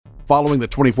Following the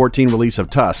 2014 release of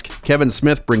Tusk, Kevin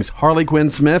Smith brings Harley Quinn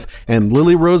Smith and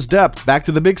Lily Rose Depp back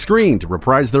to the big screen to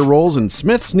reprise their roles in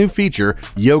Smith's new feature,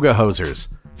 Yoga Hosers.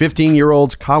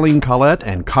 15-year-olds Colleen Collette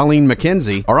and Colleen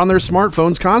McKenzie are on their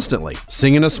smartphones constantly,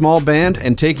 sing in a small band,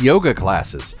 and take yoga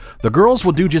classes. The girls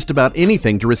will do just about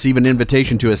anything to receive an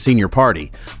invitation to a senior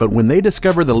party, but when they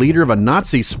discover the leader of a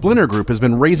Nazi splinter group has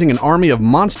been raising an army of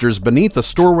monsters beneath the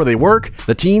store where they work,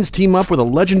 the teens team up with a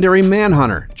legendary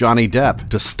manhunter, Johnny Depp,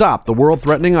 to stop the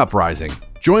world-threatening uprising.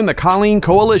 Join the Colleen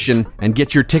Coalition and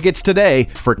get your tickets today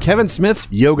for Kevin Smith's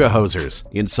Yoga Hosers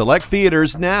in select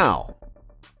theaters now.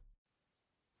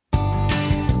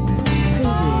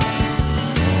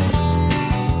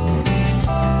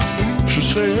 She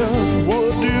said,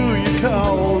 what do you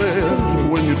call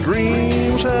it when your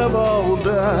dreams have all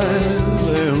died?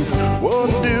 And what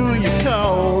do you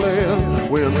call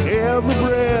it when every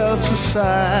breath's a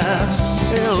sigh?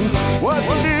 And what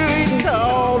do you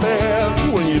call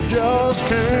it when you just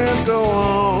can't go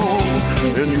on?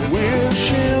 And you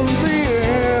wish in the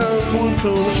end would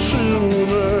come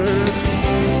sooner.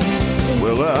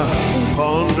 Well, I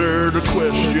pondered a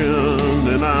question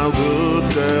and I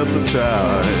looked at the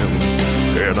time.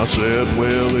 And I said,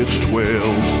 well, it's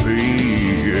 12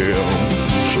 p.m.,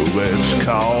 so let's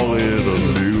call it a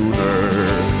nooner.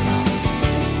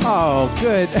 Oh,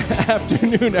 good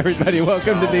afternoon, everybody.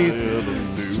 Welcome to the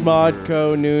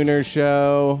Smodco Nooner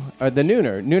Show. The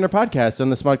Nooner podcast on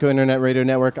the Smodco Internet Radio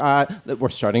Network. We're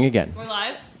starting again. We're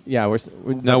live? Yeah, we're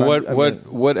now,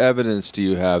 what evidence do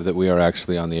you have that we are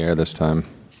actually on the air this time?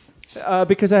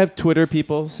 Because I have Twitter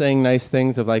people saying nice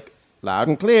things of like, loud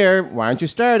and clear, why aren't you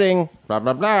starting? Blah,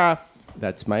 blah, blah.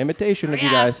 That's my imitation of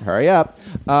you guys. Hurry up.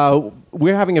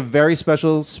 We're having a very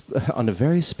special, on a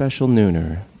very special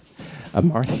nooner.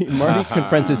 Marty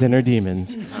confronts his inner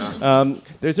demons.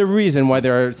 There's a reason why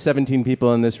there are 17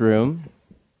 people in this room.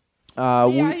 We are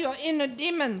your inner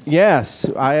demons. Yes,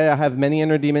 I have many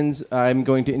inner demons. I'm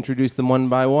going to introduce them one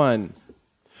by one.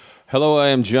 Hello, I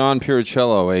am John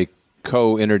Puricello, a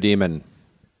co-inner demon.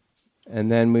 And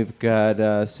then we've got,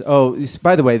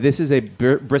 by the way, this is a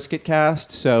brisket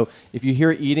cast, so if you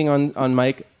hear eating on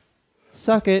mic,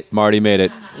 suck it. Marty made it.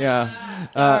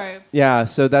 Yeah. Yeah,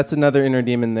 so that's another inner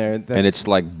demon there. And it's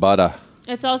like butter.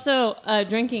 It's also a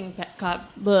drinking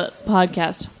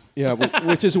podcast. Yeah,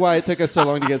 which is why it took us so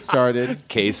long to get started.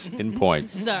 Case in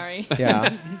point. Sorry.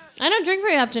 Yeah. I don't drink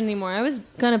very often anymore. I was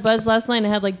kind of buzzed last night. I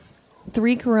had like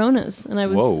 3 Coronas, and I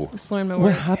was slurring my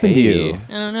words. What happened to you?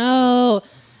 I don't know.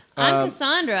 I'm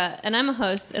Cassandra, and I'm a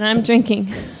host, and I'm drinking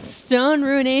Stone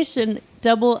Ruination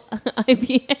Double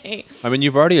IPA. I mean,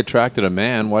 you've already attracted a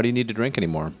man. Why do you need to drink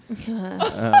anymore?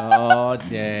 Oh,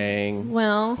 dang.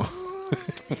 Well.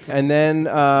 And then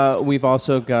we've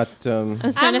also got... I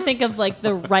was trying to think of like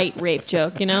the right rape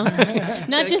joke, you know?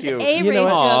 Not just a rape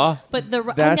joke, but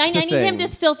I need him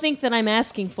to still think that I'm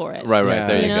asking for it. Right, yeah.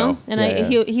 There you go. And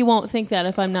he won't think that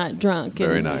if I'm not drunk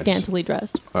and scantily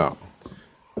dressed. Oh.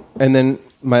 And then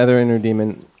my other inner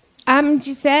demon... I'm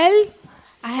Giselle.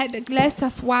 I had a glass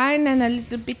of wine and a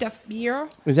little bit of beer.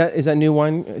 Is that new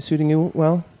wine suiting you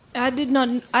well? I did not.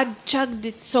 I chugged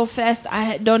it so fast.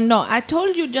 I don't know. I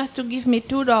told you just to give me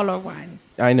 $2 wine.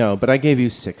 I know, but I gave you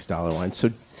 $6 wine,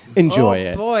 so enjoy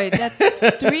it. Oh boy, that's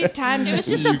 3 times. It was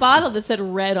just a bottle that said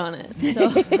red on it, so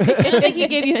I don't think he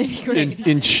gave you anything great.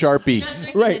 In Sharpie,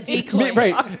 right?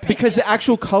 Because the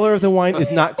actual color of the wine is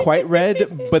not quite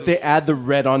red, but they add the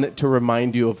red on it to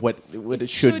remind you of what it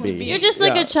should be. You're just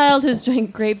like a child who's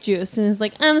drank grape juice and is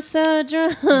like, I'm so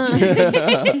drunk. It's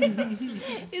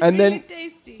and really then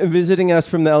tasty. Visiting us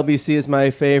from the LBC is my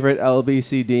favorite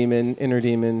LBC demon, inner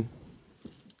demon.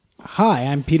 Hi,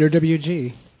 I'm Peter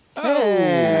WG.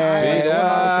 Hey,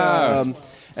 welcome.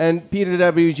 And Peter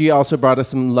WG also brought us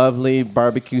some lovely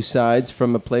barbecue sides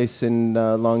from a place in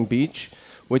Long Beach,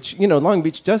 which, Long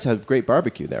Beach does have great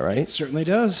barbecue there, right? It certainly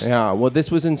does. Yeah, well, this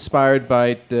was inspired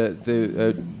by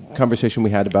the conversation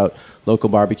we had about local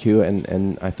barbecue,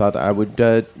 and I thought I would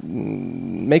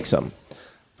make some.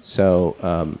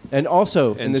 So, and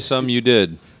also... And some you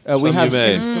did. We have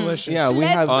It's delicious. Yeah, we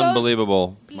have...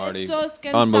 Unbelievable, Marty.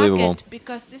 Unbelievable. Unbelievable.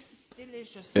 Because this is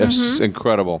delicious. Yes, it's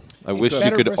incredible. I wish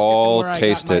you could all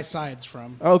taste I got my it. sides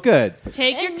from. Oh, good.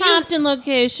 Take your Compton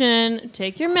location,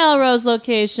 take your Melrose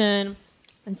location,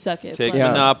 and suck it. Take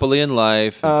Monopoly in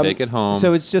life and take it home.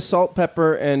 So it's just salt,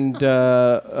 pepper, and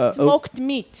smoked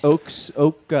meat.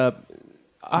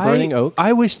 Burning oak.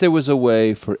 I wish there was a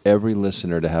way for every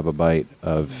listener to have a bite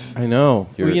of... I know.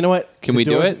 Well, you know what? Can we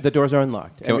do it? The doors are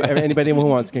unlocked. Anybody who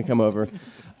wants can come over.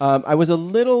 I was a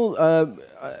little...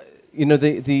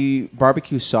 the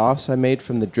barbecue sauce I made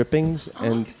from the drippings,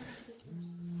 and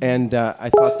And I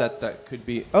thought that could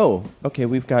be. Oh, okay.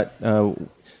 We've got.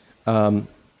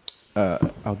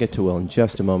 I'll get to Will in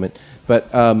just a moment,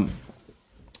 but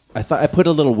I thought I put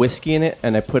a little whiskey in it,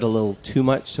 and I put a little too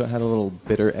much, so it had a little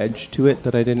bitter edge to it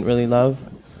that I didn't really love.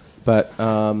 But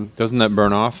doesn't that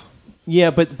burn off?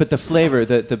 Yeah, but the flavor,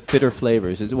 the bitter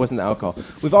flavors, it wasn't the alcohol.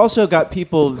 We've also got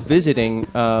people visiting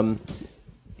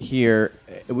here.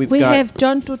 We have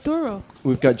John Turturro.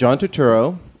 We've got John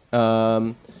Turturro.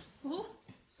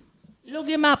 Look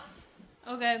him up.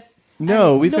 Okay.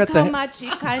 No, we've look got the. How much he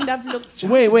kind of looked.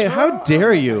 Wait! How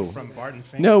dare you? From Barton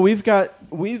Fink. No, we've got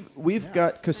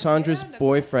Cassandra's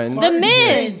boyfriend. The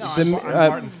Midge.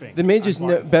 Barton Fink. The Midge is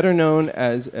better known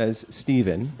as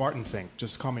Stephen. Barton Fink.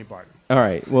 Just call me Barton. All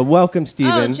right. Well, welcome,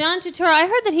 Stephen. Oh, John Turturro. I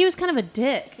heard that he was kind of a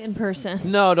dick in person.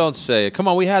 No, don't say it. Come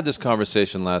on, we had this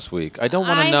conversation last week. I don't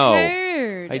want to know.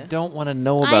 Heard. I don't want to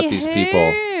know about these people.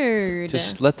 Heard.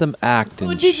 Just let them act and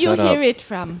Who did you shut up. hear it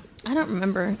from? I don't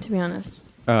remember, to be honest.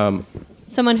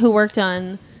 Someone who worked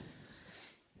on.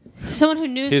 Someone who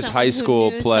knew His someone high who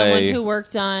school knew play. Someone who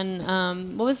worked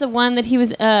on. What was the one that he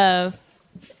was? Adam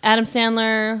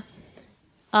Sandler.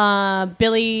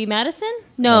 Billy Madison?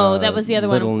 No, that was the other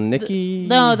Little one. Nicky?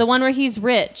 No, the one where he's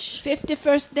rich. 50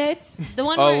 First Dates? The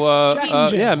one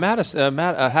where Yeah, Madison,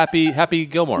 Happy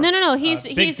Gilmore. No. He's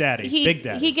Big Daddy. Big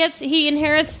Daddy. He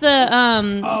inherits the.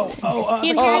 He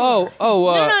inherits,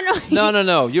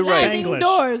 No. You're right. Sliding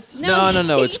doors.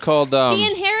 No. It's called. He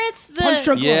inherits the. Punch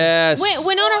Drunk Love. Yes.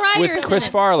 Winona Ryder with is Chris in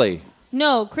it. Farley.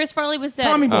 No, Chris Farley was dead.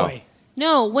 Tommy Oh. Boy.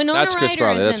 No, Winona That's Chris Ryder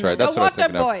Farley. is That's in right. it. That's The what I was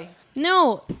Water thinking of. Boy.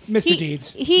 No. Mr.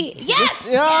 Deeds.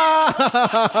 Yes!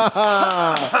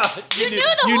 You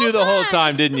knew the whole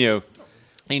time, didn't you?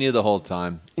 He knew the whole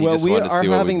time. He Well, just we wanted to are see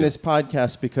what having we did. this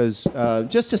podcast because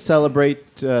just to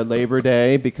celebrate Labor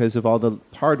Day, because of all the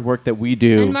hard work that we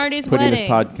do And Marty's putting wedding. this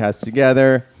podcast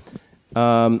together.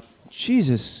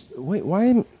 Jesus, wait,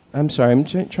 why? I'm sorry. I'm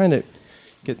trying to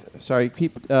get. Sorry,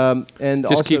 people. And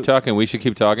Just also, keep talking. We should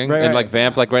keep talking Right, and right. like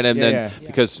vamp like right now. Yeah.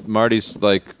 Because Marty's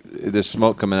like there's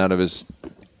smoke coming out of his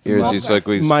ears. He's like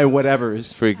my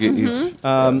whatevers. freaky. He's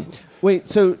Wait,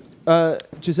 so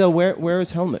Giselle, where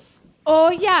is Helmut?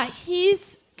 Oh, yeah.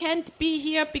 He's can't be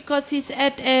here because he's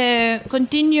at a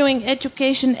continuing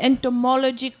education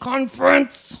entomology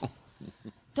conference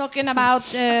talking about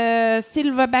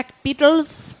silverback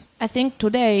beetles. I think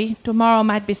today, tomorrow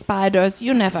might be spiders.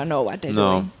 You never know what they're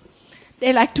doing.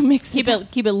 They like to mix Keep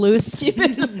it loose.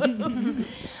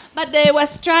 But they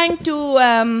was trying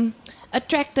to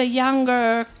attract the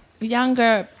younger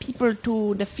people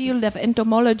to the field of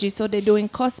entomology, so they're doing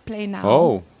cosplay now.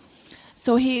 Oh.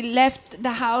 So he left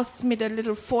the house with a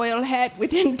little foil hat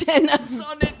with antennas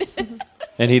on it.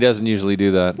 And he doesn't usually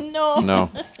do that. No.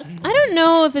 I don't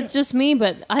know if it's just me,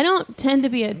 but I don't tend to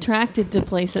be attracted to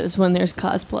places when there's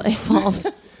cosplay involved.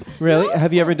 Really?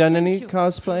 Have you ever done any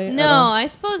cosplay? at No, all? I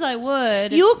suppose I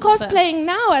would. You but- cosplaying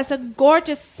now as a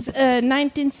gorgeous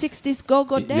 1960s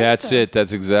go-go dancer. That's it.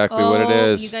 That's exactly what it Oh,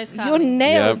 is. You guys caught You me.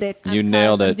 nailed Yep, it. You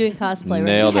nailed I'm it. doing cosplay right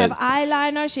Nailed She it. have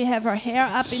eyeliner. She have her hair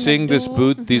up Sing in a this do.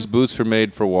 boot. These boots are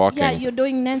made for walking. Yeah, you're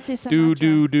doing Nancy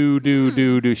Sinatra.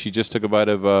 Do. She just took a bite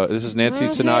of. This is Nancy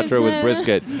Sinatra with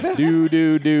brisket. Do. I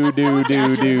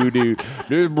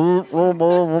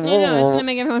know, it's going to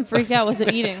make everyone freak out with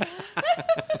the eating.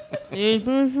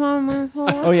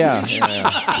 Oh yeah.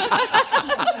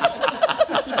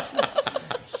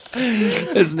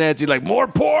 Is Nancy like more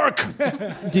pork?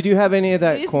 Did you have any of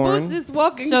that These corn? boots is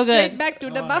walking So straight good. back to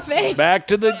the buffet. Back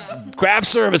to the craft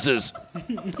services.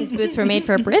 These boots were made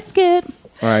for brisket.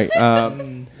 All right.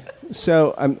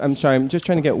 So I'm sorry. I'm just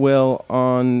trying to get Will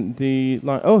on the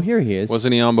line. Oh, here he is.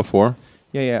 Wasn't he on before?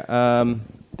 Yeah.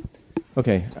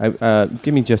 Okay.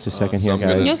 Give me just a second here,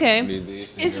 guys. Okay.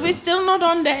 Is we still not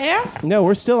on the air? No,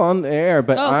 we're still on the air,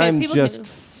 but Oh, okay, I'm people just can-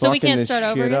 fucking so we can't this start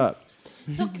over shit again? up.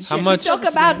 How much? Talk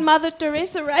about Mother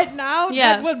Teresa right now.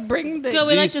 Yeah. That would bring the. So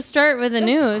we like to start with the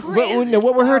news.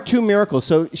 What were her two miracles?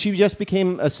 So she just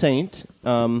became a saint.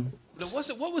 What was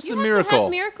You the have to miracle?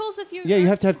 have miracles if you. Yeah, you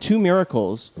have to have two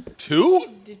miracles. Two?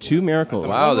 Two miracles.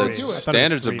 Wow, the I thought it was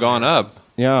standards have three gone up.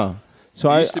 Yeah. So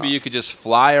It I used to be you could just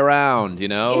fly around, in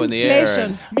the air.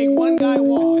 Inflation. Make one guy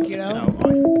walk, you know?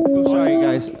 sorry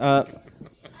guys.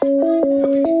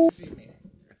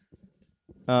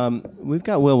 We've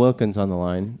got Will Wilkins on the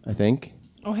line, I think.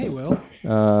 Oh, hey, Will.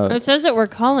 It says that we're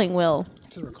calling Will.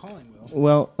 So we're calling Will.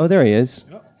 Well, oh, there he is.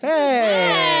 Hey.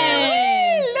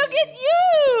 Hey, look at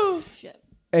you!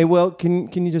 Hey, Will,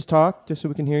 can you just talk, just so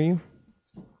we can hear you?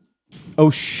 Oh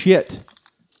shit.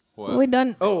 We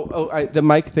done. The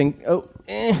mic thing. Oh.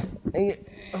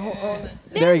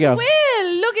 There you go.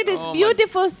 Will, look at his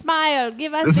beautiful smile.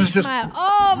 Give us a smile.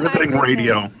 Oh my Riveting goodness.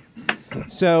 radio.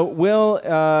 So Will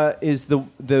is the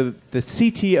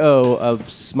CTO of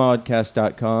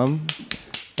smodcast.com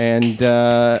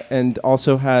and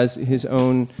also has his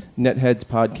own Netheads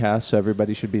podcast, so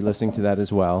everybody should be listening to that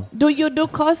as well. Do you do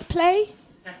cosplay?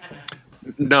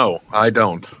 No, I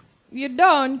don't. You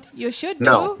don't. You should do.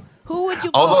 No. Who would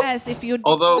you go as if you do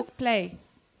cosplay?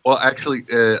 Well, actually,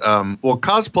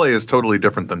 cosplay is totally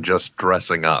different than just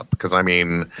dressing up. Because I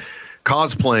mean,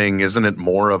 cosplaying, isn't it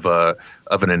more of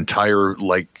an entire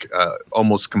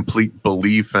almost complete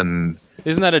belief and?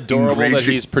 Isn't that adorable that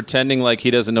he's pretending like he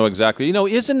doesn't know exactly? You know,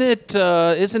 isn't it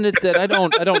that I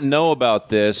don't know about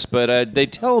this, but they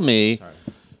tell me.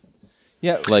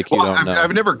 Yeah, like you don't know.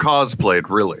 I've never cosplayed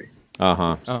really.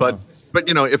 But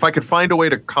you know, if I could find a way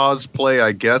to cosplay,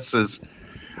 I guess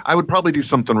I would probably do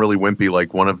something really wimpy,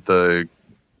 like one of the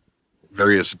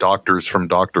various doctors from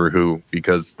Doctor Who,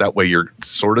 because that way you're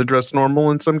sort of dressed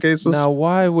normal in some cases. Now,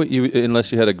 why would you,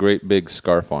 unless you had a great big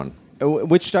scarf on?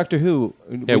 Which Doctor Who?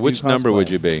 Yeah, which number would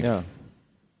you be? Yeah.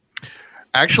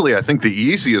 Actually, I think the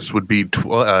easiest would be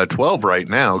 12 right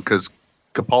now, because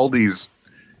Capaldi's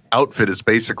outfit is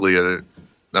basically a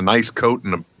nice coat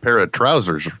and a pair of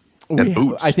trousers. And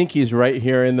boots. I think he's right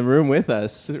here in the room with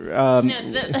us.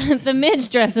 The Midge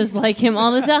dresses like him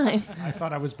all the time. I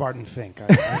thought I was Barton Fink. Who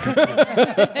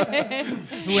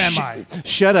am I?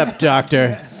 Shut up,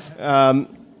 Doctor.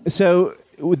 So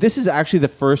this is actually the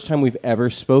first time we've ever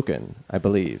spoken, I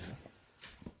believe.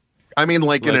 I mean,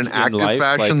 like in an active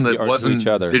fashion that wasn't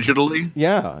digitally?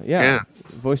 Yeah.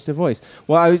 Voice to voice.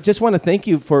 Well, I just want to thank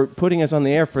you for putting us on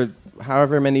the air for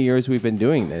however many years we've been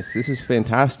doing this. This is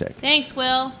fantastic. Thanks,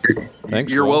 Will.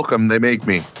 Thanks. You're welcome. They make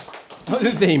me.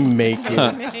 They make you.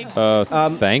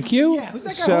 Thank you? Yeah, who's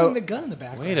that guy holding the gun in the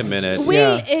back? Wait a minute.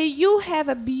 Will, you have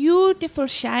a beautiful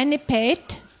shiny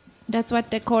pet. That's what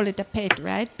they call it, a pet,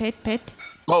 right? Pet.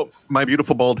 Oh, my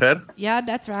beautiful bald head? Yeah,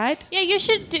 that's right. Yeah, you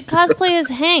should cosplay as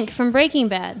Hank from Breaking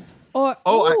Bad. Or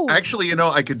actually, you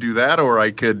know, I could do that, or I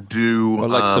could do or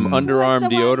like some underarm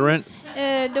deodorant.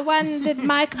 The one that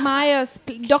Mike Myers,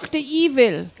 Dr.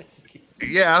 Evil.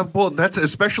 Yeah, well, that's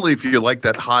especially if you like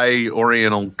that high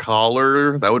Oriental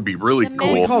collar. That would be really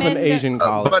cool. We call them Asian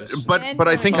collars. But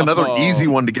I think another easy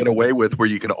one to get away with, where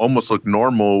you can almost look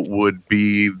normal, would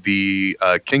be the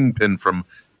Kingpin from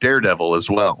Daredevil as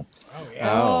well.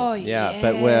 Oh, yeah.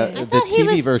 But the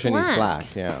TV version is black.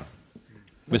 Yeah.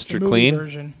 Mr. Clean.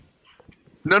 Version.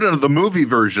 No, the movie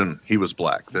version, he was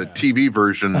black. The TV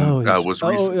version was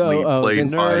recently played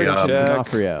by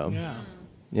D'Onofrio.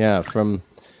 Yeah, from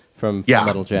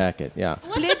Metal Jacket. Yeah.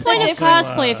 What's the point of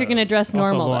cosplay if you're going to dress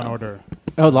normal? Law and Order.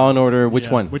 Oh, Law and Order.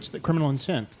 Which one? Which the Criminal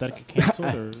Intent that get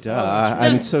canceled? Or, Duh,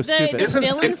 I'm so stupid. The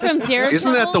villain from Daredevil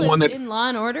isn't that the one that in Law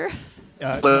and Order?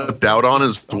 Flipped out on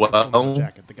as well?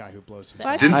 Jacket, the guy who blows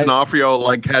himself. Didn't D'Onofrio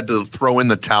had to throw in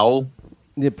the towel?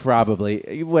 Yeah,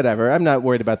 probably. Whatever. I'm not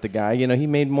worried about the guy. You know, he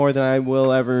made more than I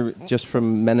will ever just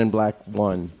from Men in Black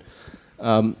 1.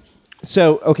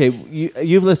 So, okay,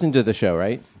 you've listened to the show,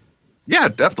 right? Yeah,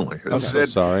 definitely. I'm so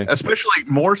sorry. Especially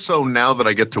more so now that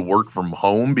I get to work from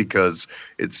home, because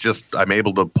it's just, I'm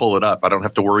able to pull it up. I don't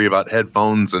have to worry about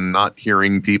headphones and not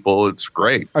hearing people. It's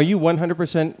great. Are you 100%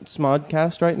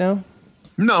 Smodcast right now?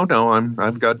 No,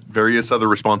 I've got various other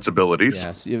responsibilities.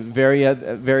 Yes, you have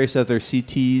various other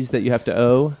CTs that you have to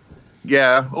owe.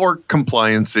 Yeah, or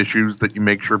compliance issues that you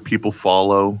make sure people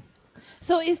follow.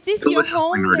 So is this your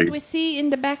home that we see in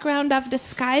the background of the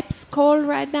Skype's call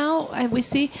right now? We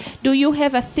see. Do you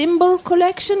have a thimble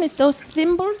collection? Is those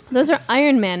thimbles? Those are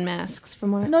Iron Man masks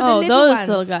from what? No, the those ones.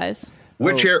 little guys.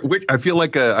 Which I feel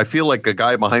like a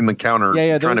guy behind the counter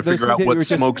trying to figure out what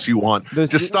smokes you want.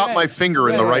 Just stop my finger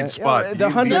in the right spot. The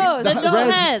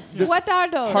gold heads. What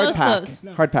are those?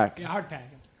 Hard pack. Yeah, hard pack.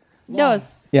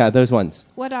 Those. Yeah, those ones.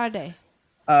 What are they?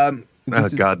 Oh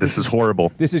God, this is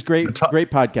horrible. This is great.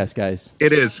 Great podcast, guys.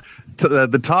 It is.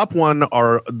 The top one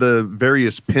are the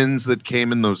various pins that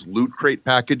came in those Loot Crate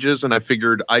packages, and I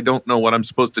figured I don't know what I'm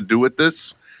supposed to do with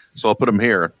this, so I'll put them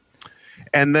here.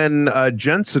 And then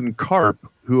Jensen Karp,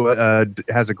 who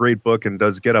has a great book and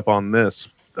does Get Up on This,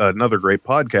 another great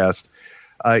podcast.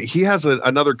 He has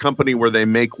another company where they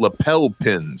make lapel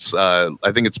pins. I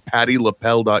think it's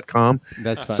pattylapel.com.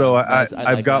 That's fine. So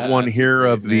I've got one here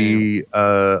of the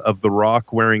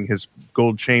Rock wearing his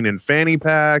gold chain and fanny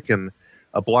pack and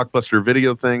a Blockbuster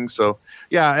video thing. So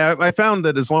yeah, I found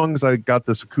that as long as I got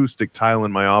this acoustic tile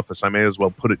in my office, I may as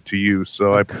well put it to use.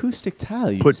 So acoustic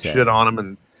tile. Put shit on them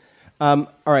and. All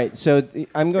right, so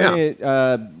I'm going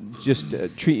to just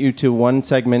treat you to one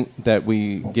segment that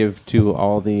we give to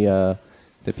all the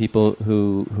the people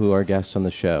who are guests on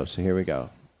the show. So here we go.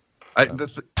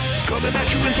 Coming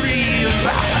at you in threes,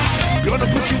 gonna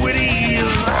put you at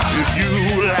ease. If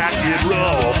you like it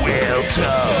rough, well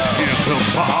tough, here come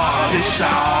party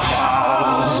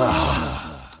songs.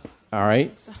 All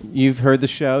right, you've heard the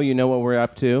show. You know what we're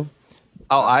up to.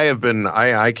 Oh, I have been.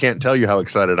 I can't tell you how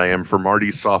excited I am for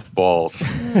Marty's softballs.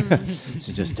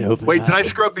 So just open. Wait, did I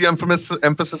screw up the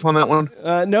emphasis on that one?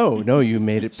 No, you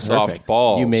made it perfect. Soft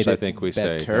balls. You made it I think we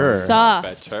say.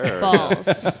 Soft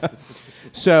balls.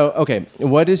 So, okay,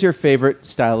 what is your favorite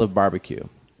style of barbecue?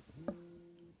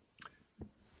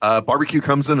 Barbecue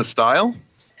comes in a style.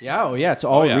 Yeah, it's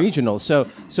all regional. So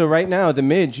right now the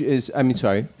midge is.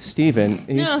 Stephen.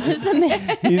 Who's the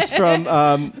midge? He's from.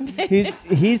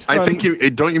 He's from. I think you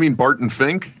don't. You mean Barton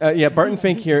Fink? Barton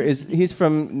Fink here is. He's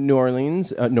from New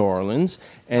Orleans,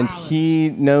 and he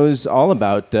knows all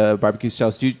about barbecue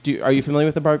styles. Are you familiar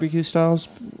with the barbecue styles?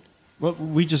 Well,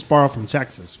 we just borrow from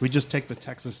Texas. We just take the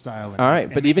Texas style. All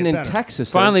right, but even in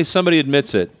Texas, finally somebody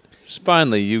admits it.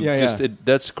 Finally,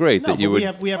 that's great that you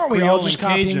would. We have Creole and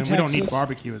Cajun. We don't need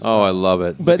barbecue as well. Oh, I love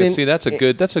it. But see,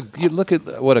 you look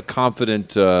at what a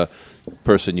confident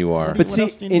person you are. But see,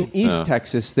 in East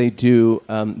Texas, they do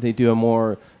a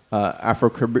more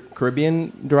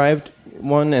Afro-Caribbean derived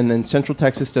one, and then Central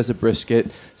Texas does a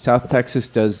brisket. South Texas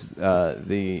does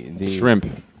the shrimp.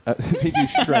 They do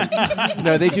shrimp.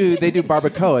 No, they do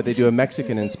barbacoa. They do a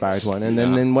Mexican-inspired one, and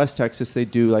then in West Texas they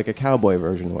do like a cowboy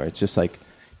version where it's just like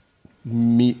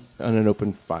meat on an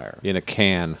open fire in a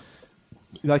can.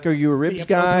 Like, are you a ribs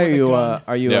guy?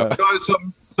 Are you?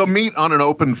 So meat on an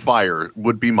open fire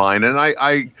would be mine, and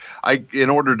I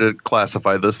in order to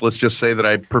classify this, let's just say that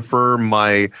I prefer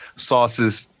my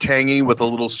sauces tangy with a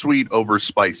little sweet over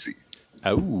spicy.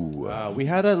 Oh, we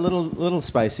had a little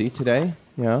spicy today.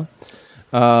 Yeah.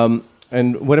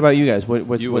 And what about you guys? What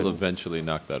will eventually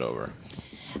knock that over.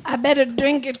 I better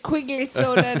drink it quickly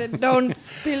so that it don't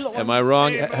spill on. Am I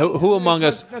wrong? Who among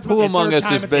us? Who among us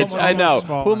is? I know.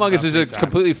 Who among us is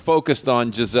completely focused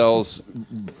on Giselle's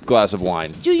glass of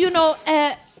wine?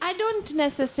 I don't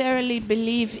necessarily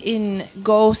believe in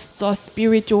ghosts or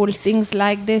spiritual things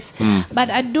like this, but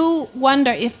I do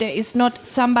wonder if there is not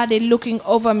somebody looking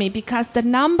over me, because the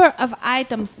number of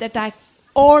items that I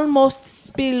almost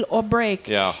spill or break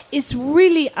is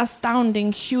really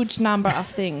astounding. Huge number of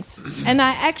things, and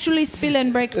I actually spill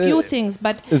and break few things,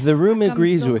 but the room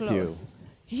agrees with you.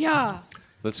 Yeah.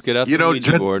 Let's get out the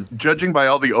Ouija board. Judging by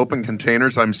all the open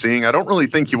containers I'm seeing, I don't really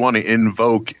think you want to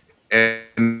invoke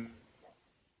any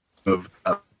of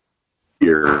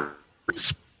here.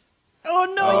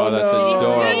 Oh no! Oh, that's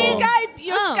adorable.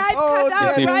 Your Skype cut out.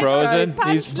 Is he frozen?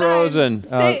 He's frozen.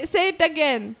 Say it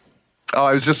again. Oh,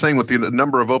 I was just saying, with the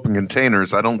number of open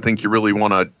containers, I don't think you really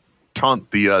want to taunt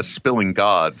the spilling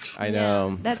gods. I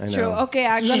know. That's true. Okay,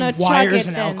 I'm gonna chug wires it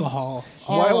and then. alcohol.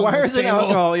 Wires and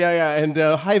alcohol, and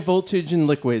high voltage and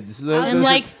liquids. And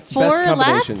like 4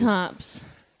 laptops.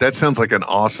 That sounds like an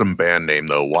awesome band name,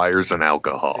 though. Wires and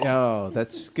alcohol. Oh,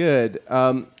 that's good.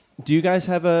 Do you guys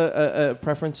have a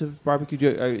preference of barbecue?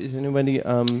 Is anybody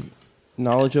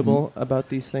knowledgeable about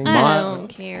these things? I don't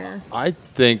care. I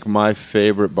think my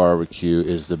favorite barbecue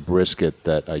is the brisket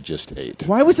that I just ate.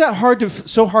 Why was that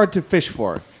so hard to fish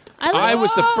for? I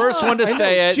was the first one to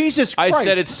say it. Jesus Christ. I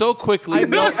said it so quickly,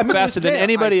 faster than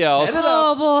anybody else.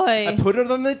 Oh, boy. I put it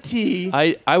on the tee.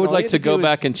 I would like to go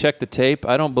back and check the tape.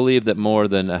 I don't believe that more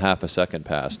than a half a second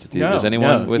passed. Does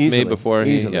anyone with me before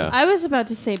he? Yeah. I was about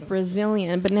to say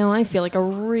Brazilian, but now I feel like a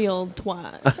real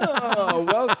twat. Oh,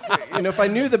 well, if I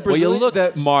knew the Brazilian... Well, you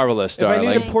look marvelous, darling. If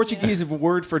I knew the Portuguese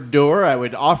word for door, I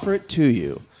would offer it to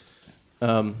you.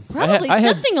 Probably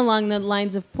something along the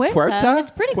lines of Puerta.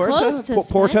 It's pretty close to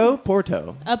Porto. A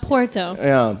Porto.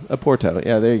 Yeah, a Porto.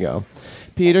 Yeah, there you go.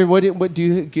 Peter, what do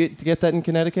you get that in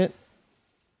Connecticut?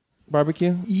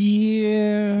 Barbecue?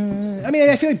 Yeah. I mean,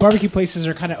 I feel like barbecue places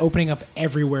are kind of opening up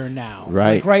everywhere now.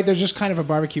 Right. Right. There's just kind of a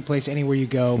barbecue place anywhere you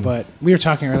go. But we were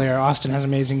talking earlier, Austin has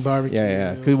amazing barbecue.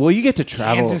 Yeah. Well, you get to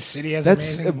travel. Kansas City has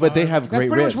amazing barbecue. But they have great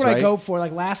ribs, That's pretty much what I go for.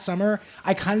 Like last summer,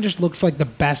 I kind of just looked for like the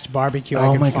best barbecue I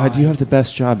could find. Oh my God, you have the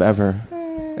best job ever.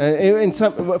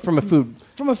 From a food...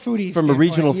 From a foodie From a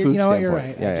regional food standpoint. You're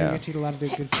right. Yeah. I do get to eat a lot of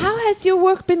good food. How has your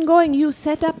work been going? You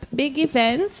set up big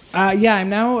events? Yeah, I'm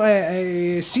now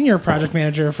a senior project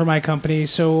manager for my company,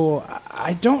 so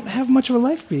I don't have much of a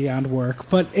life beyond work.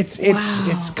 But it's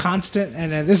constant,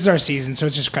 and this is our season, so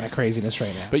it's just kind of craziness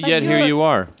right now. But yet here you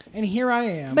are. And here I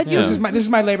am. But this is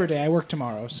my Labor Day. I work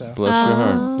tomorrow, so. Bless your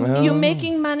heart. You're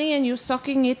making money and you're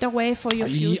sucking it away for your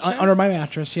future? Under my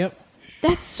mattress, yep.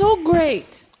 That's so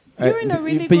great. You're in a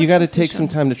really But you got to take some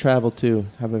time to travel too.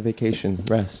 Have a vacation,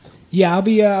 rest. Yeah, I'll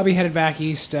be headed back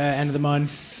east end of the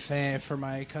month for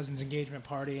my cousin's engagement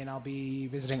party, and I'll be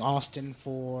visiting Austin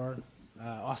for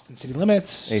Austin City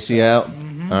Limits. ACL. All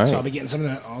right. So I'll be getting some of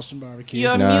that Austin barbecue.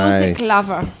 You're a music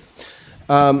lover.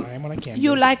 I am what I can.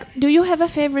 Do you have a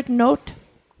favorite note?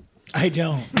 I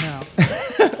don't. No.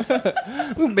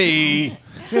 B.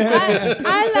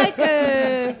 I like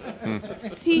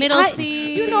C. Middle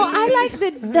C. You know, I like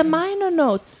the minor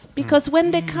notes because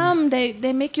when they come, they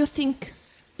make you think.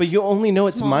 But you only know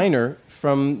it's minor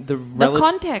from the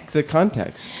context. The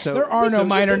context. So there are no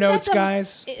minor notes,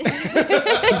 guys.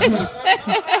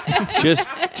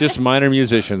 just minor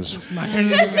musicians.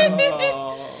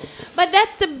 But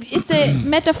it's a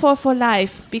metaphor for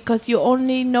life because you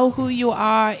only know who you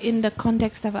are in the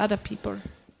context of other people.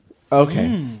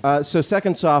 Okay. So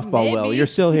second softball, Maybe. Will. You're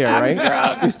still here, right?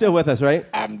 You're still with us, right?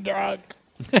 I'm drunk.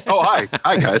 Oh, hi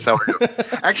guys, how are you?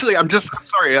 Actually, I'm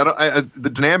sorry.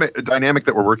 The dynamic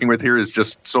that we're working with here is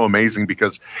just so amazing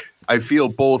because I feel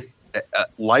both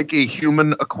like a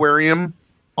human aquarium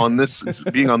on this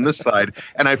being on this side,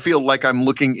 and I feel like I'm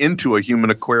looking into a human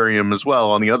aquarium as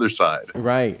well on the other side.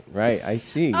 Right. I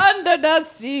see. Under the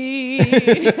sea.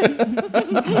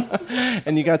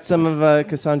 And you got some of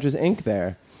Cassandra's ink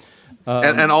there.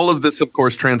 And all of this, of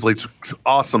course, translates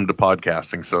awesome to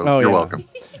podcasting. So you're welcome.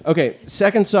 Okay,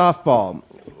 second softball.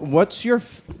 What's your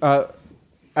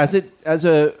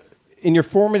in your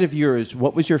formative years?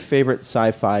 What was your favorite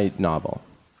sci-fi novel?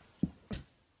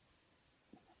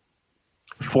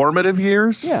 Formative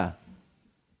years? Yeah.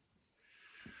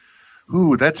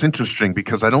 Ooh, that's interesting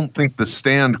because I don't think The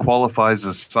Stand qualifies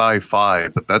as sci-fi,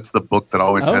 but that's the book that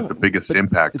always had the biggest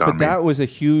impact on me. But that was a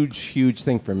huge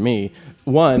thing for me.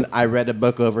 One, I read a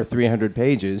book over 300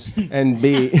 pages, and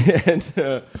B,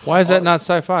 why is that not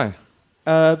sci-fi?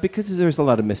 Because there's a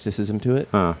lot of mysticism to it.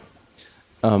 Huh.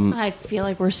 I feel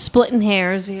like we're splitting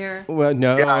hairs here. Well,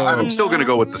 no. Yeah, I'm still going to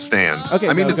go with The Stand. Okay,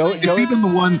 I mean, it's even the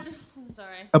one. I'm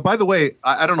sorry. By the way,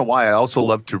 I don't know why. I also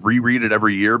love to reread it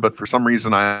every year, but for some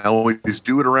reason, I always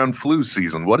do it around flu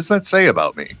season. What does that say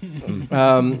about me?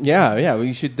 Yeah. Well,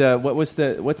 you should. What's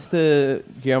the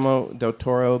Guillermo del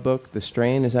Toro book? The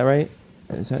Strain. Is that right?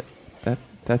 Is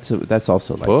that's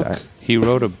also like Book? that? He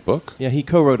wrote a book? Yeah, he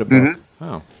co-wrote a book. Mm-hmm.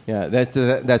 Oh. Yeah,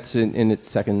 that's in its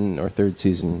second or third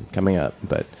season coming up.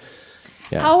 But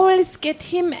yeah. I always get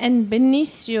him and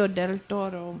Benicio del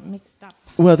Toro mixed up.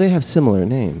 Well, they have similar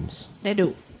names. They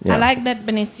do. Yeah. I like that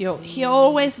Benicio. He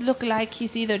always look like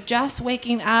he's either just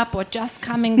waking up or just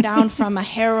coming down from a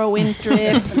heroin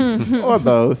trip. Or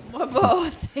both. Or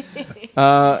both.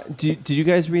 Did you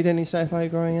guys read any sci-fi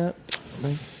growing up?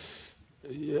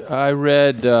 I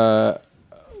read,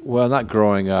 well, not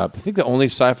growing up. I think the only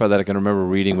sci-fi that I can remember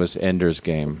reading was Ender's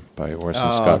Game by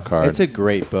Orson Scott Card. It's a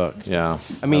great book. Yeah,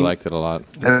 I mean, I liked it a lot.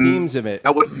 The themes of it.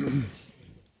 Oh,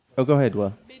 go ahead,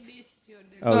 Will.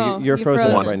 You're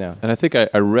frozen right now. And I think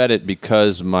I read it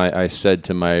because I said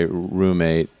to my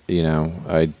roommate,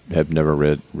 I have never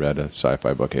read a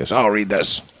sci-fi book. He goes, "I'll read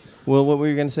this." Well, what were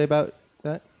you going to say about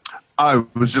that? I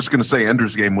was just going to say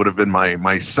Ender's Game would have been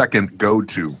my second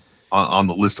go-to on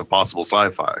the list of possible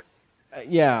sci-fi.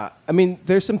 Yeah, I mean,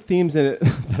 there's some themes in it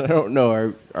that I don't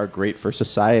know are great for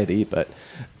society, but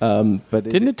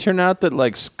didn't it turn out that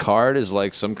like Card is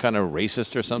like some kind of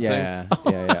racist or something? Yeah.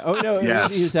 Oh no,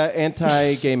 Yes. he's an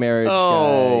anti-gay marriage.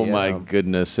 Oh guy, my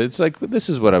goodness! It's like this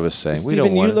is what I was saying.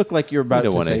 Steven, you look like you're about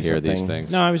to say something. We don't want to hear these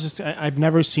things. No, I've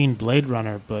never seen Blade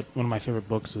Runner, but one of my favorite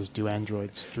books is Do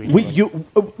Androids Dream?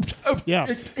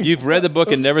 Yeah. You've read the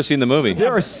book and never seen the movie.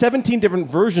 There are 17 different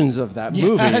versions of that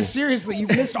movie. Seriously, you've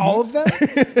missed all of them?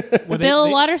 Bill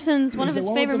Watterson's one of his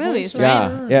favorite movies,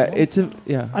 right?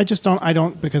 Yeah. I just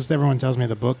don't because everyone tells me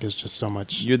the book is just so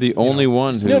much. You're the only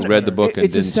one who read the book and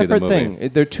didn't see the movie. It's a separate thing.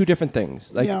 They're two different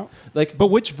things. But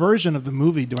which version of the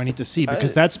movie do I need to see?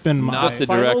 Because that's been my not the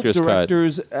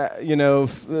director's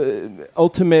cut.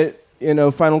 Ultimate.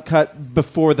 Final cut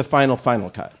before the final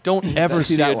cut. Don't ever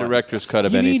see a director's cut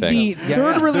of anything. You need the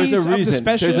third release of the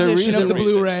special edition of the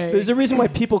Blu-ray. There's a reason why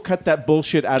people cut that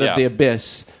bullshit out of the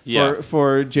abyss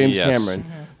for James Cameron.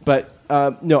 But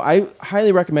no, I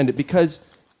highly recommend it because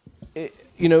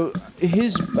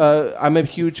I'm a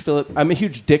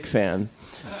huge Dick fan.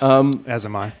 As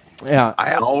am I. Yeah,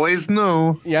 I always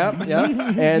knew.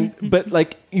 Yeah, but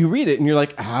like you read it and you're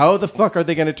like, how the fuck are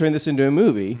they going to turn this into a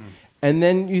movie? And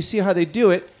then you see how they do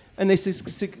it, and they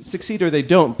succeed or they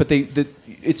don't. But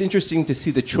it's interesting to see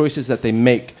the choices that they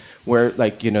make. Where there's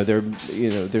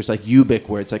like Ubik,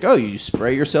 where it's like, oh, you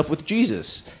spray yourself with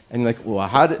Jesus, and you're like, well,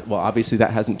 obviously that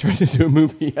hasn't turned into a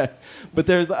movie yet. But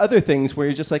there's the other things where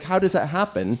you're just like, how does that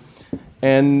happen?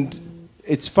 And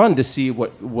it's fun to see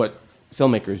what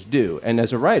filmmakers do. And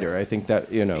as a writer, I think that,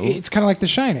 it's kind of like The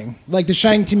Shining. Like The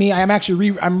Shining to me, I'm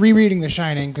actually I'm rereading The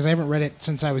Shining because I haven't read it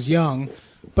since I was young.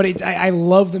 But I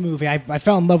love the movie. I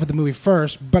fell in love with the movie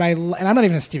first, and I'm not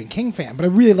even a Stephen King fan, but I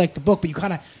really like the book. But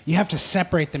you have to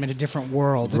separate them into different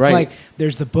worlds. It's like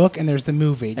there's the book and there's the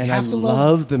movie. And I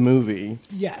love the movie.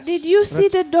 Yes. Did you see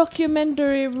the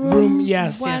documentary Room?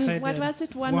 Yes, I did. What was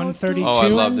it? 132. Oh, I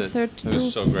loved it. It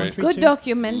was so great. Good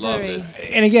documentary. Loved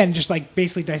it. And again, just like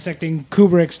basically dissecting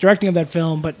Kubrick's directing of that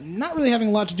film, but not really having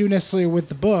a lot to do necessarily with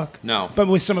the book. No. But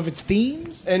with some of its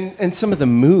themes. And some of the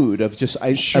mood of just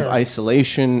of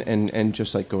isolation and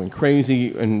just like going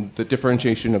crazy, and the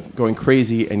differentiation of going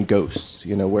crazy and ghosts,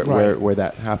 where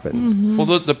that happens. Mm-hmm.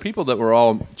 Well, the people that were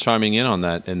all chiming in on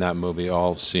that in that movie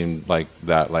all seemed like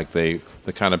that, like the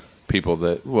kind of people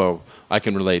that, well, I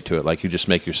can relate to it. Like you just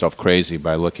make yourself crazy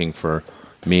by looking for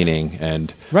meaning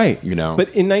and But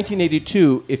in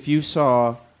 1982, if you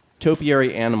saw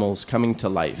topiary animals coming to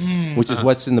life, which is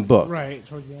what's in the book, Right.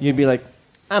 you'd be like,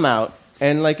 I'm out.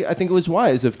 And like I think it was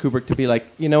wise of Kubrick to be like,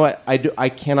 you know what, I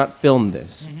cannot film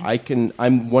this.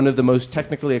 I'm one of the most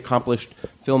technically accomplished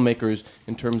filmmakers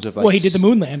in terms of like. Well, he did the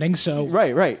moon landing, so.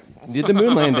 Right. He did the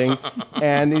moon landing,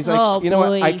 and he's like,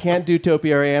 what, I can't do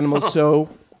topiary animals, so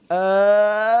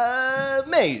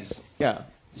maze. Yeah.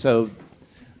 So.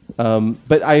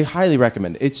 But I highly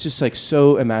recommend it. It's just like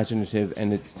so imaginative,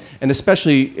 and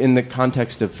especially in the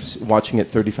context of watching it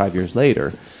 35 years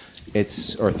later,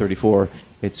 or 34.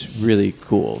 It's really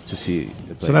cool to see.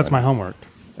 So that's my homework.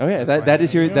 Oh yeah, that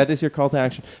is your call to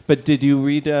action. But did you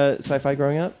read sci-fi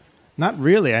growing up? Not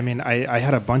really. I mean, I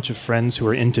had a bunch of friends who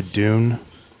were into Dune,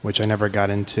 which I never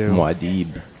got into.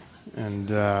 Muad'Dib.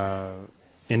 And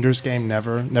Ender's Game,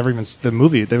 never even the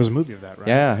movie. There was a movie of that, right?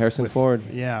 Yeah, Harrison Ford.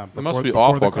 Yeah, it must be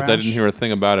awful because I didn't hear a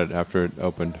thing about it after it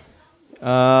opened.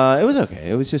 It was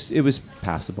okay. It was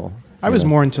passable. I was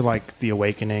more into like The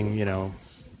Awakening,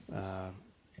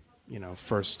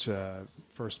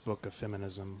 first book of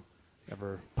feminism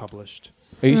ever published.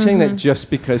 Are you saying that just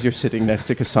because you're sitting next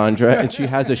to Cassandra and she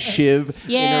has a shiv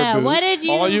in her boot? What did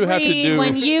you read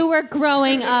when you were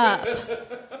growing up?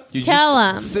 Tell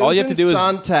them. All you have to do is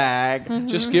Sontag.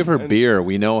 Just give her beer.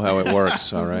 We know how it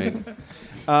works. All right.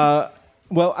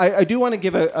 Well, I do want to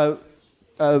give a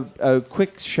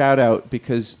quick shout out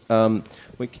because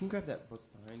wait, can you grab that book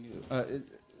behind you?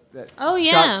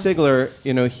 Yeah. Scott Sigler.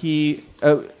 He.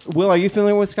 Will, are you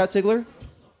familiar with Scott Sigler?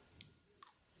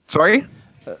 Sorry?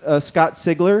 Scott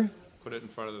Sigler. Put it in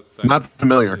front of the thing. Not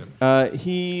familiar.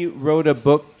 He wrote a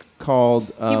book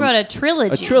called. He wrote a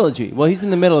trilogy. A trilogy. Well, he's in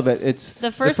the middle of it. It's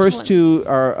the first one. Two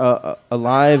are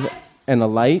Alive and A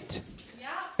Light,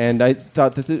 and I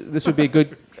thought that this would be a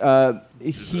good.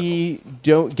 He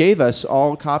gave us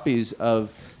all copies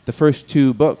of the first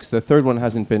two books. The third one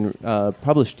hasn't been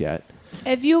published yet.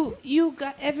 Have you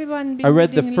got everyone? Been I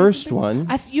read the reading first one.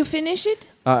 You finished it?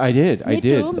 I did. Me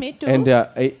too. Me too. And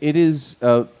it is.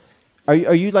 Are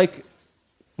you like?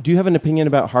 Do you have an opinion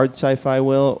about hard sci-fi,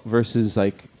 Will, versus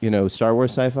like Star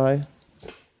Wars sci-fi?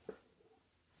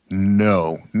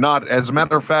 No, not. As a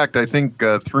matter of fact, I think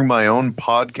through my own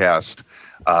podcast,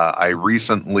 I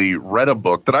recently read a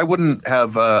book that I wouldn't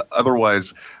have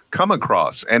otherwise come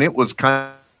across, and it was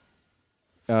kind.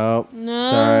 Oh, no.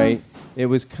 Sorry. It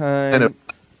was kind of.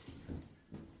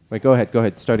 Wait, go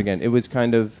ahead. Start again. It was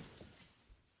kind of.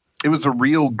 It was a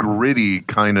real gritty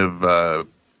kind of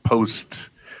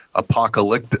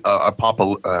post-apocalyptic. I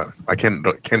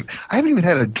haven't even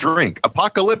had a drink.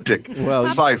 Apocalyptic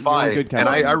sci-fi, and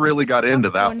I really got into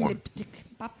that one.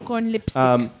 Popcorn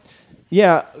lipstick.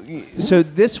 Yeah. So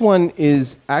this one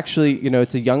is actually,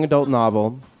 it's a young adult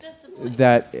novel.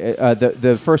 That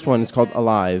the first one is called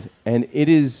Alive, and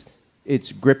it's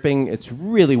gripping. It's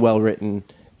really well written,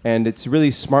 and it's really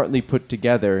smartly put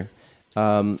together.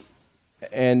 But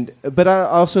I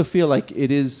also feel like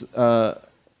it is.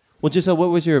 Giselle, what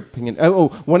was your opinion?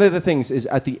 One of the things is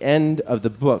at the end of the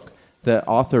book, the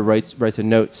author writes a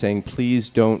note saying, "Please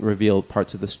don't reveal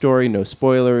parts of the story. No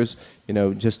spoilers.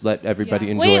 Just let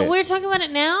everybody enjoy it." Wait, we're talking about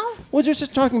it now? We're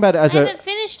just talking about it as I haven't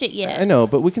finished it yet. I know,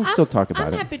 but we can still talk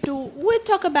about it. I'm happy to. We'll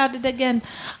talk about it again.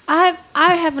 I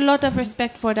have a lot of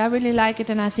respect for it. I really like it,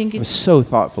 and I think it's so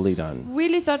thoughtfully done.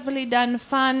 Really thoughtfully done,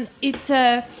 fun. It's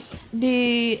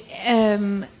the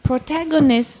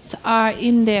protagonists are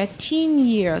in their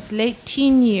late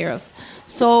teen years.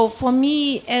 So for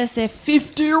me, as a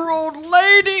 50-year-old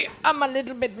lady, I'm a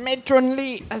little bit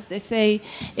matronly, as they say.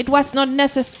 It was not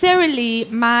necessarily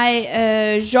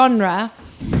my genre,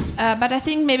 but I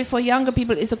think maybe for younger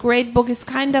people, it's a great book. It's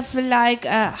kind of like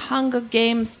a Hunger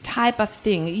Games type of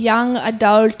thing, young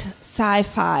adult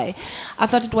sci-fi. I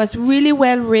thought it was really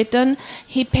well written.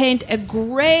 He painted a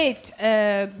great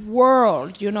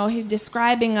world. He's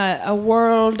describing a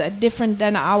world different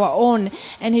than our own,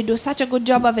 and he does such a good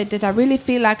job of it that I really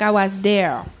feel like I was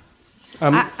there.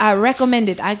 I recommend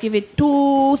it. I give it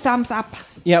 2 thumbs up.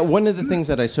 Yeah, one of the things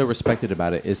that I so respected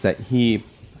about it is that he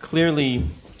clearly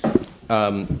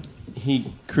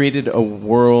he created a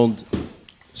world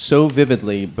so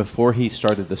vividly before he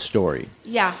started the story.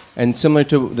 Yeah. And similar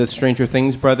to the Stranger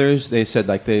Things brothers, they said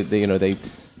like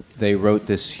they wrote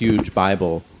this huge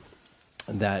Bible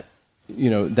that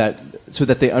so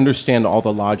that they understand all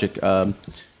the logic. Have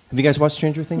you guys watched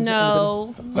Stranger Things?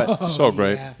 No. But so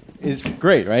great. Yeah. It's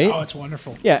great, right? Oh, it's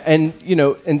wonderful. Yeah,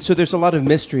 and so there's a lot of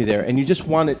mystery there, and you just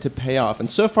want it to pay off, and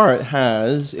so far it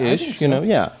has ish,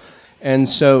 yeah, and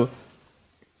so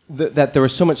that there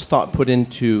was so much thought put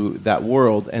into that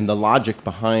world and the logic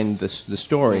behind the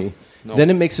story,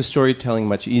 then it makes the storytelling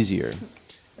much easier,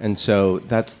 and so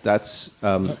that's.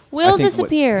 Will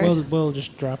disappeared. Will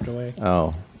just dropped away.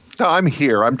 Oh. No, I'm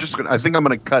here. I think I'm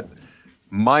gonna cut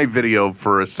my video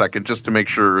for a second just to make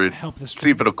sure see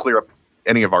if it'll clear up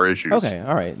any of our issues. Okay,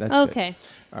 all right. That's okay.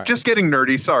 Right. Just getting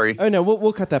nerdy, sorry. Oh, no,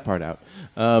 we'll cut that part out.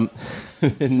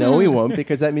 No, we won't,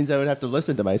 because that means I would have to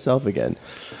listen to myself again.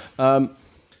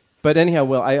 But anyhow,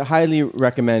 Will, I highly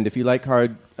recommend, if you like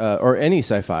hard, or any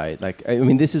sci-fi,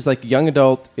 this is like young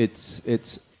adult, it's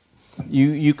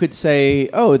you could say,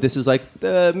 oh, this is like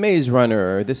the Maze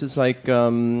Runner, or this is like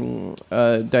Divergent,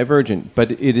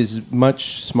 but it is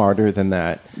much smarter than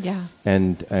that. Yeah.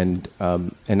 And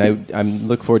I'm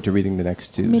look forward to reading the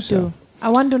next 2. Me too. I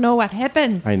want to know what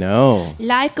happens. I know.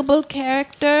 Likeable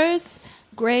characters,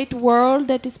 great world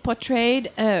that is portrayed,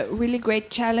 really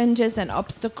great challenges and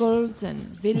obstacles and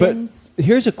villains. But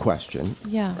here's a question.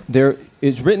 Yeah.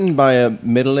 It's written by a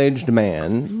middle-aged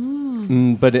man.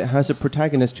 But it has a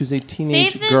protagonist who's a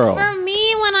teenage girl. Save this for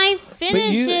me when I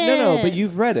finish it. But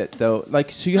you've read it though.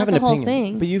 So you Not have an the whole opinion.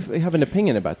 thing. But you have an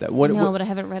opinion about that. What, but I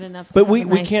haven't read enough. But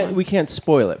we can't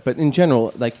spoil it. But in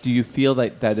general, do you feel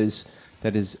like that is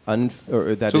it's a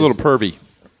little pervy.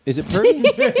 Is it pervy?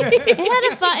 It had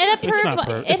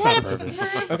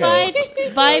a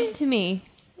vibe to me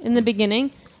in the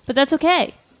beginning, but that's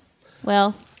okay.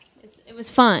 Well, it was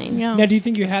fine. Yeah. Now, do you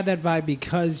think you had that vibe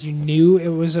because you knew it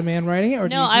was a man writing it, or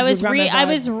no? I was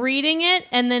reading it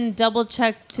and then double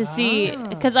checked to see,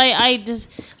 because I just,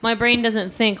 my brain doesn't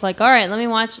think like, all right, let me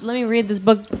read this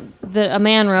book that a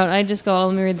man wrote. I just go,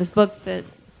 let me read this book that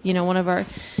one of our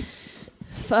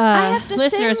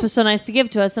listeners was so nice to give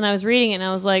to us, and I was reading it and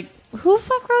I was like, who the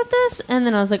fuck wrote this? And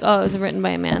then I was like, oh, it was written by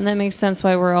a man. That makes sense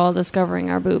why we're all discovering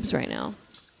our boobs right now.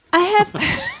 I have.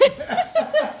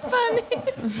 That's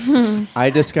funny. I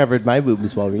discovered my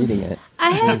boobs while reading it.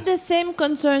 I had the same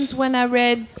concerns when I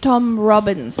read Tom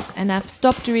Robbins, and I've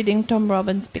stopped reading Tom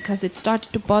Robbins because it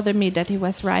started to bother me that he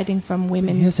was writing from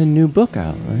women. He has a new book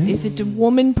out, right? Is it a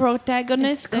woman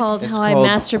protagonist? It's called How I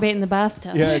Masturbate in the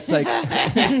Bathtub. Yeah, it's like.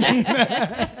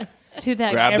 To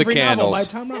that Grab the candles.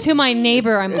 To my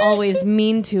neighbor, I'm always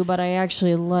mean to, but I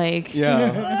actually like.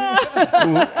 Yeah.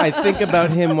 I think about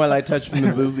him while I touch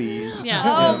my boobies. Yeah.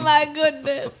 Oh my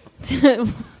goodness.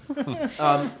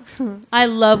 I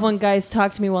love when guys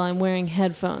talk to me while I'm wearing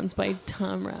headphones by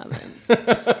Tom Robbins.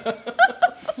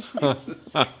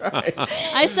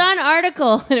 I saw an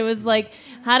article and it was like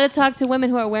how to talk to women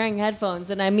who are wearing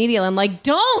headphones, and immediately I'm like,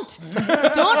 don't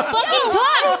fucking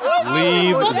talk.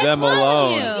 Leave them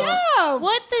alone. Yeah.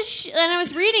 What the and I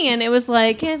was reading it and it was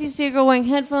like, if you see a girl wearing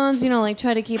headphones,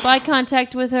 try to keep eye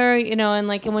contact with her, and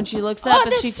when she looks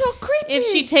up, so creepy. If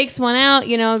she takes one out,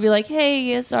 be like, hey,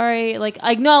 yeah, sorry, like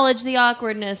acknowledge the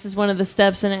awkwardness is one of the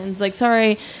steps in it, and it's like,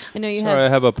 sorry, I know you I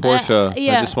have a Porsche.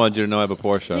 yeah. I just wanted you to know I have a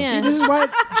Porsche. Yeah. See, this is why,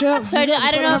 Jill, So I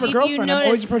don't know if you I'm noticed,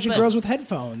 always approaching but- girls with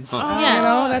headphones. Yeah.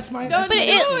 That's my. But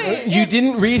You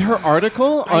didn't read her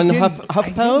article on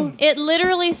HuffPo? it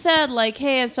literally said like,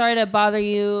 hey, I'm sorry to bother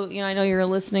you. I know you're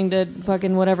listening to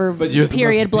fucking whatever But you're the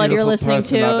period most blood you're beautiful listening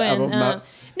to, person and I've ever met.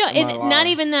 not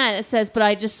even that. It says, but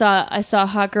I saw a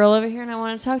hot girl over here, and I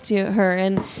want to talk to her.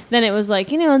 And then it was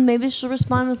like, maybe she'll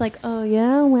respond with like, oh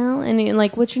yeah, well, and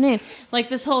like, what's your name? Like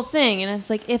this whole thing, and I was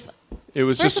like,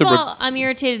 First of all, I'm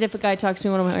irritated if a guy talks to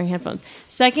me when I'm wearing headphones.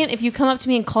 Second, if you come up to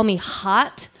me and call me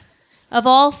hot, of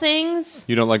all things,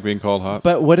 You don't like being called hot?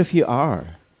 But what if you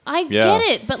are? I get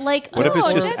it, but like, What if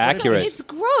it's just that's accurate? It's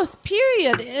gross.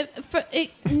 Period.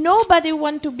 Nobody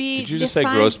want to be. Did you just say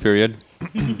defined. gross period?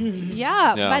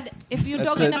 Yeah, but if you're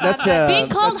talking about that, Being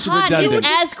called that's hot is redundant.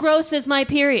 as gross as my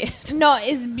period. no,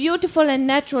 it's beautiful and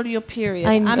natural. Your period.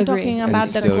 I I'm agree. talking And about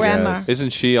it's the still grammar. gross. Isn't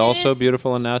she also is.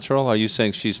 beautiful and natural? Are you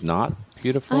saying she's not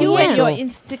beautiful? You Yeah. and your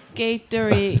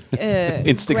instigatory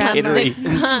Instigatory.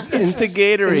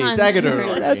 Instigatory.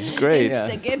 Instigatory. That's great.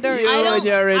 Instigatory.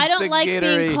 I don't like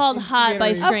being called hot by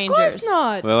Of strangers. course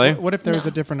not. Really? What if there was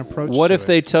a different approach? What to if it?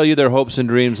 they tell you their hopes and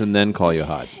dreams and then call you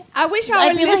hot? I wish our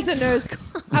I'd be like, listeners.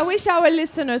 I wish our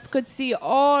listeners could see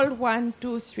all 1,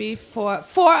 2, 3, 4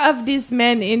 of these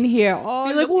men in here. All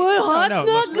Be like, what? Hot's no,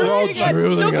 not look, good. all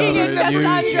drooling looking over at you,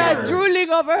 Cassandra, Charles. drooling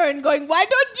over her and going, "Why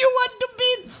don't you want to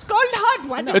be called hot?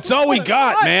 What if It's all we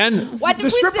got, hot? man. What if The we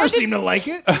strippers said seem it to like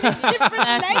it. in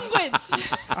different language?"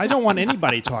 I don't want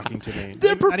anybody talking to me.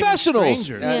 They're Not even professionals.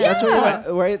 strangers. That's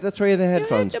that's where you have the You have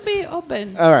headphones. to be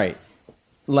open. All right.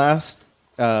 Last.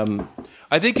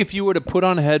 I think if you were to put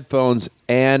on headphones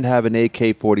and have an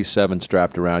AK-47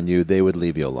 strapped around you, they would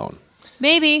leave you alone.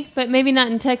 Maybe, but maybe not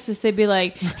in Texas. They'd be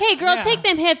like, "Hey, girl, take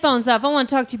them headphones off. I want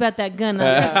to talk to you about that gun.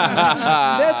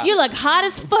 You look hot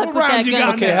as fuck with that rounds you gun."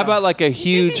 got Okay, how about like a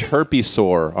huge herpes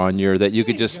sore on your that you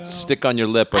could just stick on your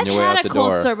lip on I've your way out had the a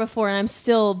cold door? sore before, and I'm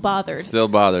still bothered. Still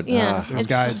bothered. Yeah. Those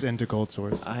guys into cold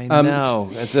sores. I know.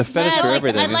 It's a fetish for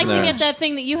everything. I'd like isn't to there? get that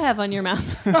thing that you have on your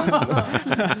mouth.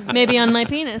 Maybe on my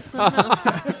penis. I don't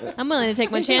know. I'm willing to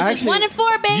take my chances. Actually, 1 in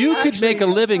 4, baby. You could make a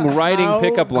living writing how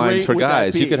pickup lines great for would that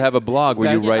guys. You be? could have a blog where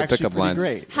That's you write actually pickup pretty lines.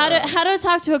 Great. How to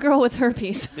talk to a girl with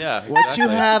herpes? Yeah. What you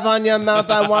have on your mouth,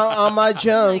 I want on my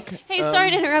junk. Hey,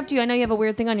 sorry to interrupt you. I know you have a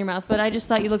weird thing on your mouth, but I just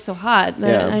thought you looked so hot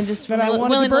that Yeah. I just That I wanted to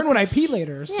willing burn look- when I pee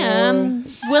later. So. Yeah, I'm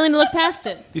willing to look past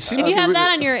it. You seem if like you a have re-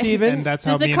 that on your Steven? And that's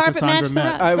Does how the me and carpet Cassandra match the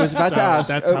met. house? I was about to So ask.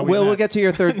 that's how we Will, we'll met. get to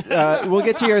your third. We'll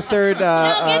get to your third.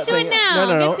 get to it thing. now.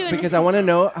 No, Get to it because now. I want to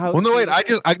know how. Well, no, wait.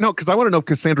 I know because I want to know if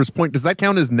Cassandra's point. Does that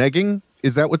count as negging?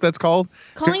 Is that what that's called?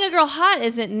 Calling a girl hot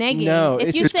isn't negging. No, if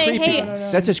it's you just say, creepy. "Hey,"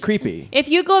 That's just creepy. if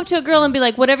you go up to a girl and be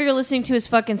like, "Whatever you're listening to is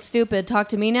fucking stupid. Talk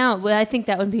to me now." Well, I think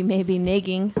that would be maybe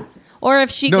negging. Or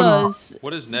if she No, no. goes,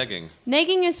 What is negging?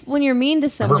 negging is when you're mean to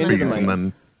someone. Into the Herpes, and mics.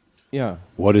 then Yeah.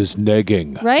 What is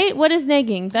negging? Right? What is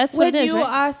negging? That's what When it is, you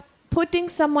right? are putting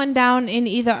someone down in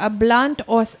either a blunt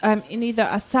or in either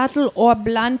a subtle or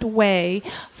blunt way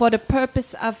for the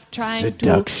purpose of trying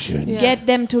Seduction. to Yeah. get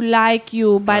them to like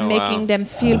you by Oh, wow. making them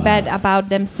feel bad about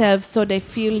themselves, so they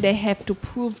feel they have to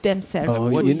prove themselves.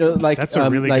 Oh, you know, like That's a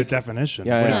really like, good definition.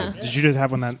 Yeah, What- yeah. Did you just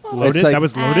have one that loaded? like- that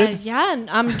was loaded? Yeah, and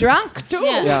I'm drunk too.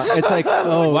 Yeah. Yeah, it's like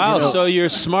oh Wow, you know, so you're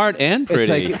smart and it's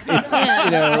pretty. like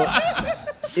you know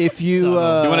if you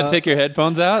you want to take your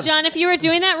headphones out? John, if you were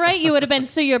doing that right, you would have been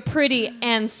so you're pretty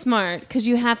and smart because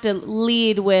you have to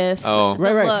lead with Oh. the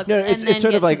right. looks No, and it's then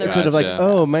sort get of like to the it's sort of like rest.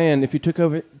 Gotcha. oh man, if you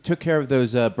took care of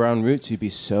those brown roots, you'd be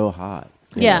so hot.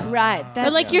 Yeah. Right. But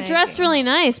that's like you're negging. dressed really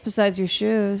nice besides your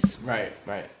shoes. Right.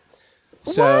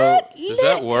 So What? Does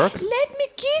that work? Let me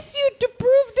kiss you to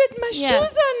prove that my Yeah.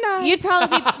 shoes are nice.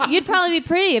 You'd probably be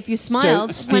pretty if you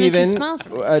smiled. So, Why don't you Steven, smile for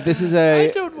me? this is I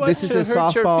don't want this is to a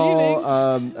hurt your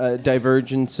softball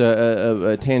divergence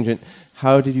tangent.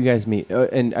 How did you guys meet?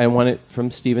 And I want it from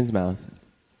Steven's mouth.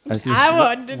 I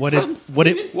want it What from it? What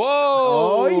it? Whoa!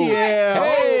 Oh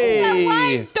yeah! the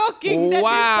wine talking. That is the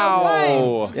wine.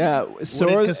 Wow! Yeah,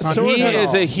 Cassandra- He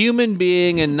is a human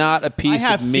being and not a I piece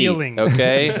have of meat. feelings.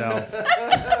 Okay, So,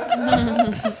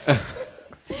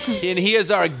 and he is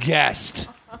our guest.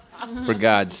 For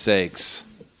God's sakes!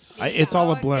 it's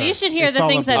all a blur. You should hear It's the all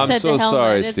a things blur. I've I'm said so to Helmut.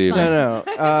 sorry, It's Steven. fine. No.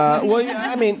 Well,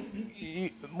 I mean,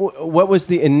 what was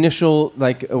the initial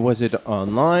like? Was it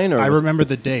online or? I was- remember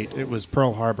the date. It was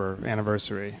Pearl Harbor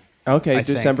anniversary. Okay, I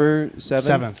think. December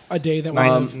 7th. A day that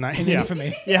Nine- went nine- in yeah.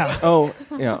 infamy. Yeah. Oh,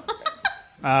 yeah.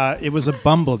 It was a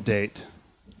Bumble date,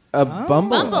 A Bumble.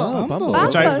 Bumble. Oh, Bumble.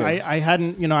 which Bumble. I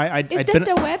hadn't. You know, I'd Is that been.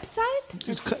 the website?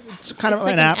 It's kind of It's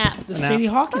like an app. The an Sadie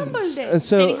app. Hawkins. Bumble Day. So,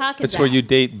 Sadie Hawkins It's where app. you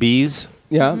date bees.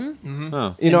 yeah. Oh. You And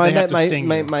know, they I have met to my, sting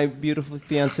my, you. my beautiful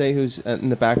fiance who's in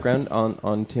the background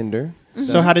on Tinder.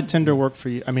 So how did Tinder work for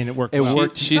you? I mean, it worked. It well.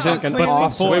 worked. She's a, But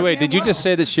awesome. Wait. Did you just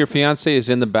say that your fiance is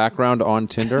in the background on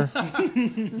Tinder?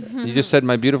 You just said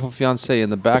my beautiful fiance in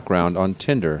the background on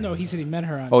Tinder. No, he said he met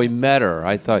her on. Oh, he met her.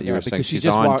 I thought you Yeah, were saying because she she's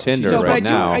just on walked- she Tinder just no, but right I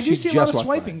now. do She see a lot of just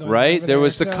walked swiping by. going on. Right? over There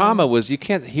was the so- comma was you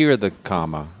can't hear the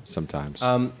comma sometimes.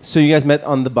 So you guys met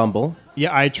on the Bumble, Yeah,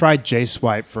 I tried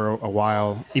J-Swipe for a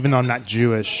while, even though I'm not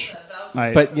Jewish.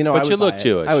 but you know, But I you would look buy it.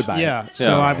 Jewish. I would buy it. Yeah,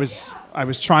 so Yeah. I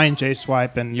was trying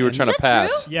J-Swipe, and you were and- trying to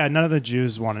pass. Yeah, none of the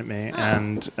Jews wanted me,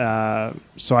 and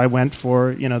so I went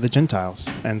for the Gentiles,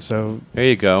 and so There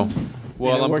you go.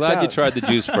 Well, it I'm worked glad you out. tried the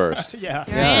Jews first. Yeah.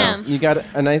 Here I am. You got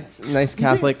a nice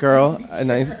Catholic girl. A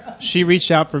nice. She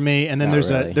reached out for me, and then Not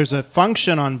there's really. a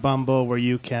function on Bumble where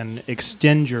you can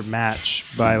extend your match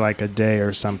by like a day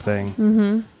or something.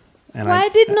 Mm-hmm. And Why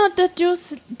did not the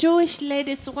Jewish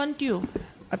ladies want you?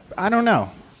 I don't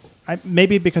know.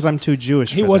 Maybe because I'm too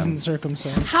Jewish. He for wasn't them.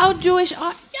 circumcised. How Jewish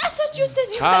are? I thought you said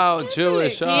you How was Catholic.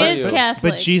 Jewish He are is you?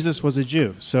 Catholic. But Jesus was a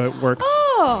Jew, so it works.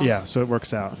 Oh. Yeah, so it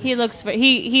works out. He looks for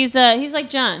he's like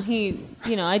John. He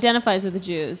identifies with the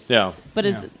Jews. Yeah. But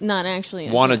is not actually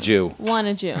Want a Jew. Want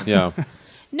a Jew. Yeah.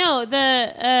 No,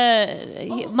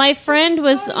 my friend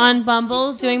was on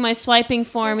Bumble doing my swiping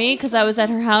for me because I was at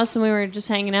her house and we were just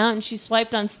hanging out, and she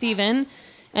swiped on Steven,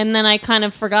 and then I kind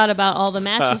of forgot about all the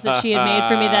matches that she had made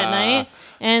for me that night.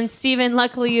 And Steven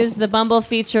luckily used the Bumble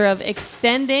feature of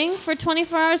extending for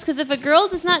 24 hours, because if a girl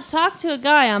does not talk to a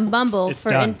guy on Bumble It's for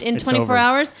done. in It's 24 over.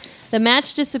 hours, the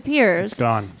match disappears. It's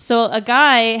gone. So a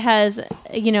guy has,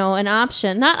 an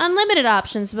option, not unlimited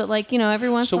options, but every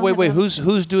once So in a while. wait,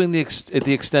 who's doing the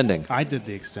extending? I did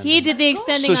the extending. He did the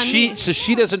extending So on me.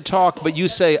 she doesn't talk, but you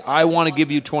say I want to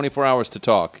give you 24 hours to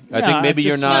talk. I Yeah, think maybe I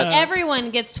you're just- not. No, everyone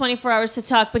gets 24 hours to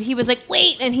talk, but he was like,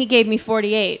 wait, and he gave me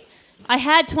 48. I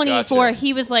had 24. Gotcha.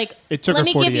 He was like, It took let her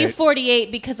me give you 48.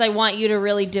 48 because I want you to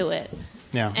really do it.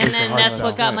 Yeah. And then that's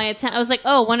what got my attention. I was like,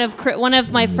 oh, one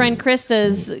of my friend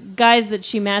Krista's guys that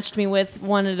she matched me with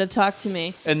wanted to talk to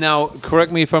me. And now,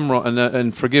 correct me if I'm wrong,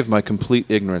 and forgive my complete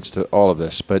ignorance to all of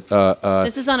this, but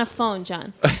This is on a phone,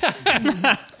 John.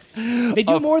 They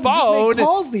do more than just phone. make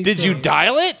calls these Did days. you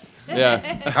dial it?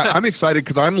 Yeah. I'm excited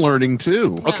because I'm learning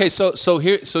too. Okay, so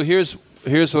here's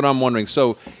what I'm wondering.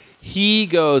 So he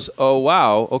goes, oh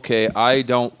wow, okay,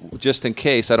 just in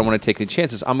case I don't want to take any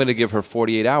chances, I'm going to give her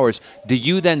 48 hours. Do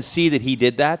you then see that he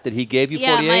did that he gave you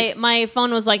 48? Yeah, my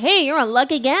phone was like, hey, you're a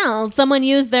lucky gal. Someone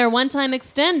used their one-time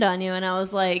extend on you. And I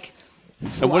was like,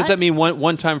 And what does that mean?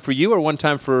 One time for you or one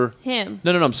time for him.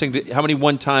 No. I'm saying how many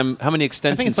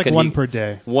extensions? I think it's like can one he- per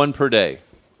day. One per day.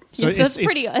 So it's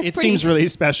pretty- it's it pretty- seems really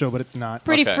special, but it's not.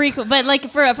 Pretty Okay. frequent. But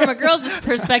from a girl's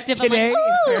perspective, I'm Today, like,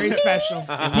 it's ooh. very special.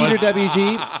 Peter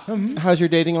WG, how's your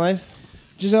dating life?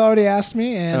 Giselle already asked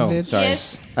me, and Oh, it's... sorry.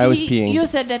 Yes. I was peeing. You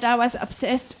said that I was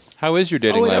obsessed. How is your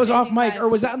dating Oh, that life? was off mic, or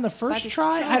was that in the But first it's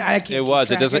try? true. I can't It was.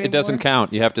 keep It doesn't. track It doesn't anymore.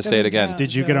 count. You have to say it Doesn't again. count.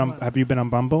 Did you get on? Have you been on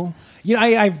Bumble? You know,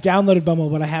 I've downloaded Bumble,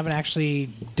 but I haven't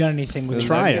actually done anything with it.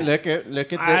 Try it. Look at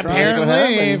this.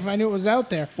 Apparently, if I knew it was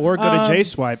out there. Or go to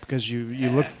JSwipe because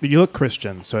you look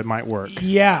Christian, so it might work.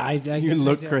 Yeah, I You guess I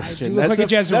look do. Christian. I do look like a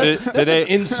Jesuit. Did they,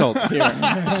 insult here,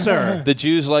 sir. the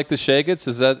Jews like the Shagets?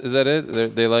 Is that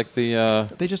it? They like the.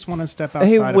 They just want to step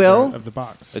Hey, outside Will? of the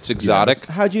box. It's exotic.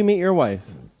 How'd you meet your wife?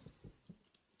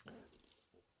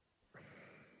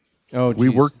 Oh, We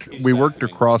geez. worked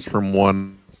across from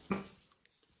one.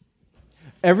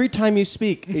 Every time you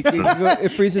speak, it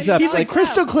freezes up. He's like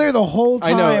crystal clear the whole I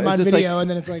time know, it's on just video, like- and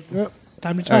then it's like, oh,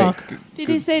 time to All right. talk. Did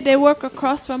he say they work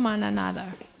across from one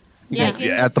another? Yeah. Like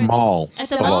in At the different- mall. At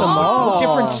the Of all. mall.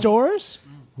 Different stores?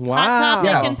 Wow. Hot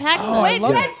Topic Yeah. and Paxson. Oh, I Wait,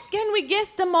 love can we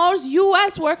guess the malls? You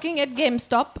was working at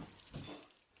GameStop,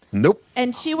 Nope.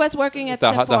 and she was working at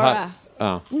The Sephora. hot.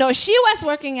 Oh. No, she was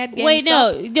working at GameStop. Wait,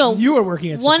 no. You were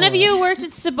working at One of Sephora. you worked at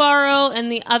Sbarro,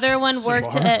 and the other one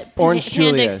worked at Orange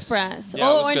Panda Julius. Express. Yeah,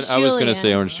 oh, Orange I was going to say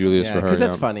Julius. Orange Julius Yeah, for her. because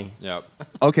that's yeah. funny. Yeah.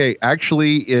 Okay,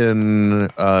 actually, in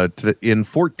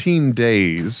 14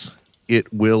 days,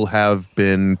 it will have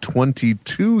been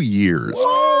 22 years.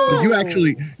 So you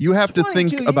have to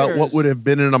think 22 about years. what would have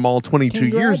been in a mall 22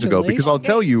 years ago, because I'll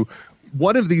tell you,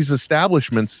 one of these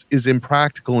establishments is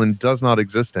impractical and does not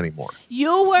exist anymore.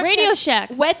 You worked Radio at Shack.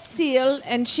 Wet Seal,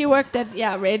 and she worked at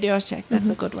Radio Shack. That's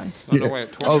a good one. Oh, no, wait,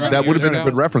 Oh, 20 that would have years been a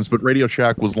ago? good reference, but Radio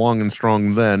Shack was long and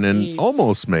strong then and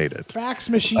almost made it. Fax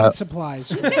machine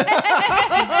supplies.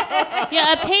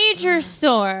 Yeah, a pager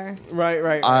store.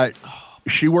 Right.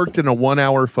 She worked in a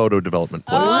 1-hour photo development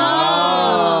place.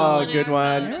 Oh, good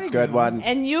one. Good one.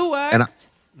 And you worked. And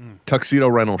tuxedo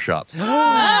rental shop. Those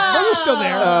are still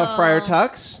there. Friar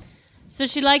Tux. So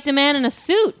she liked a man in a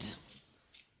suit.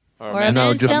 Or a No,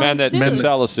 man just selling Men that suits.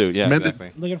 sell a suit. Yeah, Men that-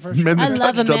 exactly. Looking for Men I that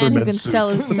love a touched other man who men's can sell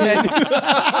a suits. suit.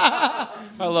 I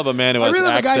love a man who I has really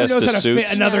love a guy who access knows how to to fit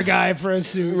suits. another guy for a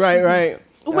suit. Right.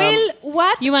 Will,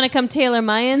 what You want to come tailor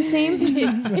my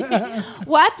inseam?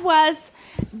 what was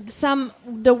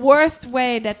the worst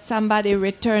way that somebody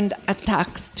returned a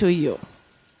tux to you?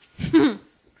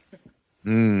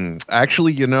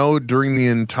 Actually, during the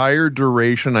entire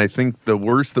duration, I think the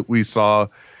worst that we saw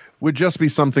would just be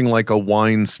something like a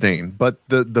wine stain. But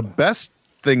the best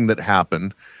thing that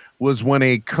happened was when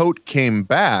a coat came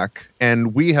back,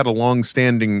 and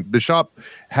the shop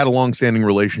had a long-standing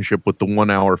relationship with the 1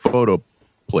 hour photo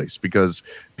place, because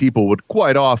people would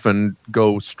quite often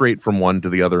go straight from one to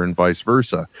the other and vice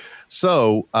versa.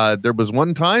 So there was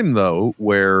one time, though,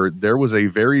 where there was a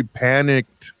very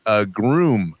panicked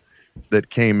groom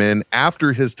that came in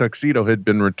after his tuxedo had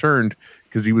been returned,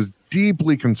 because he was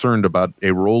deeply concerned about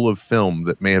a roll of film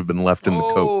that may have been left in the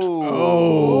coat.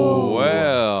 Oh,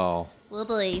 well.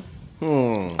 Wobbly.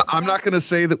 I'm not going to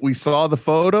say that we saw the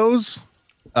photos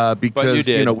because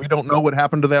did. we don't know what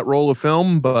happened to that roll of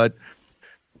film, but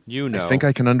I think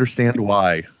I can understand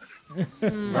why.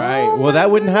 Right. Well, that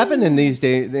wouldn't happen in this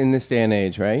day and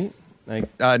age, right? Like,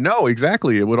 no,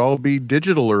 exactly. It would all be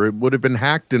digital, or it would have been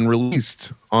hacked and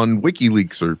released on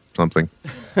WikiLeaks or something.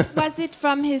 Was it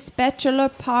from his bachelor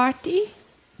party?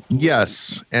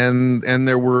 Yes, and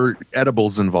there were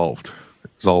edibles involved.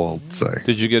 That's all I'll say.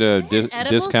 Did you get a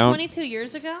Edibles discount? 22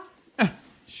 years ago?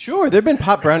 sure, there've been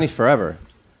pop brownies forever.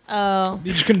 Oh.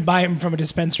 You just couldn't buy them from a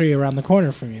dispensary around the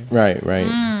corner from you. Right.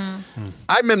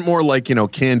 I meant more like,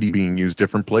 candy being used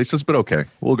different places, but okay,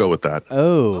 we'll go with that.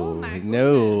 Oh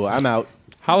no, I'm out.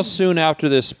 How soon after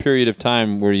this period of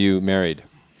time were you married?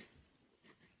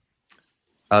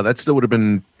 That still would have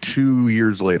been 2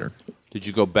 years later. Did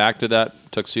you go back to that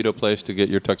tuxedo place to get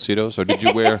your tuxedos, or did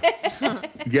you wear?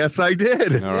 Yes, I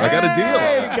did. All right. I got a deal.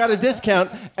 Hey, got a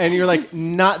discount, and you're like,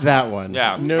 not that one.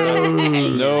 Yeah.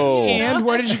 No. And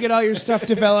where did you get all your stuff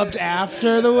developed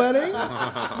after the wedding?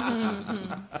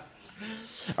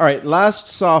 All right, last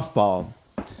softball.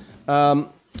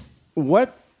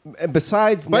 What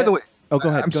besides? By the way, oh, go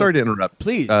ahead. I'm sorry to interrupt.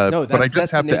 Please, no, but I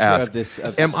just have to ask: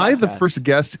 am I the first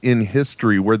guest in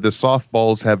history where the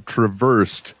softballs have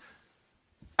traversed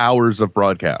hours of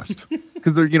broadcast?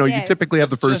 Because you typically have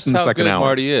the first and the second hour. hour.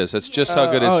 Marty is. That's just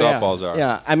how good his softballs are.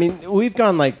 Yeah, I mean, we've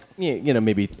gone like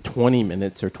maybe 20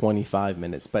 minutes or 25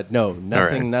 minutes, but no,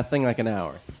 nothing like an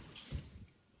hour.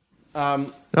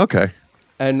 Okay.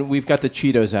 And we've got the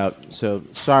Cheetos out, so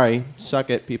sorry, suck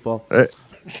it, people.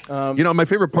 My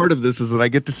favorite part of this is that I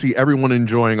get to see everyone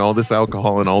enjoying all this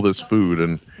alcohol and all this food,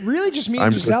 and Really, just me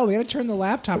and Giselle. We got to turn the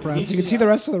laptop around so you can see the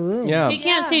rest of the room. Yeah. You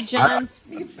can't see John,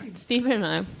 Stephen,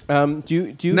 and I.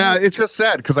 Do you? Nah, it's just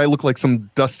sad because I look like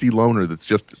some dusty loner that's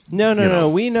just. No.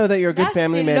 We know that you're a good Dusty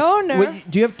family man. loner.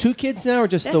 Wait, do you have two kids now, or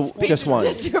just just one?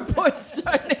 That's your porn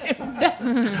star name.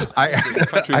 I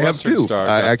have Western two. star,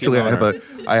 Dusty Actually, Loner.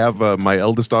 I have my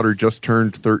eldest daughter just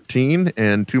turned 13,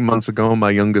 and 2 months ago my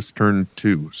youngest turned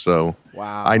 2. So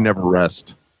Wow. I never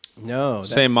rest. No.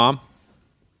 Same mom.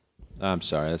 I'm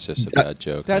sorry, that's just a bad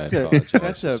joke. That's I a apologize.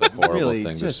 that's a It's horrible really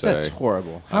thing just to say. that's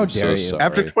horrible. How I'm dare so you? sorry.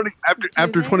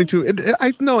 After 22,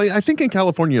 I think in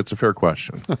California it's a fair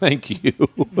question. Thank you.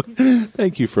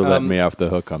 Thank you for letting me off the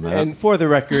hook on that. And for the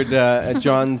record,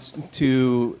 John's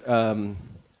two.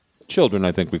 Children,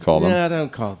 I think we call them. No,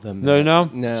 don't call them. No,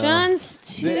 that. No. John's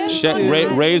too.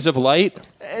 Rays of light?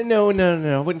 No.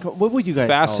 I wouldn't call, what would you guys?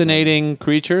 Fascinating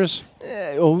creatures? Call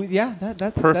them? Oh yeah,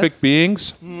 that's Perfect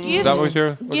beings? Gifts, Is that what you're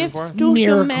looking gifts for? to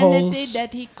Miracles. humanity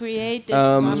that he created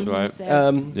from right.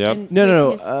 himself. Yep. And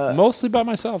No. with his- Mostly by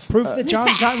myself. Proof that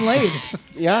John's gotten laid.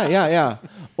 Yeah.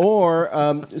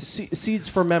 Or seeds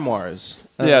for memoirs.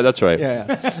 Yeah, that's right. Yeah.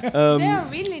 they're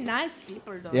really nice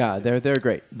people, though. Yeah, they're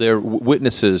great. They're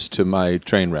witnesses to my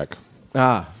train wreck.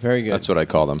 Ah, very good. That's what I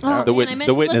call them. Oh, the man, I meant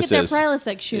the to witnesses. look at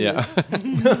their Prilosec shoes.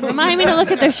 Yeah. Remind me to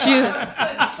look at their shoes.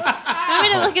 Remind me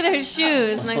to look at their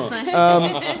shoes next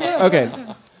time. Okay.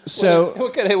 So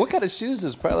what kind of shoes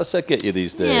does Prilosec get you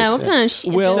these days? Yeah, what kind of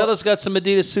shoes? Stella's got some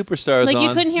Adidas Superstars Like on.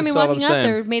 you couldn't hear me That's all walking I'm up.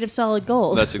 saying. They're made of solid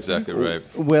gold. That's exactly right.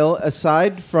 Will,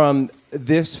 aside from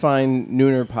this fine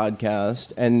Nooner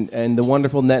podcast and the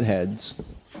wonderful Netheads,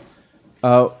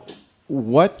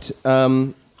 what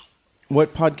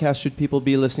podcast should people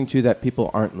be listening to that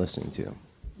people aren't listening to?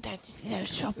 That's their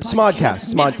show.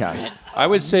 Smodcast. I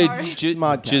would say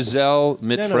Smodcast. Giselle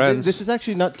mit No, friends. this is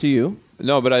actually not to you.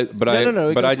 No, but I it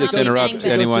just goes interrupt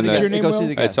together. anyone Is your that name It goes Will?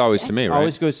 together. it's always to me, right?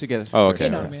 Always goes together. Oh, okay.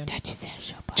 You know, man.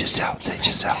 Giselle, say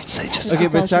Giselle. Okay,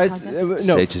 besides no,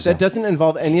 Say Giselle. that doesn't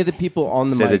involve any of the people on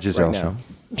the Say the mic Giselle right now.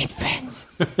 Meet friends.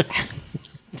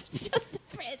 It's just a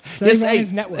friend. Same on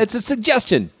his network. It's a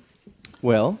suggestion.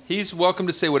 Well, He's welcome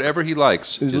to say whatever he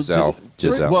likes. Giselle.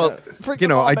 Well,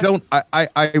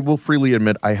 I will freely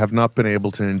admit I have not been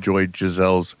able to enjoy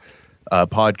Giselle's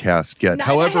podcast yet. Neither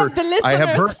However, have the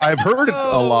listeners. I've heard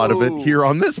a lot of it here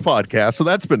on this podcast, so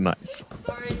that's been nice.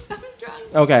 Sorry, I'm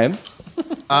drunk. okay.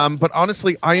 But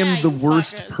honestly, I am Yeah, the you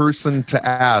worst fuckers. person to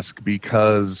ask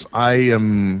because I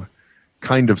am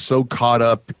kind of so caught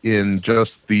up in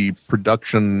just the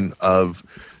production of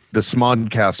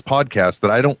Smodcast podcast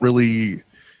that I don't really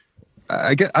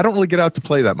get out to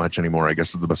play that much anymore, I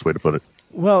guess is the best way to put it.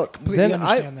 Well, Completely then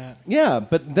understand that. Yeah,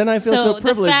 but then I feel so the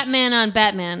privileged. Fat Man on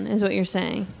Batman is what you're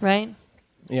saying, right?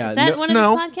 Yeah, Is that one of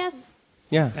no. his podcasts?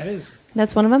 Yeah, That is.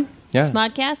 That's one of them? Yeah.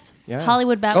 Smodcast? Yeah.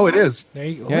 Hollywood Babylon? Oh, it is. There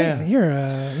you go. Yeah, Wait,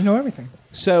 yeah. you know everything.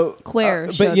 So Queer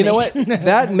but showed you know me. what?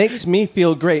 That makes me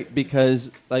feel great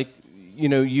because, like,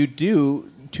 you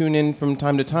do tune in from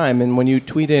time to time, and when you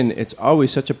tweet in, it's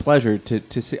always such a pleasure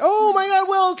to see. Oh my God,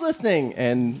 Will's listening,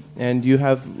 and you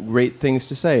have great things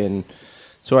to say, and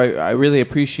so I really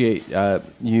appreciate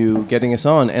you getting us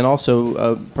on and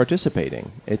also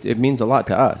participating. It means a lot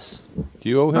to us. Do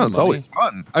you owe him No, it's money? always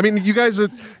fun. I mean, you guys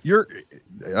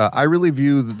I really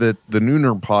view that the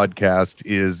Nooner podcast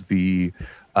is the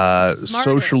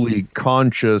socially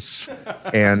conscious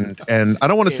and I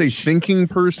don't want to say thinking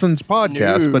person's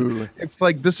podcast, but it's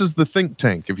like this is the think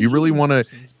tank. If you really want to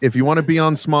be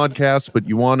on Smodcast, but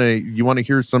you want to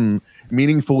hear some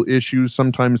meaningful issues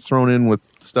sometimes thrown in with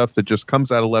stuff that just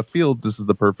comes out of left field, this is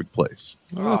the perfect place.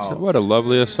 What a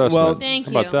lovely assessment. Well, Thank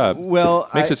How about you. that? Well,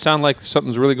 Makes it sound like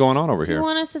something's really going on over Do you here.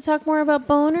 want us to talk more about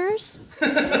boners?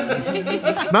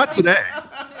 Not today.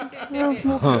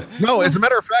 No, as a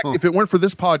matter of fact, if it weren't for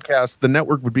this podcast, the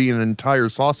network would be an entire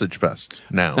sausage fest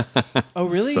now. Oh,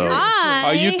 really? So-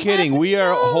 Are you kidding? We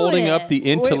are holding up the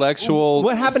intellectual.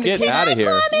 what happened to Get Kate? out of here.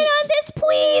 Comment on this,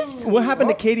 please. What happened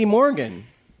to Katie Morgan?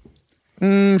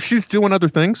 She's doing other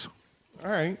things. All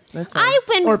right, that's fine. I've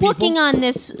been Or people. looking on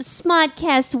this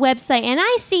Smodcast website, and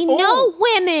I see no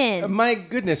women. My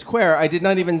goodness, Quare, I did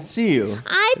not even see you.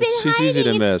 I've been She's easy to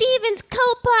hiding in miss. Steven's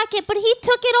coat pocket, but he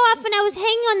took it off, and I was hanging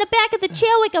on the back of the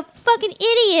chair like a fucking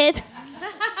idiot.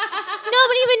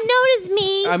 Nobody even noticed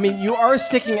me. I mean, you are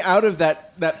sticking out of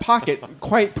that pocket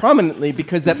quite prominently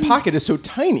because that pocket is so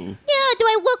tiny. Yeah, do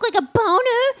I look like a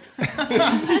boner?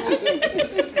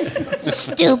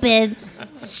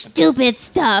 Stupid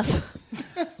stuff.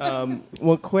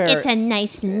 Well, Quare, It's a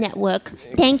nice network.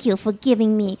 Thank you for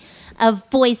giving me a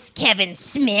voice, Kevin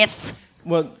Smith.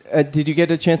 well, did you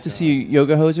get a chance to see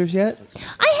Yoga Hosers yet?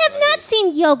 I have not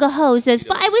seen Yoga Hosers,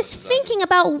 but I was thinking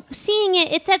about seeing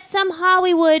it. It's at some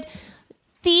Hollywood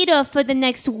theater for the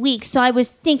next week, so I was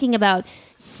thinking about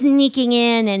sneaking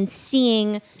in and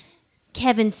seeing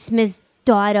Kevin Smith's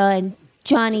daughter and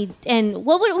Johnny and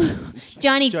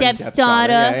Johnny Depp's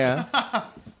daughter, Yeah.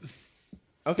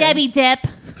 Okay. Debbie Depp.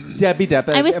 Debbie Depp.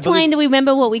 I was trying to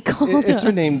remember what we called It's her.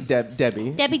 her name, Debbie.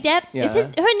 Debbie Depp. Yeah. Is her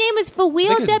name is for I real?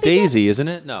 think it's Debbie Daisy, isn't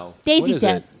it? No. Daisy What is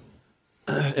Depp. it?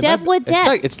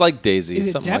 Depp. It's like Daisy. Is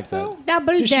it something Depp like that. though?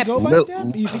 Double Does she Depp. go by Lil-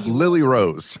 Depp? You think Lily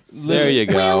Rose. There you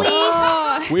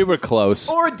go. We were close.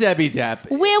 Or Debbie Depp.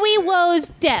 Willie Rose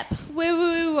Depp.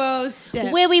 Willie Rose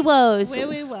Depp. Willie Rose.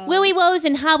 Willie Rose. Willie Rose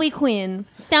and Harley Quinn,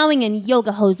 starring in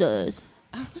Yoga Hosers.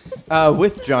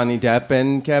 With Johnny Depp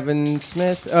and Kevin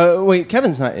Smith. Wait,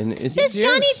 Kevin's not in. Is he? Does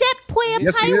Johnny Depp play a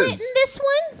Yes, he pirate in is. this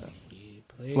one?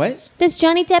 What? Does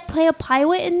Johnny Depp play a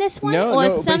pirate in this one? No, or no,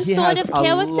 some but he sort has of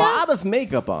character? a lot of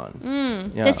makeup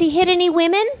on. Yeah. Does he hit any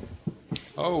women?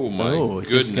 Oh my Oh, it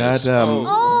goodness. just got,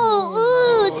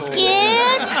 Oh, ooh,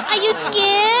 scared? Are you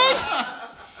scared?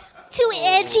 Too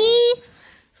edgy?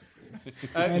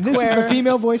 And this is the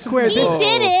female voice of Queer, He this,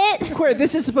 did it. Queer,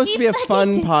 this is supposed to be a He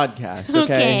fun fucking podcast, okay?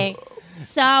 Okay.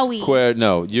 Sorry. Queer,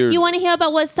 no, you're. You want to hear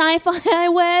about what sci-fi I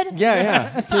read?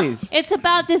 Yeah, please. It's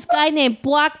about this guy named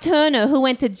Brock Turner who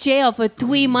went to jail for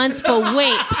 3 months for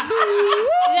rape.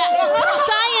 Yeah,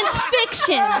 science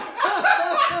fiction.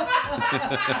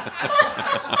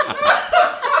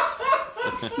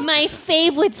 My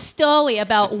favorite story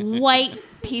about white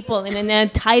people and an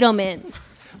entitlement.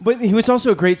 But he was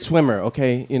also a great swimmer,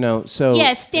 okay? You know, so. Yeah,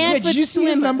 Wait, Stanford did you see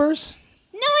his swimmer. numbers?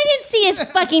 No, I didn't see his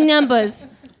fucking numbers.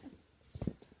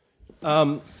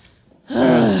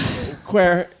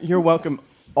 Queer, you're welcome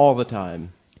all the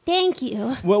time. Thank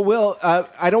you. Well, Will,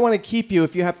 I don't want to keep you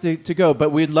if you have to go,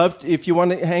 but we'd love to, if you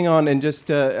want to hang on and just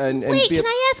and Wait, be can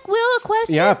I ask Will a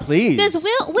question? Yeah, please.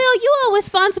 Will, you are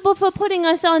responsible for putting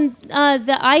us on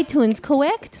the iTunes,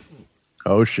 correct?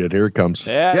 Oh shit! Here it comes.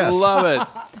 Yeah, Yes. love it.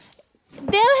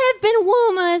 There have been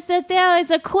rumors that there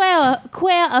is a queer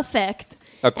effect.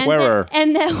 A queerer.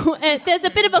 And that there's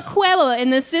a bit of a queerer in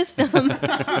the system.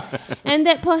 And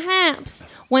that perhaps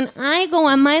when I go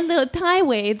on my little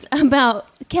tirades about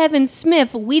Kevin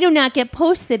Smith, we do not get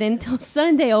posted until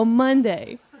Sunday or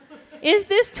Monday. Is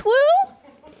this true?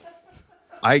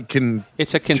 I can.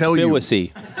 It's a tell you.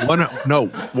 conspiracy.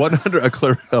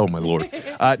 100. Oh my lord.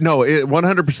 No,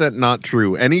 100% not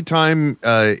true. Anytime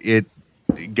it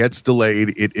gets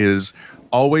delayed, it is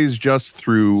always just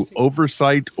through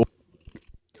oversight or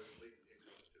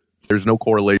There's no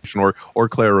correlation or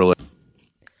correlation.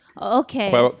 Okay.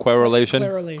 Correlation?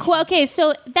 Okay,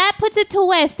 so that puts it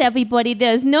to rest, everybody.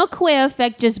 There's no queer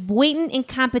effect, just blatant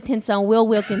incompetence on Will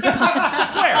Wilkins'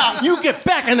 part. Where? You get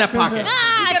back in that pocket.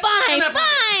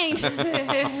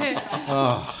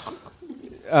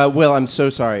 Fine. Will, I'm so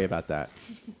sorry about that.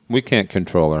 We can't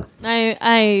control her.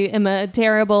 I am a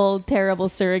terrible, terrible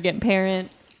surrogate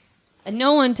parent.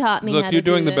 No one taught me how to do this. Look, you're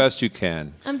doing the best you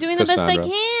can. I'm doing the best I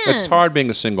Cassandra. can. It's hard being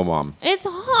a single mom. It's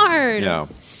hard. Yeah.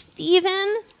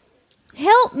 Steven,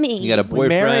 help me. You got a boyfriend.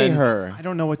 Marry her. I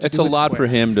don't know what to It's do a with lot queer. for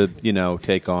him to,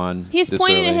 take on. He's this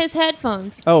pointing early. at his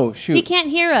headphones. Oh, shoot. He can't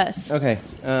hear us. Okay.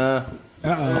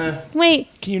 Wait,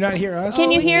 Can you not hear us? can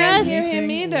you hear us? Hear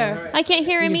him either. I can't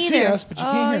hear You him can either. see us, but you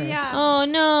can't hear us. Oh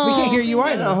no. We can't hear you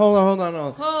either. Hold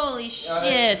on. Holy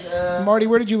shit. Marty,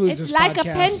 where did you lose It's this like a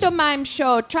podcast? pantomime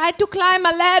show. Try to climb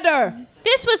a ladder.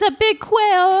 This was a big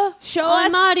quail Show on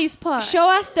us- Marty's part. Show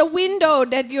us the window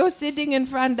that you're sitting in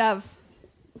front of.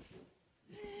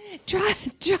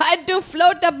 Try to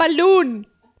float a balloon.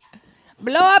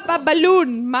 Blow up a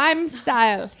balloon, mime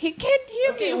style. He can't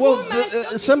hear me. Who am I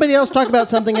Somebody else talk about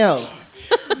something else.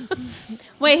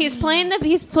 Wait, he's playing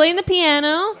the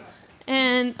piano,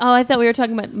 and I thought we were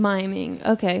talking about miming.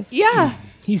 Okay. Yeah.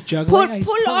 He's juggling.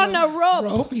 Pull on a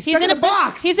rope. He's He's stuck in in a a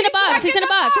box. He's in a box. He's in a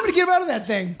box. Somebody get him out of that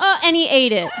thing. Oh, and he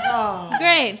ate it.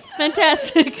 Great.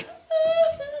 Fantastic.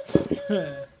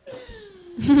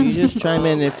 Can you just chime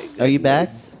in? Are you back?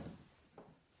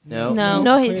 No.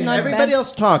 No, he's not Everybody back.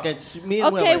 else talk. It's me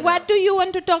and Will. Okay, right what do you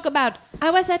want to talk about?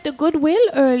 I was at the Goodwill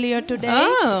earlier today,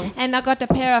 Oh. and I got a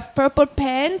pair of purple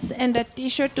pants and a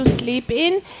T-shirt to sleep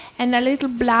in, and a little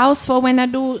blouse for when I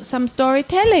do some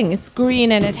storytelling. It's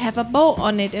green and it have a bow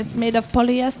on it. It's made of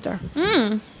polyester.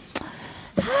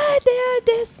 Hi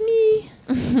there's me.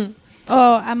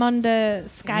 Oh, I'm on the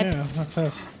Skype. Yeah, that's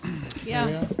us.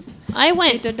 Yeah. I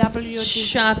went The WD.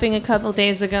 shopping a couple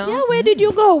days ago. Yeah, where did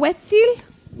you go? Wet Seal?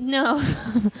 No,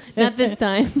 not this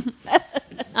time.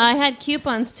 I had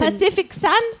coupons to. Pacific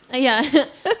Sun? Yeah,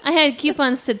 I had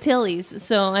coupons to Tilly's,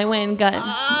 so I went and got.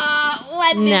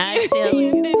 What did Not you, Tilly's.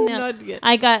 you did No. not get?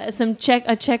 I got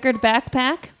a checkered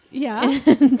backpack Yeah.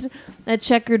 and a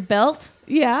checkered belt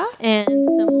Yeah. and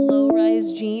some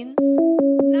low-rise jeans.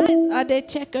 Nice. Are they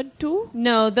checkered too?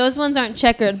 No, those ones aren't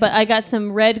checkered, but I got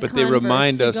some red. But they Converse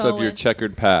remind to us go of your with.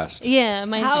 checkered past. Yeah,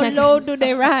 my How checkered. low do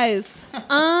they rise?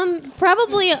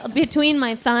 Probably between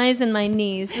my thighs and my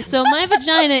knees. So my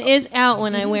vagina is out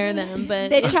when I wear them, but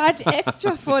They charge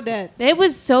extra for that. it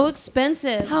was so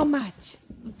expensive. How much?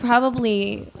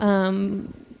 Probably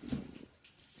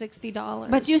 $60.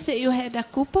 But you said you had a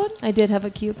coupon? I did have a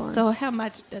coupon. So how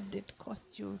much did it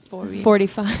cost you for it?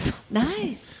 45.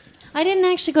 Nice. I didn't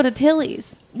actually go to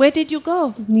Tilly's. Where did you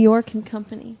go? New York and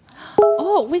Company.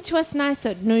 Oh, which was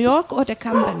nicer, New York or the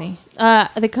company?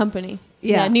 The company.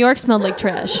 Yeah. New York smelled like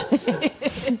trash.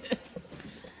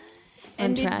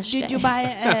 And trash did day. you buy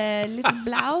a little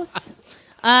blouse?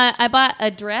 I bought a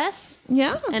dress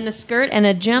Yeah. and a skirt and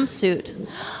a jumpsuit.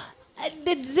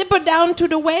 Did zipper down to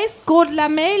the waist, gold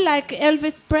lame like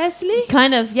Elvis Presley?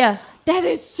 Kind of, yeah. That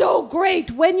is so great.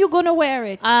 When you gonna wear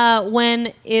it?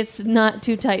 When it's not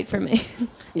too tight for me.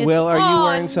 It's- Will, are you Oh,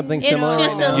 wearing something It's similar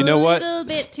just right now? a You know what? little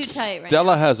bit too tight right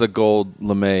Stella has a gold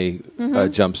lame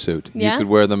jumpsuit. Yeah? You could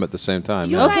wear them at the same time.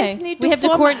 You yeah. Okay. guys need We to have to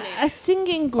form coordinate. a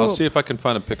singing group. I'll see if I can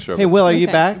find a picture of Hey, it. Will, are you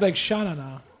Okay. back? Like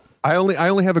Shanana. I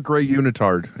only have a gray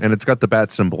unitard, and it's got the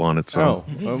bat symbol on it. So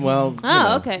Oh, well.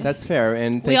 Oh, okay. That's fair.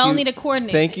 And We thank all you- need to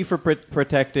coordinate Thank you for things.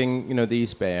 protecting, the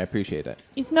East Bay. I appreciate it.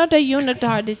 It's not a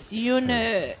unitard. It's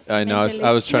I know. I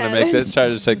was trying to try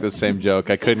to take the same joke.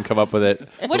 I couldn't come up with it.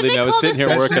 What do Believe they me, I was call sitting the here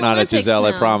Special working on it, Olympics Giselle.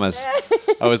 I now? promise.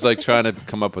 I was like trying to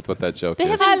come up with what that joke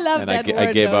is. I love and that I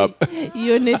word. gave though. up.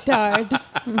 Unitard.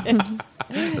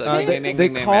 They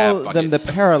call them the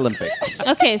Paralympics.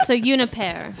 Okay, so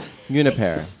Unipair.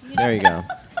 Unipair. There you go.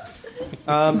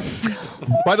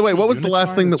 by the way, what was the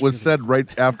last thing that was said right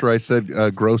after I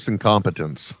said gross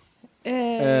incompetence?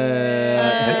 And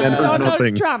then heard Donald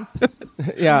nothing. Trump.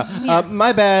 Yeah.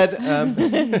 My bad.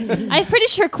 I'm pretty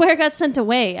sure Quare got sent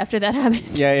away after that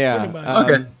happened. Yeah.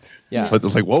 Okay. Yeah. But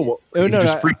it's like, whoa. Oh, he no,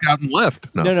 just no, freaked out and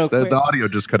left. No, the quick. audio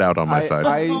just cut out on my side.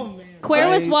 Quare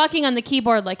was I- walking on the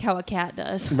keyboard like how a cat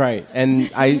does. Right, and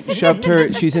I shoved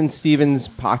her. She's in Steven's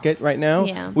pocket right now.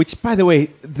 Yeah. Which, by the way,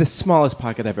 the smallest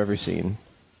pocket I've ever seen.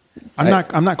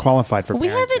 I'm not qualified for We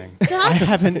parenting. haven't I talked.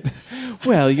 haven't.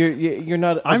 Well, you're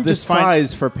not of I'm the just fine-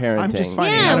 size for parenting. I'm just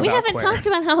finding Yeah, out we about haven't Quare. talked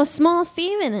about how small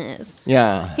Steven is.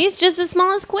 Yeah. He's just as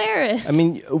small as Quare is. I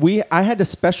mean, I had to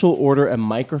special order a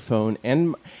microphone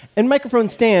and microphone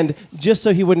stand just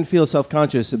so he wouldn't feel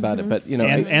self-conscious about it. But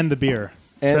And the beer.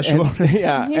 Special.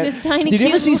 Yeah. He had a tiny Did you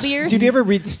ever cute see? little ears. Did you ever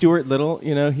read Stuart Little?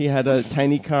 You know, he had a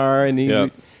tiny car, and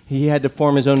he had to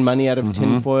form his own money out of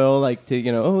tinfoil, like to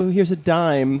oh, here's a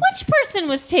dime. Which person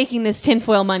was taking this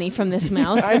tinfoil money from this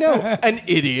mouse? I know, an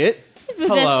idiot.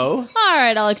 Hello. All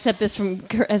right, I'll accept this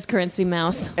as currency,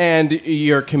 mouse. And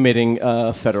you're committing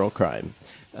a federal crime.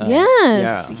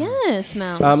 Yes,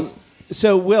 mouse.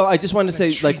 So, Will, I just wanted to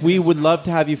say, like, we would love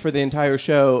to have you for the entire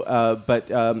show, but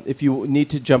if you need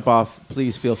to jump off,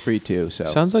 please feel free to. So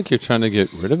Sounds like you're trying to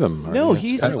get rid of him. Marty. No, That's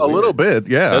he's kinda A weird. little bit,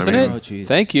 yeah. Doesn't Oh, it? Jesus.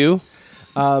 Thank you.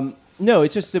 no,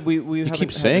 it's just that we You haven't keep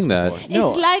had saying this that. before. No,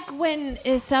 It's like when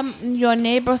your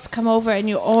neighbors come over and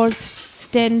you're all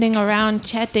standing around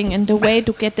chatting, and the way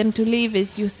to get them to leave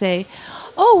is you say,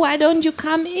 "Oh, why don't you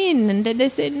come in?" And then they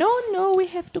say, "No, we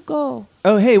have to go."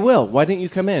 oh, hey, Will, why didn't you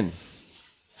come in?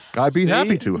 I'd be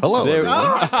happy to. Hello. There-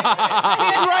 everyone. He's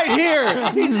right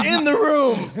here. He's in the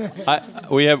room.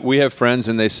 we have friends,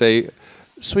 and they say,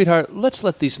 "Sweetheart, let's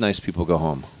let these nice people go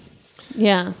home."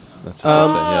 Yeah. That's how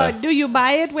they say. Oh, Yeah. do you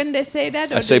buy it when they say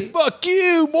that? Or I say, do you- "Fuck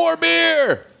you, more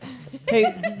beer." Hey,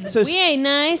 so We ain't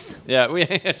nice. Yeah,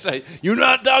 say, "You're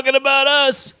not talking about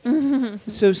us."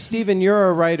 so Stephen, you're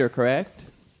a writer, correct?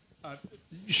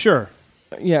 Sure.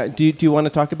 Yeah. Do you want to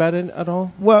talk about it at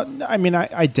all? Well, I mean,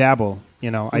 I dabble. You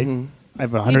know, I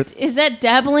have 100. Is that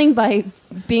dabbling by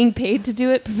being paid to do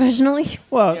it professionally?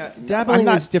 Well, Dabbling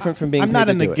is different from being. I'm paid not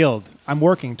to in the do it. guild. I'm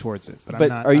working towards it, but, But I'm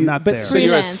not. are you- I'm not but there. So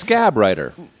you're a Freelance. scab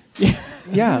writer.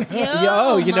 Yeah.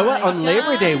 Oh, you know what? my On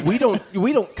Labor Day, we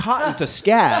don't cotton to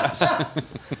scabs.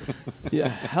 Yeah.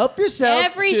 Help yourself.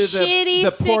 Every to the, shitty the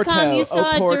sitcom Porto, you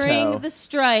saw Oporto. during the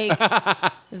strike,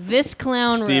 this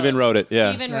clown Steven wrote it,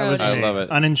 yeah. Steven That wrote was it. I me. love it.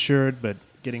 Uninsured, but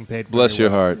getting paid. Bless very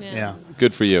your well. heart. Yeah.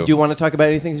 Good for you. Do you want to talk about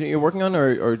anything that you're working on,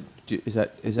 or is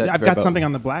that I've very got bold? something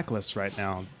on the blacklist right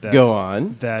now. That, Go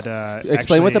on. That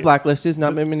Explain what the actually- blacklist is.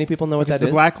 Not many people know what Because that the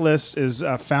is. blacklist is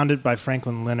founded by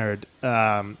Franklin Leonard.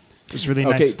 This really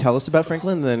Okay, nice. tell us about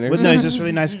Franklin. Then Well, no, he's this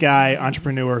really nice guy,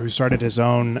 entrepreneur who started his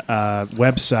own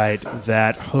website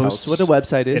that hosts. us what a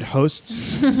website is. It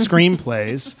hosts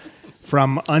screenplays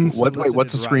from unsolicited.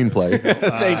 What's a writers. screenplay?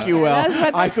 Thank you, Will.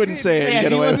 I couldn't say it. Yeah,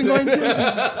 Get he away. wasn't going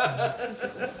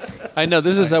to. I know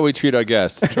this is how we treat our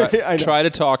guests. I know. Try to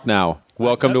talk now.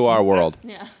 Welcome to our world.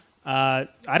 Yeah. I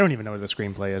don't even know what a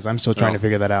screenplay is. I'm still trying Oh. to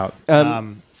figure that out.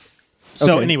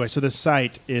 So okay. anyway, so the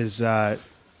site is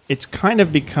it's kind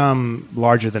of become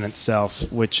larger than itself,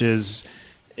 which is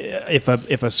if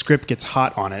a script gets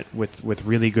hot on it with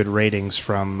really good ratings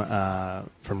from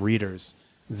readers,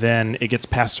 then it gets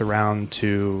passed around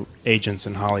to agents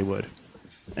in Hollywood,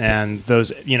 and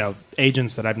those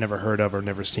agents that I've never heard of or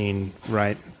never seen,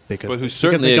 right? Because But who because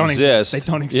certainly they don't exist. They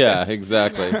don't exist. Yeah,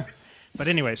 exactly. But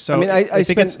anyway, so I mean, I if it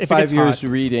spent gets- if it 5 gets years hot-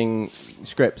 reading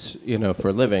scripts, for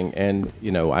a living, and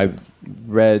I've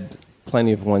read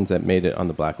plenty of ones that made it on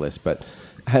the blacklist. But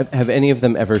have any of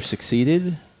them ever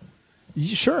succeeded?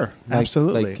 Sure, Like-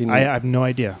 absolutely. like, can you- I have no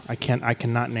idea. I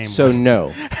cannot name. So one.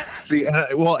 no. See,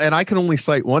 and I can only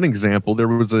cite one example. There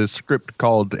was a script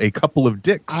called A Couple of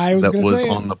Dicks I was that gonna was say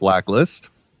it. on the blacklist.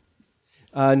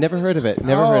 Never heard of it.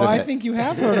 Never heard of I it. think you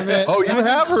have heard of it. Oh, you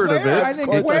have heard of it? I think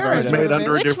Of course Where I've heard has of It's it. made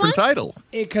under a Which different one? title.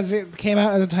 Because it came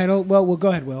out as a title. Well, go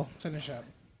ahead, Will. Finish up.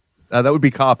 That would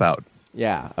be Cop Out.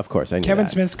 Yeah, of course. I knew Kevin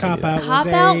that. Smith's I knew Cop that. Out Cop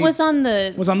was Out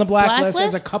was on the blacklist as a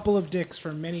blacklist? couple of dicks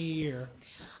for many a year.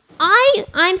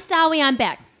 I'm sorry, I'm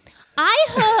back. I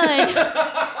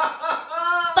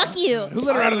heard. Fuck you. Who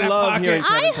let her out of that Love pocket? hearing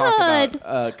Kevin I talk heard-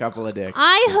 about a couple of dicks.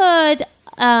 I heard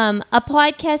a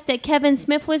podcast that Kevin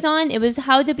Smith was on. It was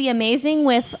How to Be Amazing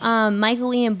with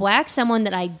Michael Ian Black, someone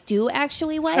that I do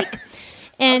actually like.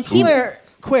 And he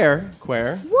Queer.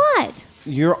 what?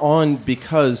 You're on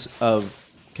because of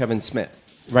Kevin Smith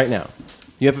right now.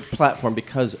 You have a platform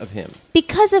because of him.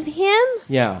 Because of him?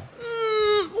 Yeah.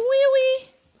 Wee.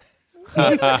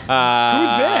 Who's this?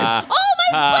 Oh,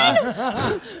 my friend!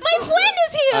 My friend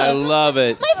is here. I love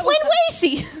it. My friend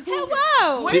Wacy.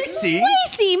 Hello. Wacy?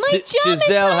 Wacy, my German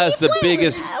Giselle tiny has the friend.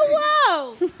 biggest-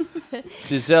 Hello.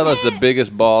 Giselle has the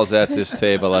biggest balls at this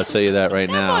table. I'll tell you that right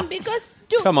Come now. on, because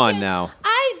Come on now.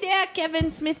 I dare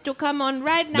Kevin Smith to come on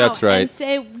right now That's right. and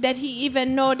say that he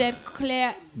even know that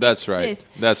Claire. That's right. exists.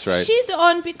 That's right. She's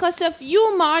on because of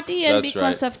you, Marty, and That's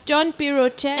because right. of John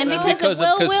Pirochet, And Because of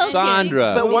of Will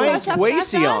Cassandra. But why because is of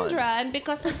Wacy on? Cassandra, and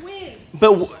because of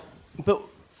Will, But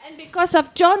and because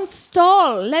of John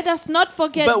Stahl. Let us not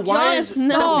forget but why John is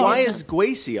Stahl. why is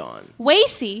Gracie on?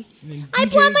 Wacy. I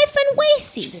brought my friend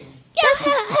Wacy.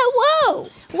 Hello.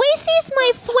 Wasey's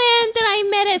my friend that I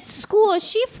met at school.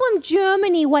 She's from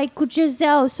Germany, like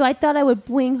Giselle, so I thought I would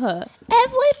bring her.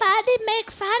 Everybody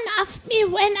make fun of me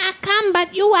when I come,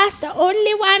 but you was the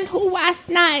only one who was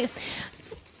nice.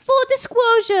 Full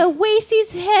disclosure,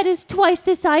 Wasey's head is twice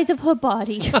the size of her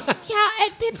body. Yeah,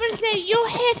 and people say you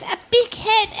have a big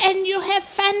head and you have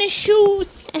funny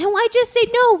shoes. And I just say,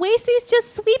 no, Wasey's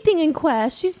just sleeping in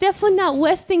class. She's definitely not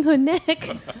resting her neck.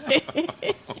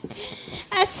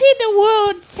 I see the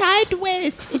world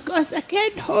sideways because I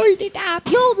can't hold it up.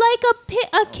 You're like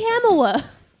a camera,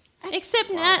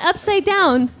 except not upside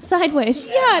down, sideways.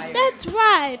 Yeah, that's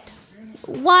right.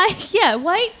 Why? Yeah,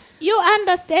 right? You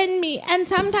understand me, and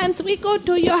sometimes we go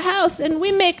to your house and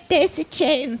we make daisy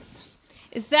chains.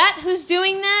 Is that who's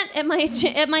doing that at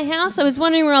my house? I was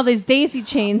wondering where all these daisy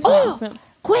chains went from.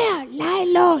 Where? Lie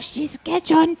low, she's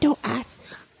catch on to us.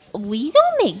 We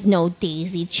don't make no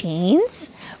daisy chains.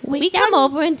 We come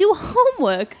over and do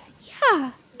homework.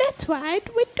 Yeah, that's right,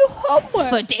 we do homework.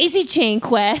 For daisy chain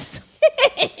quest.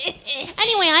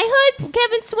 Anyway, I heard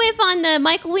Kevin Swift on the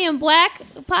Michael Liam Black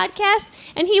podcast,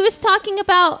 and he was talking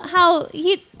about how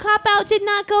Cop Out did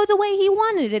not go the way he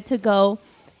wanted it to go.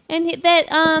 And who's in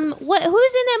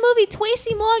that movie?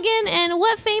 Tracy Morgan and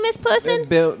what famous person?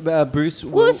 Bruce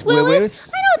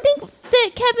Willis. I don't think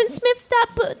that Kevin Smith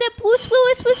thought that Bruce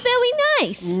Willis was very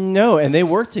nice. No, and they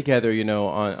worked together,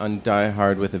 on Die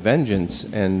Hard with a Vengeance,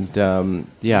 and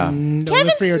yeah. Kevin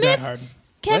Smith.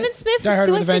 Kevin Smith. Die Hard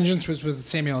with a directed- Vengeance was with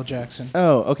Samuel L. Jackson.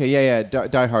 Oh, okay, yeah.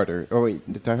 Die Harder. Oh wait,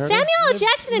 Die Harder. Samuel L.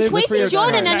 Jackson and Live Free Tracy or Die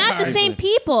Jordan Hard. are not the same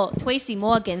people. Tracy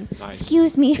Morgan. Nice.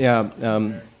 Excuse me. Yeah.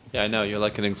 Yeah, I know. You're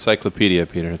like an encyclopedia,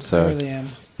 Peter. It's I really am.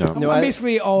 no. No, I'm I-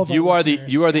 basically all of our You are the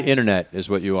listeners. internet, is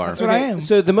what you are. That's what I am.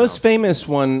 So the most famous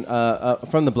one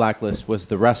from the Blacklist was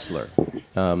The Wrestler.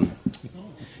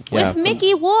 With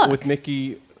Mickey Rourke. With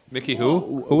Mickey. Mickey,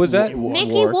 who? Who was that?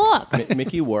 Mickey Rourke.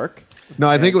 Mickey Rourke. No,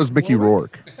 I think it was Mickey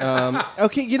Rourke.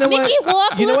 Okay, you know Mickey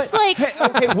what? Rourke You know looks what? like- Hey,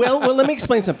 okay, well, let me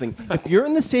explain something. If you're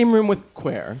in the same room with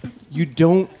Quare, you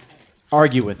don't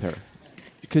argue with her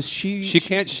because She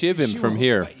can't shiv him from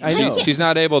here. I know. She's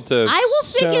not able to. I will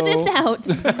figure So-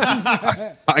 this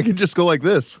out. I could just go like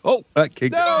this. Oh, that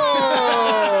cake.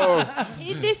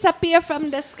 He disappeared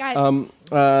from the sky. And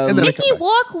then I Mickey come back.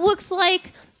 Rourke looks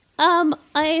like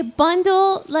a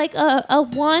bundle, like a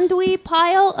wandwy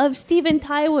pile of Steven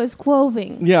Tyler's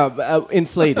clothing. Yeah,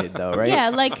 inflated though, right? Yeah,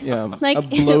 like a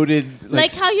bloated,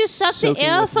 like how you suck the soaking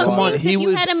air with from water. things if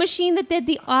you had a machine that did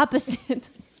the opposite.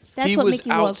 That's He what was Mickey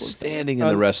Rourke looks outstanding in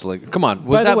the wrestling. Come on,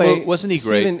 By the way, wasn't he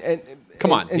great? Steven,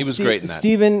 Come on, he was great in that.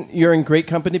 Steven, you're in great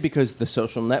company because The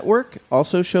Social Network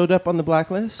also showed up on the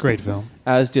Blacklist. Great film.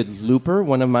 As did Looper,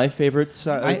 one of my favorites.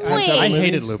 I Wait.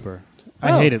 hated Looper.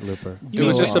 I hated Looper. It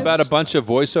was just about a bunch of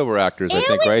voiceover actors, I Alan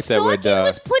think, right? That would. Sorkin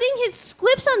was putting his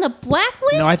scripts on the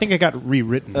blacklist. No, I think it got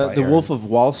rewritten. by The Aaron. Wolf of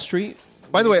Wall Street.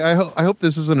 By the way, I hope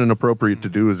this isn't inappropriate to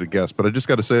do as a guest, but I just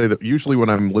got to say that usually when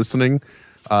I'm listening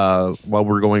while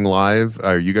we're going live,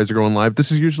 or you guys are going live,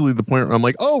 this is usually the point where I'm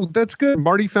like, oh, that's good.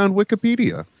 Marty found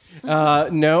Wikipedia.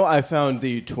 No, I found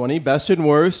the 20 best and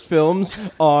worst films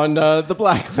on the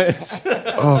Blacklist.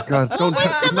 Oh, God. Don't What were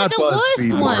some of not the worst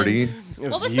BuzzFeed, Marty. ones?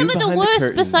 What were View some of the behind the worst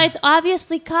curtain. besides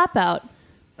obviously Cop Out?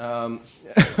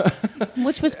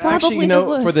 Which was probably Actually, the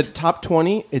worst. for the top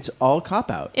 20, it's all cop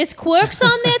out. Is Quirks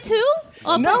on there too?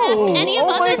 Or No! perhaps any of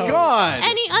Oh my others? God!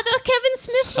 Any other Kevin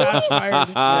Smith Shots movie?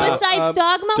 fired. Besides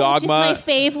Dogma, which is Dogma. my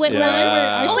favorite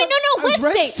Yeah. one. Oh wait, no, was Red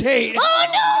Red State. State. Oh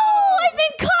no, I've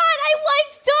been caught. I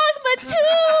liked Dogma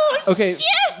too. Okay,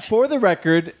 Shit. for the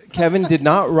record, Kevin did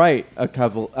not write a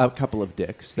couple of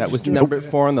dicks. That was number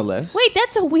 4 on the list. Wait,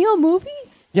 that's a real movie?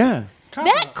 Yeah.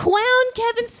 That clown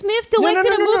Kevin Smith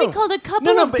directed a movie called A Couple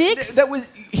of but Dicks? that was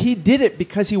he did it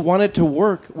because he wanted to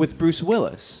work with Bruce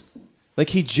Willis.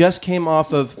 Like he just came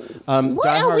off of What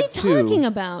Die are Hard we 2, talking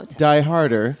about? Die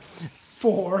Harder.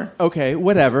 4. Okay,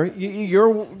 whatever. You're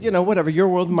whatever. Your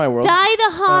world, my world. Die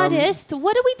the Hardest.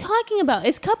 What are we talking about?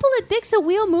 Is Couple of Dicks a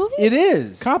real movie? It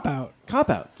is Cop Out. Cop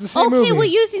Out. The same Okay, movie. we're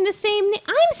using the same name.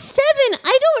 I'm 7.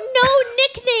 I don't know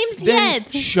nicknames Then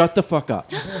yet. shut the fuck up.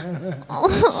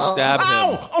 Stab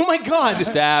him. Oh my God!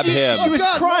 Stab him. She was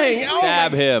crying.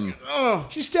 Stab him.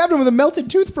 She stabbed him with a melted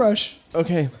toothbrush.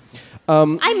 Okay.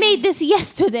 I made this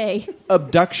yesterday.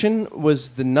 Abduction was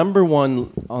the number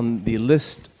 1 on the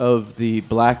list of the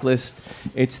Blacklist.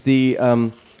 It's the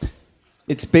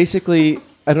it's basically,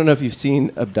 I don't know if you've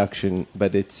seen Abduction,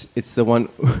 but it's the one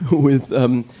with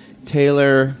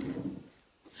Taylor.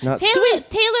 Not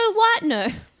Taylor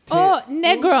Watner. Oh,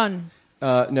 Negron.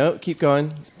 no, keep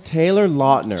going. Taylor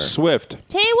Lautner. Swift.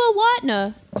 Taylor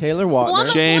Watner. Taylor Watner. Former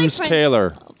James boyfriend-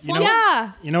 Taylor. You know,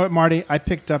 Yeah. you know what, Marty? I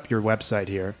picked up your website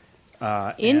here.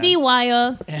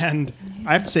 IndieWire. And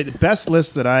I have to say, the best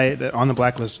list that on the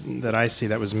blacklist that I see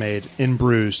that was made in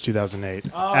Bruges 2008.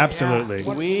 Absolutely.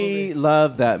 We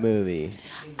love that movie.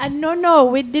 No,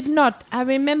 we did not. I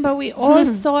remember we all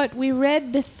saw it. We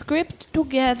read the script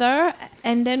together,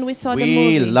 and then we saw the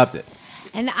movie. We loved it.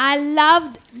 And I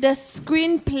loved the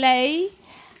screenplay,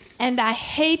 and I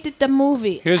hated the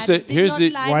movie.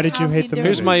 Why did you hate the movie?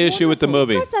 Here's my issue with the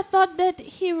movie. Because I thought that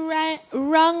he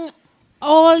wrung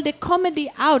all the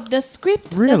comedy out. The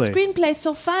script, Really? the screenplay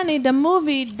so funny. The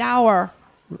movie dour.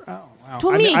 Wow.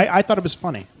 To me. I thought it was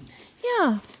funny.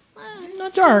 Yeah.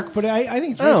 Not dark, but I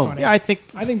think it's very Oh. funny. Yeah, I think.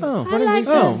 I think. Oh. Brendan I like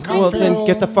Gleeson's that. Well, great. then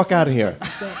get the fuck out of here.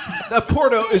 The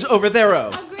Porto is over there.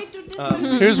 Agree to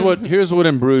disagree. Here's what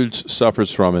In Bruges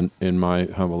suffers from, in my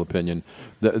humble opinion.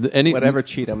 Whatever,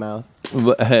 Cheetah Mouth.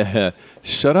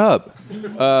 Shut up.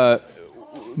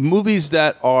 Movies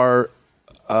that are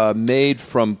made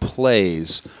from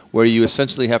plays, where you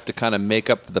essentially have to kind of make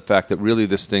up for the fact that really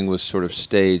this thing was sort of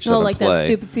staged Oh, on a like play. that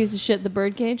stupid piece of shit, The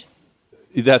Birdcage.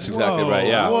 That's exactly right.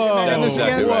 Yeah, that's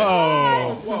exactly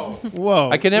right. Whoa.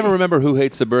 I can never remember who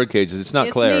hates the Birdcages. It's not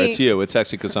It's Claire. me. It's you. It's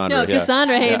actually Cassandra. No, yeah.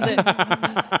 Cassandra hates it.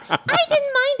 I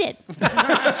didn't mind it.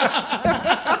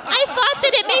 I thought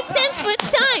that it made sense for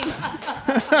its time.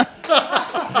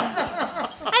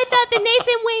 I thought that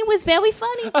Nathan Wayne was very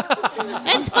funny.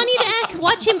 It's funny to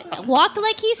watch him walk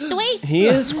like he's straight. He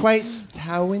is quite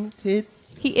talented.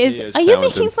 He is. He is Are you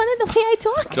talented. making fun of the way I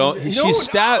talk? Don't.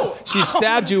 She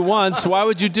stabbed you once. Why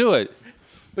would you do it?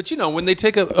 But when they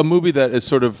take a movie that is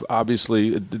sort of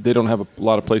obviously they don't have a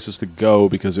lot of places to go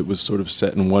because it was sort of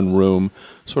set in one room,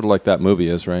 sort of like that movie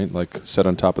is, right? Like set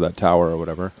on top of that tower or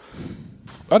whatever.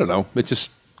 I don't know. It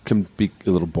just can be a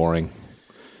little boring.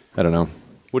 I don't know.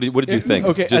 What did you think,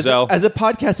 Okay, Giselle? as a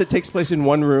podcast that takes place in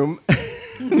one room,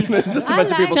 it's just a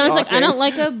bunch of people John's like, talking. I don't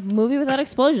like a movie without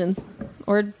explosions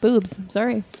or boobs.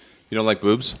 Sorry. You don't like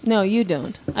boobs? No, you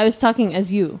don't. I was talking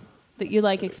as you. That you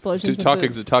like explosions and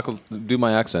boobs. Do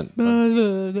my accent.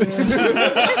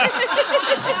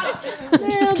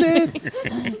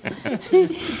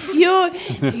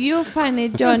 You funny,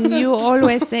 John. You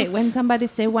always say when somebody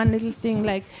say one little thing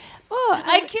like, "Oh,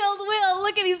 I killed Will.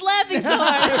 Look at he's laughing so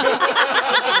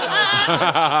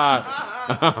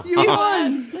hard. you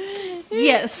won."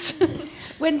 Yes.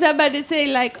 When somebody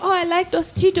say like, "Oh, I like those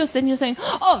Cheetos," then you're saying,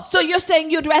 "Oh, so you're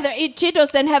saying you'd rather eat Cheetos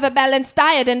than have a balanced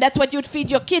diet, and that's what you'd feed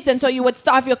your kids, and so you would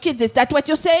starve your kids." Is that what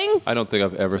you're saying? I don't think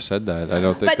I've ever said that. I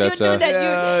don't think But that's you do that.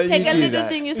 Yeah, You take you a do little that.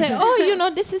 thing. You say,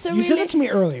 "Oh, this is a You really." said that to me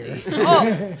earlier.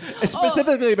 Oh,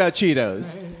 Specifically about Cheetos.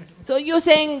 so you're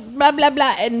saying blah blah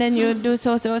blah, and then you do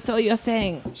so. You're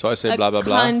saying. So I say A blah blah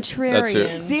blah. That's it.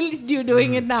 contrarian. Still, you're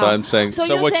doing it now. So I'm saying.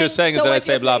 So what you're saying is that I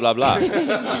say blah blah blah.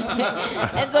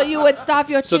 And so you would starve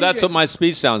your So children. that's what my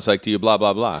speech sounds like to you. Blah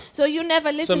blah blah. So you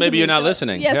never listen. So maybe to me. you're not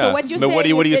listening. Yeah. So what you're But saying?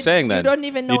 what are you is that saying then? You don't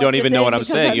even know. You don't what even you're know what I'm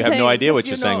because saying. You have no idea what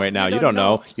because you're saying right now. You don't don't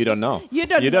know. You don't know. You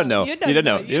don't You don't know. know. You You don't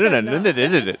know. don't You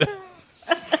don't know.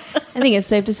 I think it's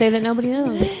safe to say that nobody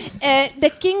knows.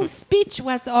 The King's Speech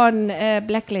was on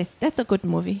Blacklist. That's a good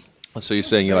movie. So you're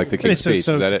saying you like the King's Okay, Speech?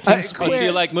 so Is that it? King's Oh, so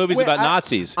you like movies Wait, about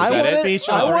Nazis? Is I that wanna- it? Speech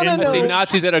I or wanna in the know- See,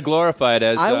 Nazis that are glorified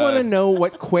as. I want to know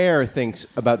what Quare thinks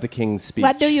about the King's Speech.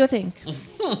 What do you think?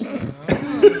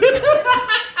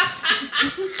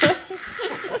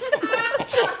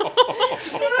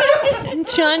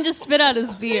 John just spit out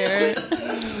his beer.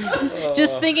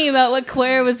 Just thinking about what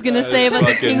Quare was going to say about the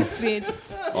fucking- King's Speech.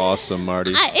 Awesome,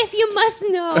 Marty. If you must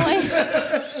know,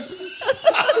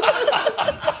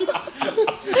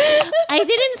 I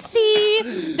didn't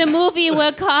see the movie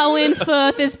where Colin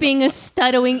Firth is being a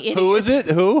stuttering idiot. Who is it?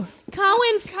 Who?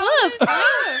 Colin Firth.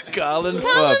 Colin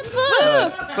Colin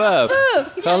Firth.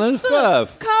 Firth. Colin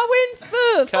Firth. Colin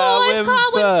Firth. Colin Colin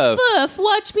Firth. Firth.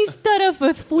 Watch me stutter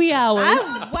for 3 hours.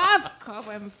 I love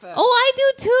Colin Firth. Oh, I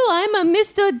do too. I'm a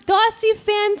Mr. Darcy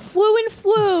fan through and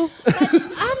through.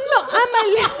 I'm a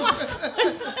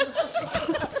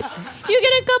You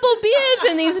get a couple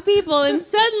beers in these people, and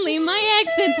suddenly my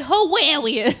accent's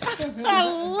hilarious.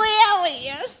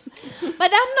 hilarious.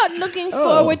 But I'm not looking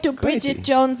forward to Bridget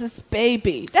Jones's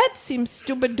Baby. That seems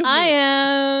stupid to me. I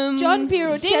am. John Ding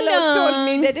Pirocello dong. told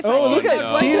me that if I Look did at not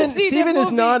want Steven. to see Steven the is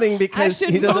movie, nodding I because should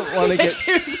he doesn't move want to get.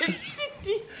 to the city.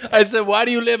 I said, why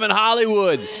do you live in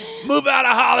Hollywood? Move out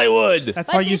of Hollywood.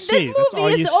 That's all you see. That That's all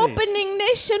movie you is see. opening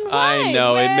nationwide. I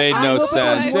know, it made no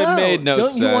sense. It made no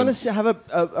Don't you want sense. to have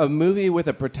a movie with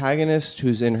a protagonist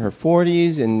who's in her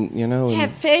 40s and and-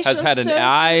 Have facial Has had an surgery.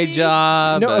 eye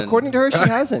job. no, and- according to her, she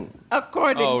hasn't.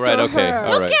 according Oh, right, to okay, her.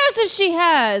 all Who right. cares if she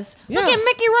has? Look Yeah. at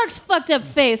Mickey Rourke's fucked up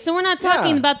face. So we're not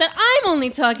talking Yeah. about that. I'm only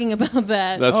talking about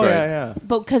that. That's Oh right. yeah.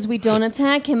 but because we don't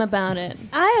attack him about it.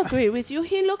 I agree with you.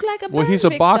 He looked like a Well, burn he's a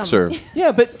victim. boxer.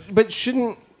 Yeah, but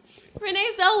shouldn't Renee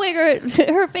Zellweger,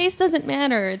 her face doesn't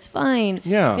matter. It's fine.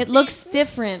 Yeah. It looks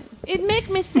different. It make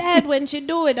me sad when she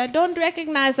do it. I don't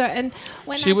recognize her, and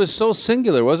when She I was so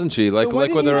singular, wasn't she? Like, why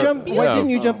like with didn't, her. you jump, why didn't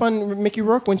you jump on Mickey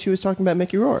Rourke when she was talking about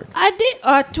Mickey Rourke? I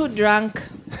did too drunk.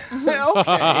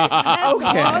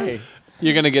 Okay.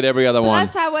 You're gonna get every other one.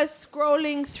 Plus, I was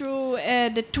scrolling through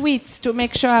the tweets to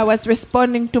make sure I was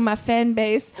responding to my fan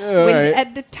base, which right.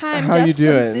 at the time How you just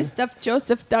doing? consist of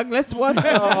Joseph Douglas Watson.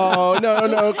 Oh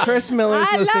no! Chris Miller's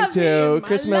I listening love too. him.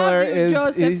 Chris I Miller love you, is,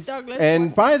 Joseph Douglas and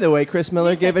Watson. by the way, Chris Miller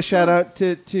He's gave a a shout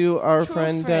true- out to our true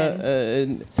friend,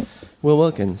 friend. Will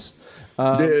Wilkins.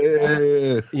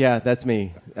 Yeah. Yeah, that's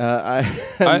me.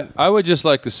 I would just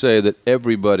like to say that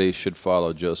everybody should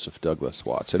follow Joseph Douglas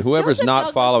Watson. Whoever's Joseph not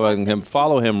Douglas following Watson. him,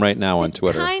 follow him right now on The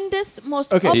Twitter. kindest,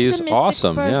 most Okay. He's optimistic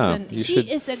awesome. person. Yeah, you he should.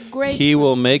 is a great. He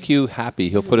will person. make you happy.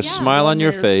 He'll put a Yeah. smile on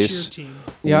your Cheer face. team.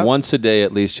 Yeah. Once a day,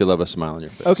 at least, you'll have a smile on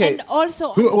your face. Okay. And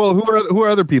also, Who are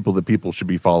other people that people should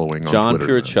be following on John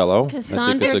Twitter? Puricello, I think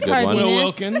Cassandra is a good one. Cardenas. Will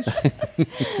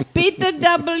Wilkins. Peter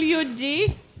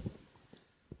W.D.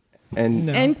 and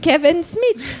and Kevin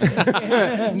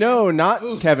Smith. no, not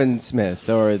Kevin Smith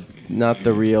or not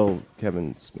the real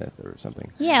Kevin Smith or something.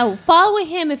 Yeah, follow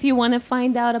him if you want to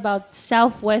find out about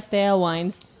Southwest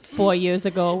Airlines 4 years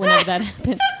ago, whenever that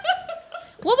happened.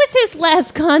 What was his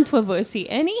last controversy?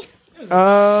 Any?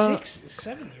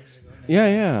 7 years ago.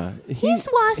 Yeah. He's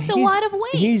lost a lot of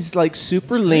weight. He's like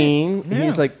super lean. Yeah.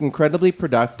 He's like incredibly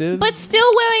productive. But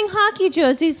still wearing hockey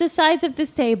jerseys the size of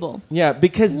this table. yeah,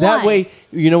 because that Why? way,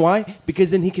 you know why?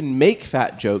 Because then he can make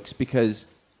fat jokes because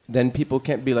then people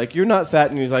can't be like, "You're not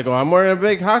fat," and he's like, "Oh, I'm wearing a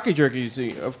big hockey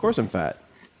jersey." Of course, I'm fat.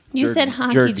 You said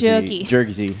hockey jerky.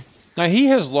 Jersey. Now he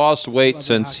has lost weight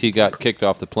since he got kicked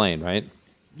off the plane, right?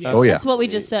 Oh yeah. That's what we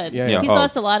just said. Yeah. He's Oh.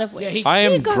 lost a lot of weight. Yeah, he- I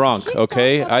am He got drunk. kicked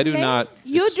Okay, off a I do plane. not.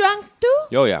 You drunk too?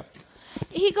 Oh yeah.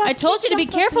 He got I told you to be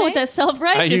kicked off a careful with plane? that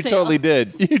self-righteous. You totally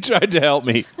did. You tried to help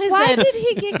me. I Why said, did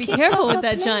he get be kicked careful off with a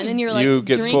that, John. plane? And you're like, you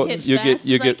get drink full. it You fast get.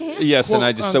 You as I get. can. Yes, and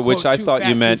I just so which I Quote, thought too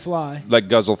you fat meant to fly. like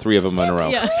guzzle 3 of them in a row.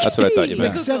 Yeah. That's what I thought you crazy.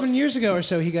 Like meant. 7 years ago or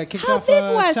so, he got kicked How off big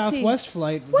a was he? Southwest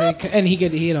flight, and he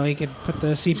could, he could put the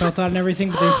seatbelt on and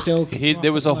everything, but they still. kicked him off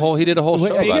There was the a whole. flight. He did a whole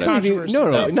show Wait, about I it. can't even-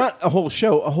 no, not a whole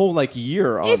show, a whole like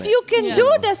year on If it. you can Yeah. do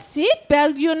the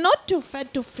seatbelt, you're not too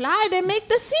fat to fly. They make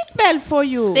the seatbelt for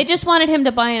you. They just wanted him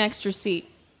to buy an extra seat.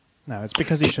 No, it's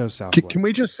because he chose Can, Southwest. can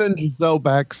we just send Giselle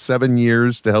back 7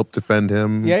 years to help defend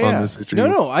him on this issue?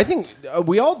 No, I think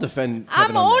we all defend. I'm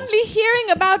Kevin on this. only hearing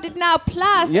about it now.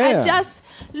 Plus, Yeah. I just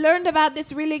learned about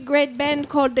this really great band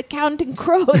called the Counting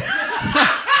Crows.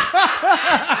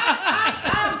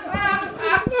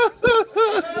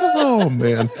 Oh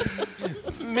man.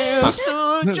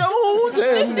 Mr. Jones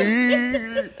and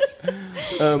me.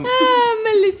 I'm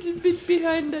a little bit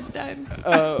behind the time.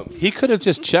 He could have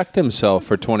just checked himself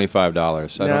for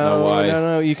 $25. I don't know why.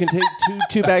 No. You can take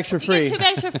two bags for You free. get 2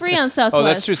 bags for free on Southwest. Oh,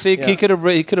 that's true. See, Yeah. he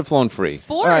could have flown free.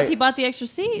 4 All right. if he bought the extra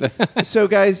seat. So,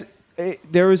 guys,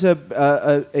 there was a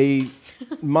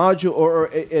module or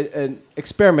an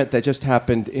experiment that just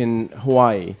happened in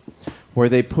Hawaii, where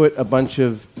they put a bunch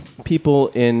of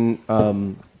people in,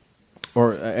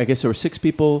 or I guess there were 6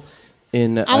 people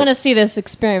in. I want to see this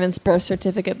experiment's birth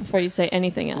certificate before you say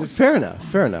anything else. Fair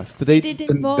enough. But they Did it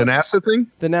The involve? NASA thing?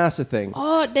 the NASA thing.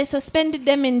 Oh, they suspended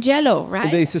them in Jello,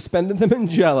 right? They suspended them in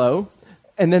Jello,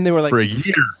 and then they were like, For a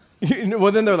year.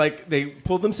 well, then they're like, they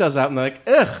pulled themselves out and they're like,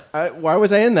 ugh, why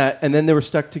was I in that? And then they were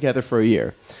stuck together for a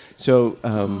year. So,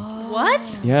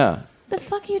 What? yeah. The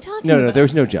fuck are you talking No, about? there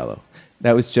was no Jello.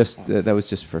 That was just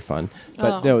for fun.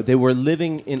 But Oh. no, they were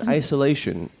living in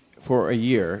isolation for a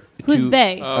year. Who's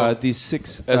they? These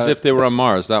 6. As if they were on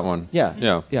Mars, that one. Yeah.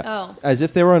 Yeah. Oh. As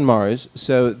if they were on Mars.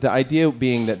 So the idea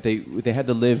being that they had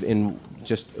to live in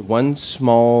just one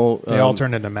small. They all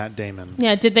turned into Matt Damon.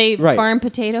 Yeah, did they Right. farm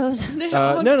potatoes?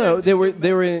 No. They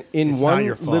were in It's not one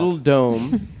your fault. little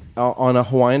dome on a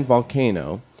Hawaiian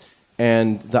volcano,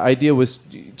 and the idea was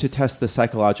to test the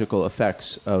psychological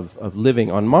effects of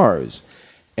living on Mars.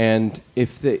 And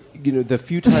if the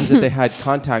few times that they had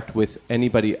contact with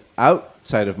anybody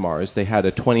outside of Mars, they had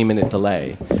a 20-minute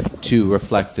delay to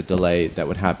reflect the delay that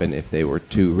would happen if they were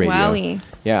to radio. Wowie.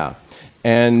 Yeah.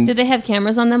 And Did they have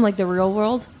cameras on them like the real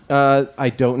world? I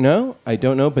don't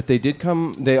know, but they did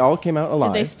come. They all came out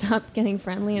alive. Did they stop getting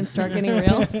friendly and start getting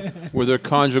real? Were there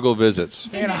conjugal visits?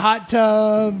 They had a hot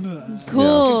tub,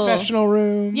 Cool. confessional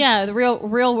room. Yeah, the real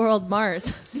world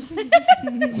Mars.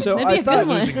 So That'd I be a thought good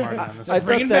one. Losing Marty on this. I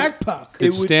Bringing thought that back Puck.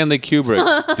 Did Stanley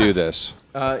Kubrick do this?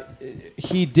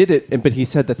 he did it, but he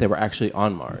said that they were actually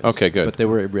on Mars. Okay, good. But they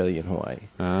were really in Hawaii.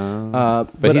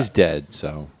 But he's dead,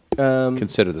 so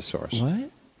consider the source. What?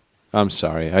 I'm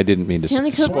sorry. I didn't mean to.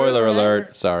 Stanley Kubrick. Spoiler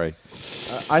alert. Sorry.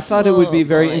 I thought it would be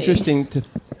very boy. interesting to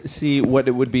see what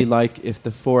it would be like if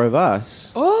the four of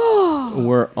us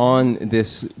were on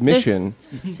this mission.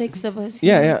 There's 6 of us.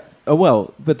 Yeah, yeah. Oh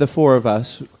well, but the four of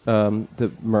us,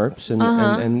 the MERPs,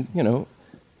 and you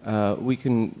know, we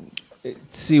can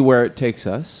see where it takes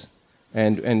us,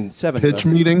 and 7 of Pitch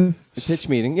us. meeting. Pitch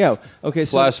meeting. Yeah. Okay.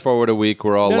 So Flash forward a week.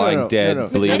 We're all No, no, lying no, dead, no, no.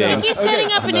 I bleeding. think he's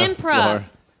setting up an improv.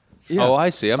 yeah. Oh, I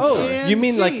see. I'm Oh, sorry. you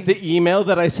mean like the email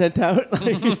that I sent out?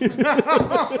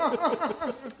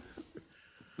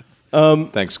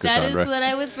 Thanks, That is Cassandra. what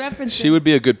I was referencing. She would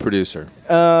be a good producer.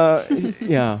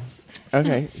 Yeah.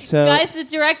 Okay. So Guys, the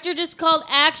director just called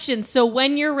action, so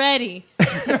when you're ready.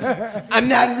 I'm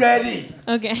not ready.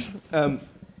 Okay.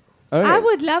 I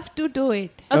would love to do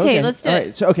it. Okay, let's do All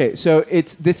it. right. So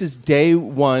this is day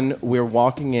 1. We're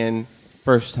walking in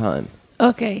first time.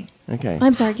 Okay. Okay.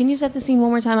 I'm sorry, can you set the scene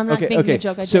one more time? I'm not Okay. making Okay. a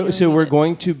joke. I So genuinely we're mean it.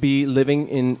 going to be living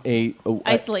in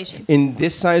Isolation. in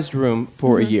this sized room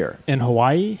for a year. In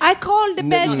Hawaii? I call the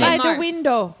bed no, by no. the Mars.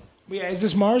 window. Yeah, is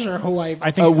this Mars or Hawaii?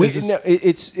 I think We, this is, no,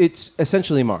 it's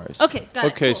essentially Mars. Okay, got it.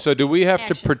 Okay, cool. so do we have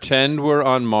to Action. pretend we're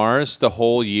on Mars the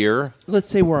whole year? Let's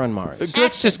say we're on Mars.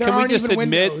 Let's just There can we aren't just even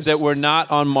admit windows. that we're not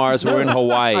on Mars? We're in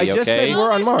Hawaii. I just okay. said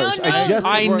we're on No, there's Mars. no I notes. just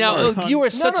said I we're on know Mars. you are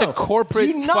such a corporate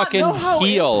Do you not fucking know how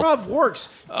heel. improv works?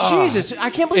 Jesus, I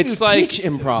can't believe It's you like teach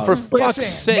improv. for fuck's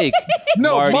sake.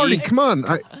 No, Marty, Marty come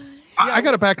on. I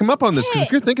got to back him up on this because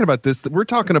if you're thinking about this, we're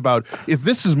talking about if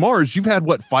this is Mars, you've had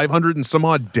what 500 and some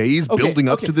odd days building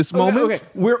up to this moment. Okay,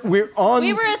 we're on.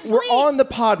 We were asleep. We're on the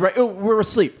pod, right? Oh, we're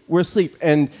asleep. We're asleep,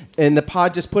 and the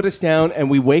pod just put us down, and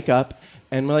we wake up,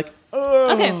 and we're like,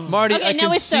 oh. Okay. Marty, Okay, I now can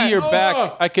we see start. your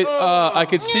back. I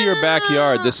could see your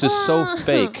backyard. This is so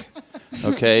fake.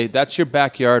 Okay, that's your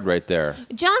backyard right there.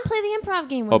 John, play the improv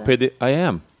game with Oh, us. I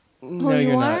am. No, you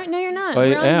you're are? not. No, you're not. I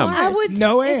We're on am. Mars. I would.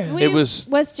 No if way. we It was-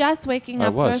 just waking I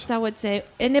up was. first. I would say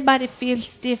anybody feels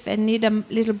stiff and need a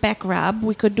little back rub.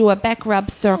 We could do a back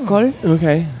rub circle.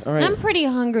 Okay, all right. I'm pretty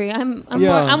hungry. I'm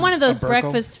Yeah. I'm one of those A Burkle?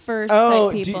 breakfast first Oh,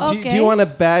 type do, people. do, do Okay. you want a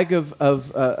bag of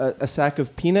a sack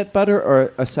of peanut butter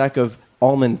or a sack of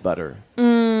almond butter?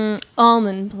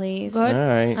 Almond, please. Good. All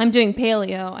right. I'm doing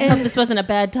paleo. I hope this wasn't a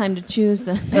bad time to choose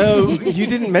this. Oh, you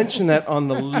didn't mention that on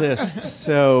the list.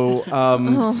 So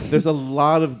there's a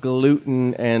lot of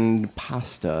gluten and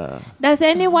pasta. Does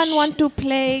anyone want to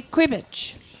play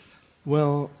cribbage?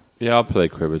 Well, Yeah, I'll play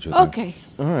cribbage with you. Okay.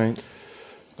 all right.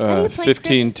 do you play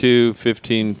 15-2,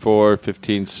 15-4,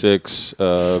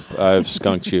 15-6. I've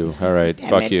skunked you. All right, Damn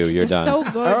fuck it. you. You're done. So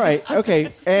good. All right.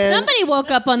 Okay. And Somebody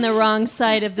woke up on the wrong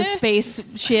side of the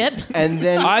spaceship. and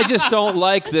then I just don't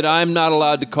like that I'm not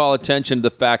allowed to call attention to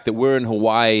the fact that we're in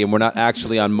Hawaii and we're not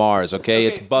actually on Mars, okay?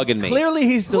 It's bugging me. clearly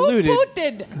he's deluded Who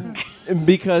did?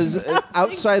 because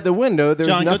outside the window there's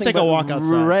John, go nothing take a but walk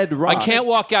outside. red rock. I can't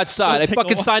walk outside. Go I take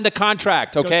fucking a walk. signed a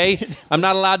contract, okay? I'm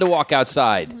not allowed to walk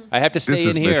outside. I have to This stay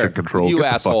is in here. mission control. You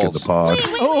Get the fuck in assholes. the pod.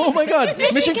 Oh my God!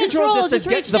 Mission Control just just said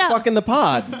get reached the out. fuck in the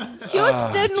pod.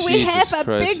 Houston, we Jesus have a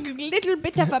Christ. little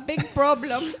bit of a big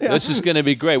problem. This is going to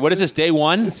be great. What is this, day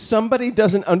 1? Somebody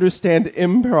doesn't understand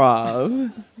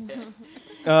improv.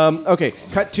 Okay,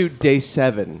 cut to day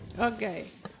 7. Okay.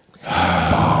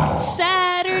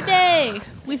 Saturday.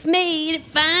 We've made it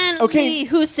finally. Okay.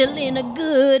 Who's still in a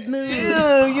good mood?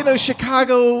 You know,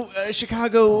 Chicago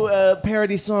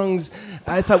parody songs.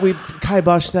 I thought we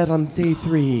kiboshed that on day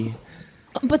 3.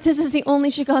 But this is the only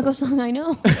Chicago song I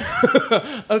know.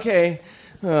 Okay.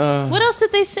 What else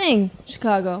did they sing?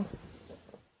 Chicago.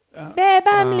 Babe,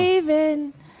 I'm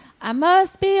leaving. I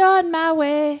must be on my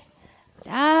way.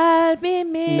 I'll be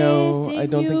missing No, I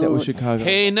don't think that was you. Chicago.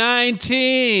 Hey,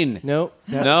 19. Nope.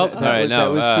 Nope. All right, that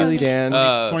no. was Steely Dan.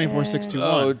 24-621.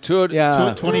 Oh,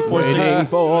 yeah. 24-6. Waiting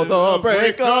for the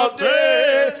break of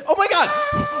day. Oh my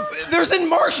God! There's a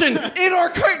Martian in our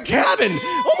cabin.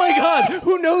 Oh my God!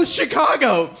 Who knows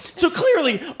Chicago? So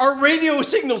clearly, our radio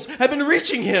signals have been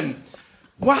reaching him.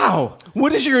 Wow.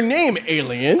 What is your name,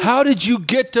 alien? How did you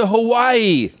get to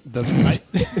Hawaii?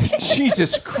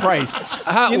 Jesus Christ.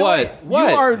 How, You know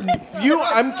what?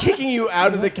 I'm kicking you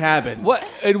out of the cabin. What?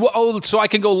 So I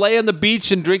can go lay on the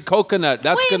beach and drink coconut.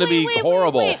 That's going to be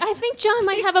horrible. Wait. I think John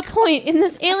might have a point. In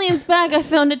this alien's bag, I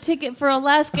found a ticket for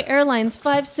Alaska Airlines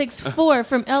 564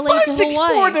 from LA to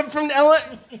Hawaii. From LA.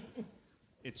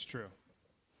 It's true.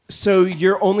 So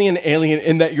you're only an alien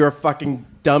in that you're a fucking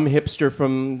dumb hipster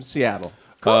from Seattle.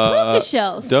 Go puka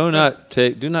shells. Do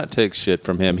not take shit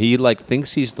from him. He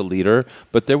thinks he's the leader,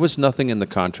 but there was nothing in the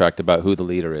contract about who the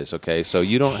leader is. Okay, so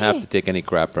you don't have to take any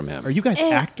crap from him. Are you guys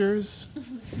actors?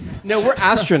 No, we're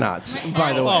astronauts,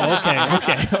 by the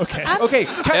way. Oh, okay. Okay,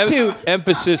 cut to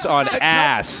Emphasis on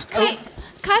ass.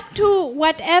 Cut to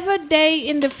whatever day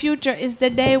in the future is the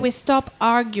day we stop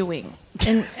arguing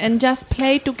and just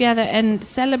play together and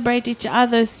celebrate each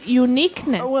other's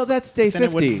uniqueness. Oh, well, that's day Then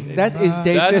it 50. wouldn't- That is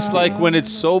day 50. That's like when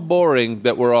it's so boring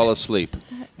that we're all asleep.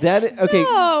 Okay,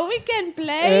 No, we can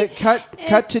play.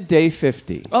 cut to day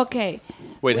 50. Okay.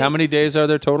 Wait, how many days are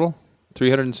there total?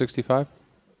 365?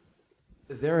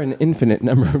 There are an infinite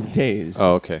number of days.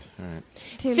 Oh, okay. All right.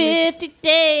 50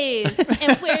 days,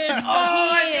 and we're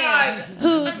here.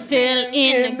 Who's still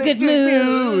in a good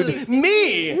mood?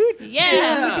 Me!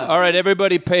 Yeah. All right,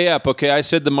 everybody pay up, okay? I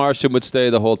said the Martian would stay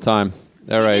the whole time.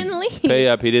 All right. didn't leave. Pay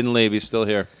up. He didn't leave. He's still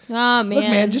here. Oh, man. Look,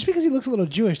 man, just because he looks a little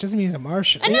Jewish doesn't mean he's a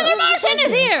Martian. Another Martian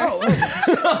is here.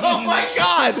 Oh my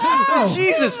God!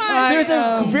 Jesus! There's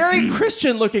a very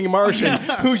Christian-looking Martian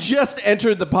who just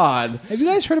entered the pod. Have you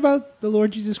guys heard about the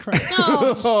Lord Jesus Christ?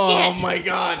 Oh, Oh shit. my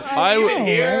God!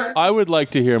 I would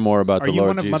like to hear more about Are the you Lord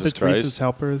one of Jesus Mother Christ. Teresa's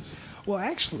helpers? Well,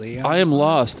 actually, I am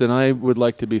lost, and I would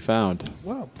like to be found.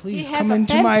 well, please We have come a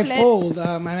into my pamphlet. fold.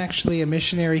 I'm actually a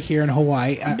missionary here in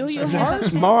Hawaii. Do you sorry,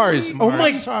 have Mars! Oh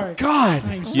my Sorry.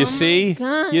 God! You see?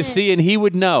 God. You see, and he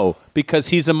would know because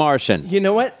he's a Martian. You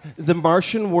know what? The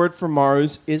Martian word for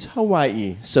Mars is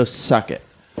Hawaii. So suck it.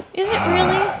 Is it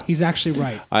really? He's actually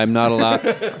right. I'm not allowed.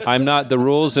 I'm not. The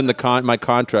rules in my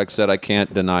contract said I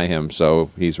can't deny him, so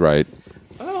he's right.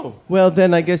 Oh. Well,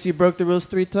 then I guess you broke the rules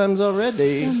 3 times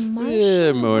already.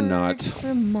 Yeah, or not.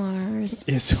 For Mars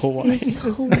Is Hawaii. is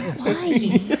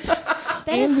Hawaii. That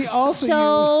And we is also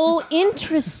so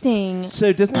interesting.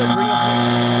 So doesn't that bring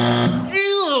up... Ew,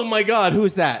 oh my God,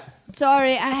 who's that?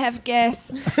 Sorry, I have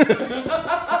guests.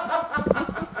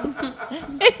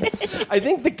 I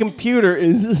think the computer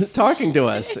is talking to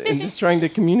us and is trying to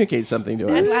communicate something to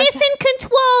us. Mission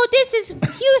control. This is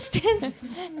Houston.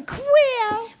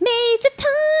 Queer. Major time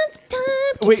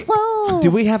Wait, control.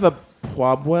 do we have a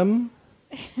problem?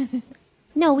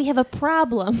 No, we have a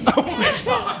problem.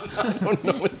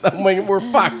 We're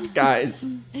fucked, guys.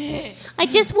 I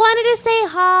just wanted to say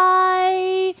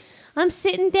hi. I'm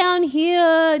sitting down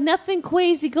here, nothing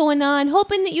crazy going on,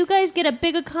 hoping that you guys get a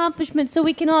big accomplishment so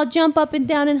we can all jump up and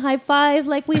down and high five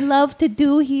like we love to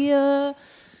do here.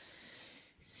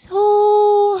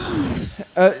 So,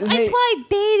 I Hey, tried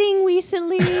dating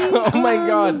recently. oh my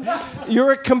God,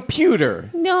 you're a computer.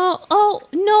 No, oh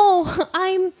no,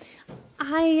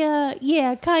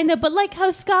 yeah, kind of, but like how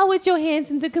Scarlett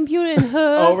Johansson's a computer and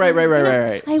her. Oh, right.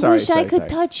 I Sorry, wish I sorry, could sorry.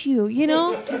 touch you, you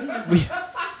know?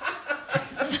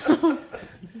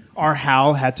 Our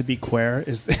Hal had to be queer.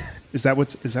 Is that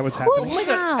what's happening? Who's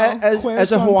Hal?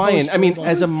 As a Hawaiian, I mean,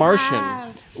 as a Hal?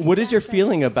 Martian, what is your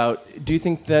feeling about? Do you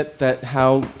think that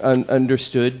Hal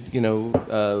understood,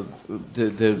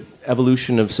 the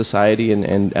evolution of society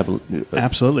and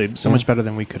Absolutely, so much better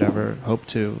than we could ever hope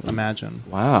to imagine.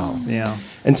 Wow. Yeah,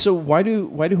 And so why do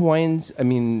Hawaiians,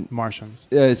 Martians.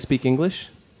 speak English?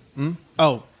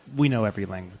 Oh, we know every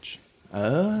language.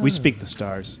 We speak the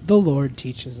stars. The Lord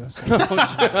teaches us.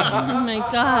 Oh my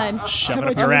God. Shove Have it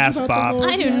I up your told you ass, about the Bob. Lord?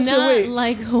 I do So not wait.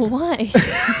 like Hawaii.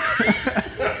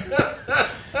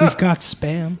 We've got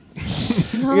spam.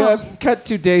 Yeah, cut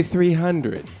to day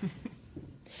 300.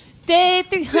 Day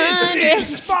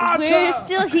 300. We're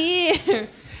still here.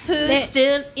 Who's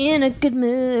still in a good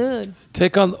mood?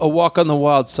 Take on a walk on the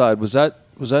wild side. Was that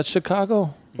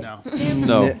Chicago? No.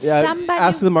 No. Yeah, Somebody-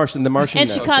 ask the Martian. The Martian And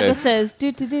knows. Chicago Okay. says,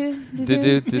 do.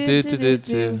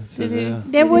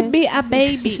 There would be a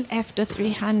baby after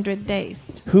 300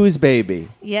 days. Whose baby?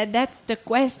 Yeah, that's the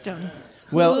question.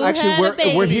 Well, Who actually, had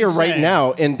a we're baby? here right Say.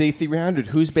 now in day 300.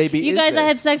 Whose baby You is guys, I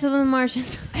had this? sex with a Martian.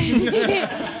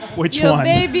 Which Your one?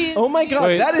 baby. Oh my God,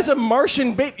 Wait. that is a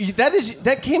Martian baby.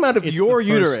 That came out of It's your the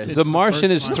first- uterus. it's The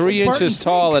Martian is first 3 Barton inches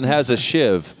tall and has a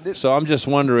shiv. So I'm just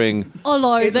wondering.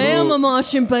 Hello there, I'm a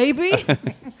Martian baby.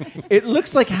 It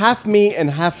looks like half me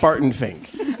and half Barton Fink.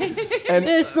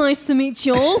 It's nice to meet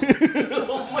you all.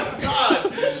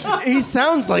 He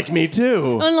sounds like me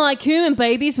too. Unlike human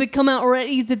babies, we come out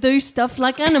ready to do stuff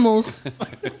like animals.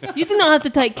 You do not have to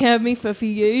take care of me for a few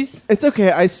years. It's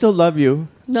okay. I still love you.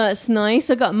 That's nice.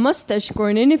 I got a mustache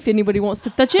growing in if anybody wants to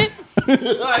touch it.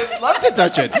 I'd love to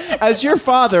touch it. As your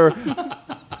father,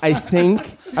 I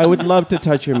think I would love to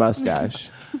touch your mustache.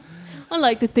 I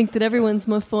like to think that everyone's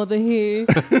my father here.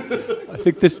 I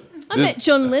think this. I met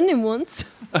John Lennon once.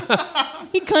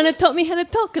 He kind of taught me how to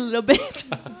talk a little bit.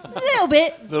 Little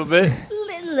bit. Little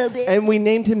bit. And we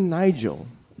named him Nigel.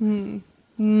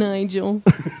 Nigel.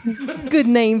 Good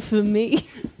name for me.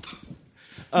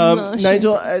 Martian.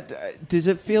 Nigel, does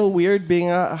it feel weird being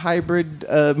a hybrid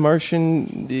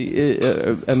Martian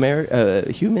human?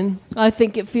 I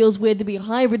think it feels weird to be a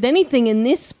hybrid anything in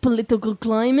this political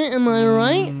climate. Am I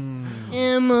right?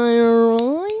 Am I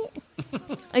right?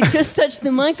 I just touched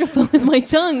the microphone with my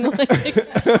tongue.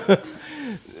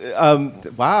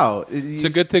 Wow. It's a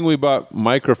good thing we bought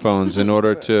microphones in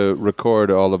order to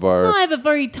record all of our. I have a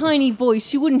very tiny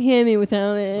voice. You wouldn't hear me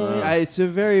without it. It's a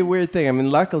very weird thing. I mean,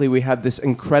 luckily we have this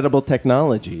incredible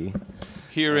technology.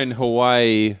 Here in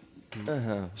Hawaii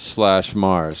 /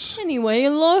 Mars. Anyway,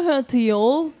 aloha to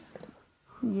y'all.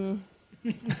 I'm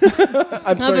I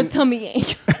have a sorry, tummy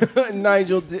ache.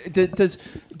 Nigel. Do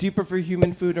you prefer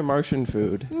human food or Martian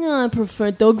food? No, I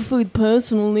prefer dog food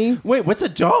personally. Wait, what's a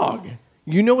dog?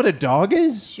 You know what a dog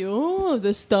is? Sure,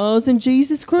 the stars and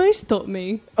Jesus Christ taught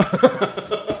me.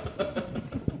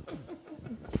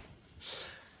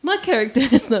 My character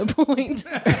has no point.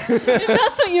 If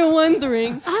that's what you're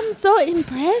wondering. I'm so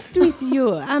impressed with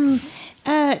you.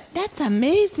 That's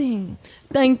amazing.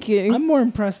 Thank you. I'm more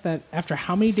impressed that after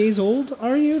how many days old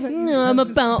are you? That you No, I'm have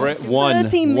this- about One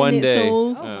 30 minutes day.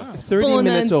 old. 30 Born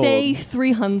minutes on old. day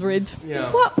 300.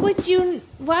 Yeah. What would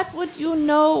you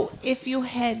know if you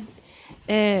had,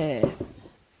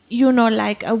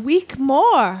 like a week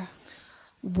more?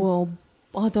 Well,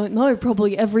 I don't know.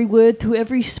 Probably every word to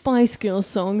every Spice Girls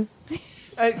song.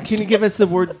 Can you give us the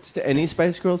words to any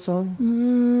Spice Girls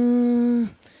song?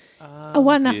 I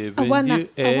wanna.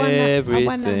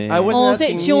 everything. I wasn't All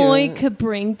asking that joy you. could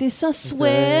bring, this I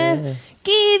swear.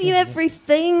 Give you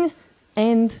everything.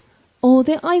 And all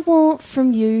that I want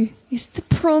from you is to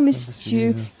promise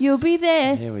you'll be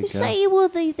there. Here we You go. say you will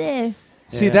be there.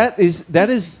 See, that is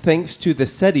thanks to the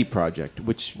SETI project,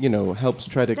 which helps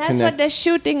try to That's connect. what they're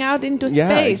shooting out into Yeah,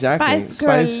 space. exactly. Spice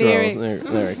Girl lyrics.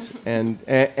 lyrics and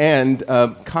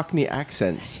Cockney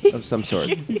accents of some sort.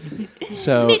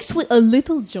 So Mixed with a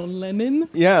little John Lennon.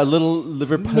 yeah, a little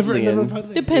Liverpudlian.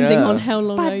 Liverpudlian. Depending Yeah. on how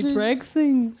long I But- drag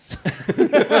things.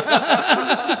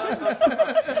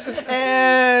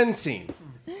 And scene.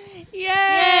 Yay!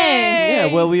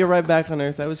 Yeah, well, we arrived back on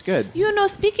Earth. That was good.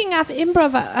 Speaking of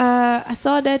improv, I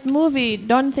saw that movie,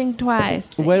 Don't Think Twice.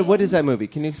 What is that movie?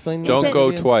 Can you explain? Don't that go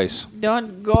movie? twice.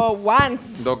 Don't go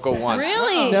once. Don't go once.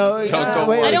 Really? No, Don't go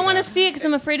wait, I don't once. want to see it because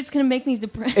I'm afraid it's going to make me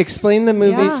depressed. Explain the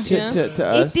movie Yeah. to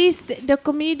us. It is the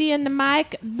comedian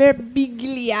Mike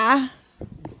Birbiglia.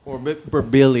 Or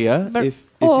Burbilia. If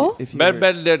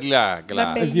you're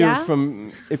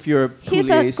if you're a He's a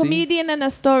Pugliese. comedian and a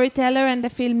storyteller and a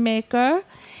filmmaker.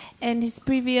 And his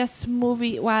previous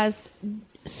movie was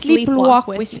Sleepwalk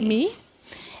with Me.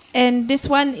 And this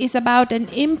one is about an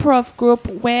improv group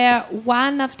where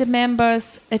one of the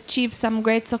members achieves some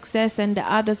great success and the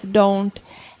others don't.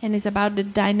 And it's about the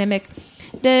dynamic.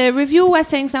 The review was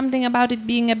saying something about it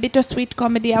being a bittersweet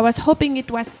comedy. I was hoping it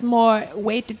was more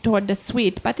weighted toward the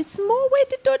sweet, but it's more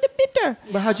weighted toward the bitter.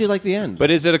 But how'd you like the end? But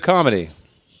is it a comedy?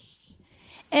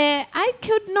 I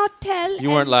could not tell. You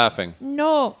weren't and- laughing.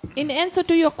 No. In answer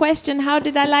to your question, how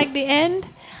did I like the end?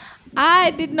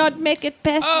 I did not make it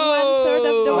past 1/3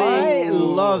 of the way. I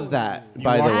love that.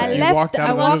 By the walked- I way, you left. walked out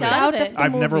I of a walked movie. out of I've the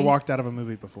I've never movie. walked out of a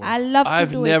movie before. I love to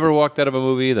I've do never it walked out of a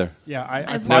movie either. Yeah, I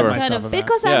I've pride walked myself out of- on that.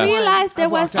 because Yeah. I realized there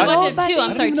I've was walked out of- I did nobody. too. I'm I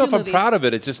don't sorry, even know two if I'm movies. proud of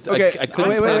it. It just okay. I couldn't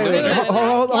wait, stand doing wait. it.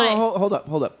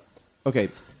 Hold up. Okay,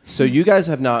 so you guys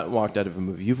have not walked out of a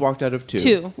movie. You've walked out of two.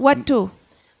 Two. What two?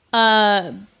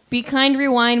 Be Kind,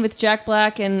 Rewind with Jack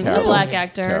Black and the Terrible. black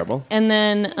actor. Terrible. And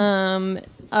then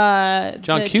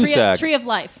John the Cusack. Tree of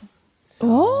Life.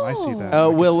 Oh, I see that. I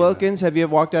can Will see Wilkins, have you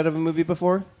walked out of a movie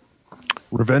before?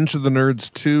 Revenge of the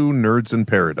Nerds 2, Nerds in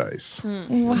Paradise.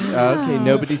 Okay,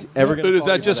 nobody's ever going But to. is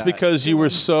that just because you were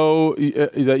so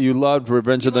that you loved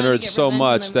Revenge of the You wanted Nerds to get so revenge on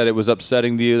much them. that it was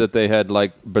upsetting to you that they had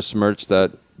like besmirched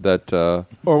that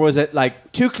or was it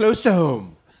like too close to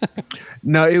home?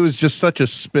 No, it was just such a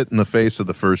spit in the face of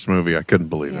the first movie. I couldn't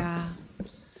believe it. yeah.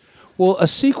 Well, a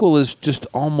sequel is just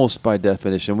almost by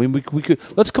definition. We could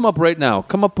let's come up right now.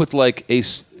 Come up with like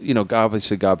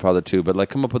obviously Godfather 2, but like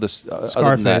come up with a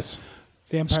other than that. Scarface.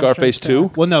 The Empire Scarface Strikes 2?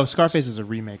 Back. Well, no, Scarface is a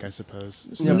remake, I suppose.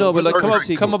 No, but like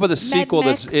Scarface come up with a sequel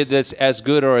Max. that's as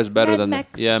good or as better Mad than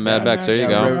Max. yeah, Mad Max. There you Yeah,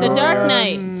 go. The Dark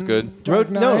Knight. It's good.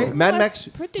 Road, no, Knight Mad was Max,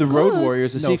 pretty The Road good. Warrior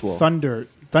is a No, sequel.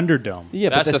 Thunderdome. Yeah,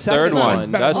 That's but the third second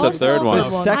one. That's the Also, third one. The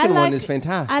second I one like- is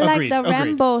fantastic. I like Agreed, the agreed.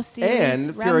 Rambo series.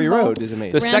 And Fury Rambo. Road is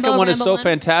amazing. The second one is Rambo so 1?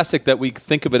 fantastic that we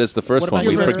think of it as the first about one.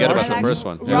 We your forget Marshals? about the first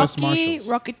one. Yeah. Ghost Rocky, Marshals.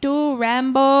 Rocky 2,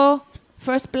 Rambo,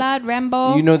 First Blood,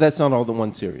 Rambo. You know that's not all the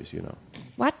one series, you know.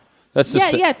 What? That's the Yeah,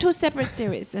 se- yeah, two separate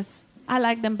series. I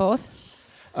like them both.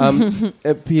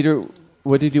 Peter,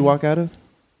 what did you walk out of?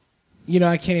 You know,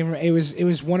 I can't even. It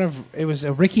was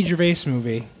a Ricky Gervais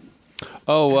movie.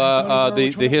 Oh, don't remember the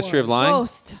which one it history of was. lying.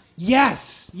 Ghost.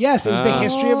 Yes, it was the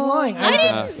history of lying. I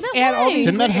didn't. It had all these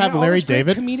Didn't that great- have it had all Larry this great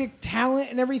David? comedic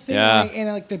talent and everything? Yeah. And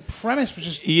like the premise was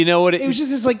just. You know what? It was just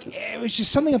this like it was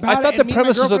just something about I thought it. the and me and my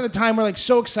premise was girlfriend a- at the time were like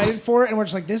so excited for it, and we're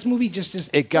just like, this movie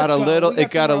just It got let's a go. little. We got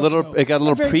It got a somewhere else little. to go. It got a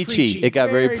little Very preachy. It got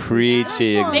very preachy.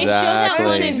 They They showed that Exactly.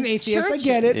 one Everybody's an atheist. I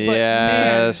get it. But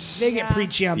Yes. man, they get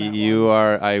preachy on that. You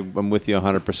are. I'm with you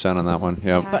 100% on that one.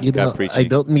 Yeah. You got know, preachy. I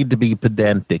don't need to be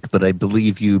pedantic, but I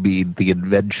believe you mean the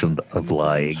invention of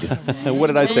lying. What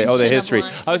did I say? Oh, the Mention of history.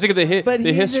 lying. I was thinking But the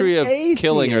he's history an of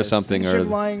killing or atheist. something. History Or of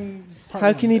lying.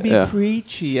 How can he be Yeah.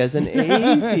 preachy as an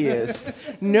atheist?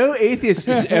 No atheist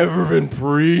has ever been And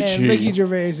Ricky preachy.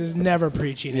 Gervais is never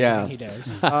preaching. Yeah. He does.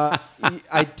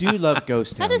 I do love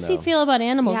Ghost Town. How does he though. feel about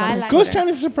animals? Yeah, on I his like Ghost that. Town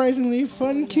is a surprisingly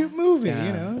fun, cute movie. You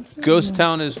know, it's, Ghost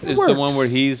Town is the works. one where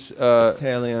he's.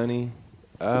 Taya Leone?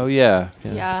 Oh yeah.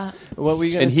 Yeah. What were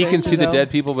you gonna And he say, can see the Giselle? dead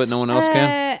people, but no one else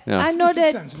can. Yeah. I know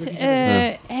Sixth that Sense,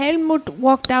 Ricky Helmut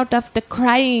walked out of the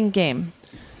crying game.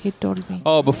 He told me.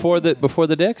 Oh, before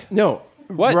the dick? No.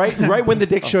 What? Right when the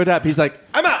dick showed up, he's like,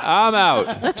 "I'm out. I'm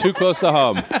out. Too close to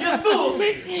home. You fooled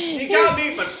me. You got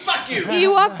me, but fuck you." He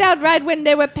walked out right when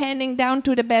they were panning down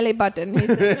to the belly button. He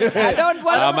said, I don't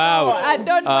want I'm to out. know. I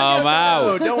don't want I'm to out.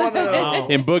 Oh, don't want to know.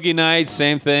 In Boogie Nights,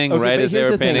 same thing. Okay, right but as they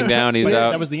here's were the thing. panning down, he's But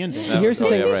out. That was the ending. Here's the Oh,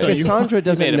 thing: yeah, right. Cassandra made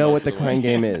doesn't him know what the crying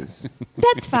game is.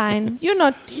 That's fine. You're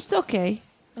not. It's okay.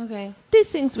 Okay. These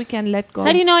things we can let go.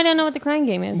 How do you know I don't know what the crying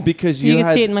game is? Because You you could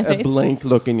had see it in my a face. blank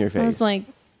look in your face. I was like,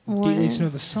 do what? you at least know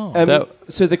the song? That-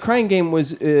 So the crying game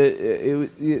was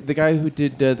the guy who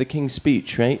did the King's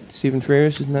Speech, right? Stephen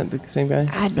Frears, isn't that the same guy?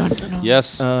 I don't know.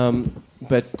 Yes.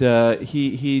 But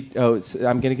he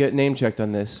I'm gonna get name checked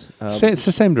on this. It's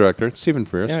the same director. It's Stephen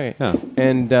Frears. Yeah, right. Yeah.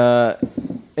 And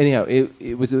anyhow,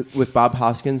 it was with Bob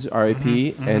Hoskins,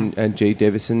 R.I.P., and Jay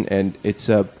Davison, and it's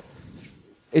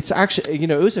actually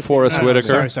it was a Forrest fantastic-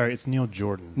 Whitaker. Sorry, it's Neil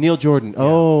Jordan. Neil Jordan.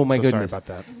 Oh my So goodness. sorry about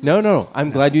that. No,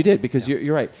 I'm glad you did because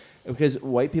you're right. Because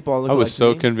white people all look I was like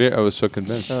so me. convinced. I was so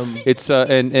convinced. It's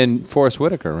and Forrest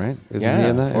Whitaker, right? Isn't he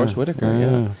in that? Forrest Whitaker.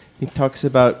 Yeah. He talks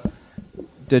about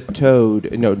the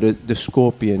toad. No, the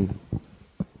scorpion.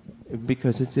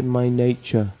 Because it's in my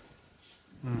nature.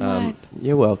 Right.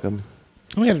 You're welcome.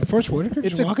 Oh my God, Forrest Whitaker It's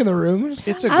just a- walk in the room.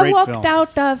 It's a I great walked film.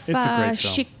 out of It's a great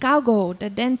film. Chicago, the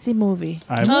dancing movie.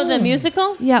 Oh, the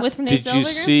musical? Yeah. With Renee Did you Zellweger?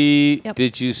 see? Yep.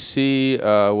 Did you see?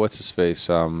 What's his face?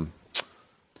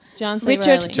 John C. Richard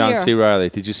Reilly. John Here. C. Riley.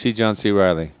 Did you see John C.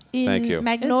 Riley? In Thank you.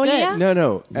 Magnolia? No.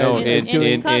 No, As- in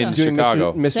Chicago. doing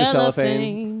Chicago. Mr. Cellophane.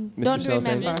 Cellophane. Mr. Don't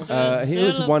Cellophane. remember. He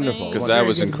was wonderful. Because that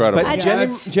was incredible. But I Jenna,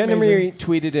 just- Jenna Amazing. Marie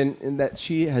tweeted in that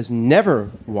she has never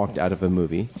walked out of a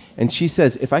movie, and she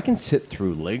says, "If I can sit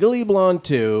through Legally Blonde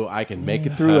 2, I can make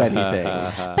it through anything."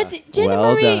 But Jenna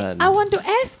Well Marie, done. I want to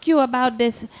ask you about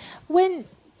this. When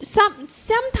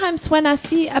sometimes when I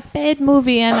see a bad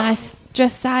movie and I just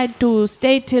decide to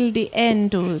stay till the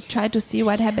end to try to see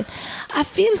what happened,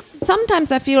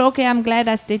 sometimes I feel okay. I'm glad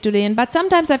I stayed to the end. But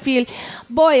sometimes I feel,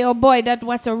 boy, oh boy, that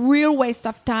was a real waste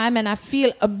of time, and I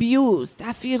feel abused.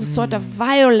 I feel sort of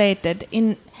violated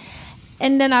and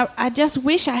then I just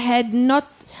wish I had not.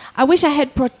 I wish I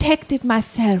had protected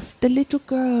myself, the little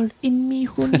girl in me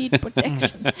who need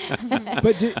protection.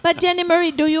 But Jenny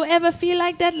Marie, do you ever feel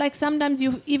like that? Like sometimes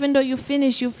you, even though you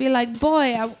finish, you feel like,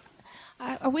 boy,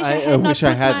 I wish I had not wish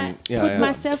I hadn't. Yeah, put yeah.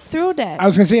 myself through that. I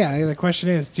was gonna say, yeah. The question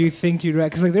is, do you think you'd?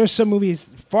 Because like, there's some movies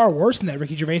far worse than that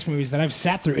Ricky Gervais movies that I've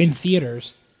sat through in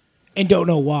theaters and don't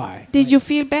know why. Did you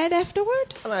feel bad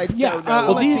afterward? Yeah.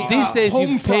 Well, these days Home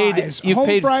you've paid. Fries. You've Home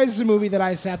paid. Fries is a movie that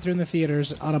I sat through in the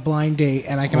theaters on a blind date,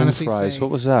 and I can Home honestly Fries. say,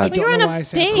 What was that? I But you don't were know on a why I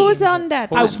sat date. through. Who's on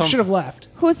that? I was Home- should have left.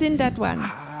 Who's in that one?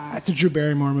 It's a Drew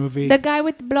Barrymore movie, The guy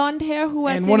with blonde hair who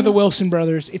was and in one of the Wilson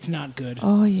brothers. It's not good.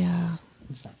 Oh yeah.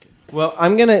 It's not good. Well,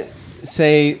 I'm gonna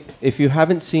say if you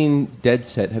haven't seen Dead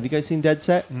Set, have you guys seen Dead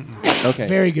Set? Okay,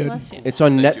 Very good. Bless you. It's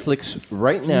on Netflix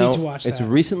right now. need to watch It's that.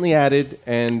 recently added,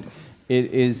 and It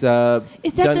is. Is that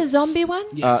the zombie one?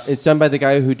 It's done by the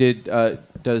guy who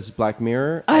does Black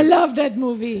Mirror. I love that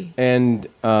movie. And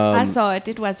I saw it.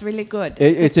 It was really good.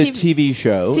 It's a TV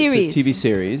show. Series. It's a TV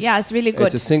series. Yeah, it's really good.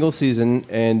 It's a single season,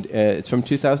 and it's from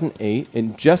 2008,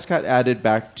 and just got added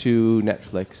back to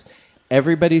Netflix.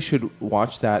 Everybody should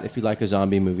watch that if you like a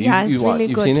zombie movie. Yeah, it's really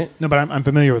You've good. seen it? No, but I'm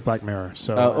familiar with Black Mirror.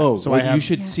 So, so I have, you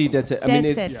should see Dead Set.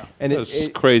 Dead Set. And That was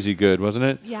crazy good, wasn't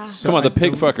it? Yeah. Come on, the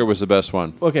pig fucker was the best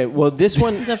one. Okay, well, this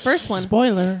one. The first one.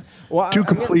 spoiler. Well, Two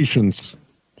completions.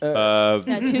 Yeah,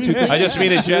 two I just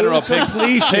mean in general, pig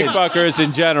fuckers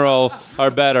in general are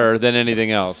better than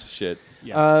anything else. Shit.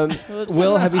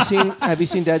 Will, have you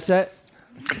seen Dead Set?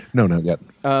 No, not yet.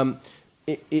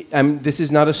 This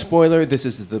is not a spoiler. This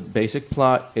is the basic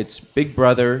plot. It's Big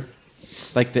Brother,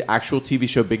 like the actual TV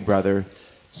show Big Brother.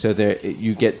 So there,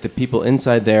 you get the people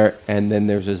inside there, and then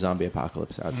there's a zombie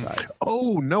apocalypse outside.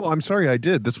 Oh, no, I'm sorry, I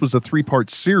did. This was a 3-part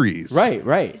series. Right.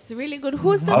 It's really good.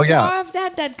 Who's the Oh, star yeah. of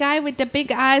that? That guy with the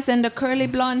big eyes and the curly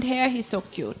blonde hair. He's so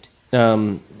cute.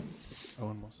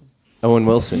 Owen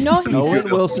Wilson. No, he's Owen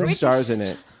not. Wilson British. stars in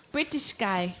it. British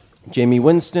guy. Jamie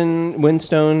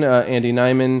Winstone, Andy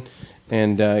Nyman,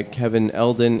 and Kevin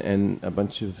Eldon, and a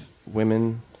bunch of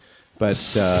women. But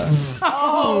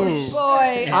Oh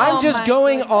boy! I'm just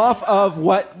going off of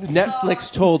what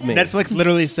Netflix told me. Netflix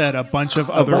literally said a bunch of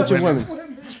other bunch of women.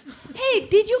 women. Hey,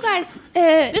 did you guys?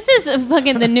 This is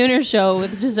fucking the Nooner Show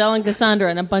with Giselle and Cassandra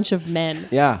and a bunch of men.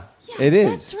 Yeah, it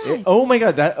is. that's right. Oh my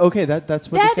God! That's what that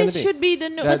it's gonna is, be. should be the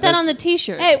new. That- Put that on the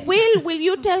T-shirt. Hey, will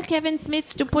you tell Kevin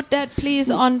Smith to put that please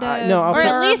on the? no, I'll or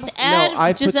at blurb. least No, add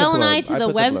I put the Giselle and I blurb. to I the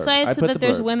put the blurb. website I so put that the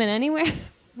there's blurb. women anywhere.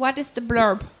 What is the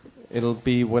blurb? It'll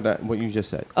be what you just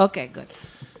said. Okay, good.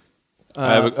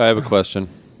 I have a question,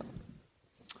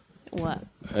 What?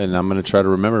 and I'm going to try to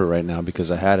remember it right now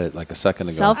because I had it like a second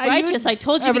ago. Self-righteous. I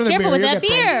told you Have be another careful with beer, that you'll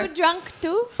get You beer. drunk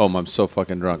too? Oh, I'm so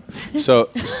fucking drunk. So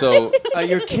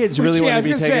Your kids really Yeah, I want was to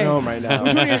be gonna taken say, home right now.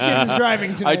 Which one of your kids is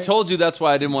driving tonight? I told you that's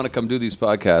why I didn't want to come do these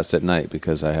podcasts at night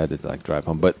because I had to like drive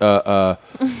home. But oh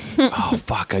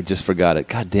fuck, I just forgot it.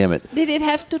 God damn it. Did it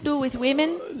have to do with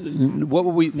women? What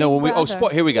were we? No, when we. Oh,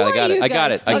 Brother. here we go. Who I got are it. you I got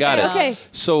guys? it. I got it. Okay.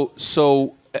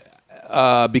 So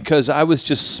because I was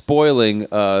just spoiling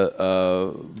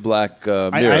Black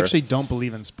Mirror. I actually don't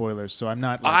believe in spoilers, so I'm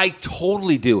not. I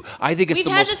totally do. I think it's We've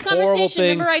the had most this horrible conversation.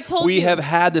 thing. Remember I told we you. have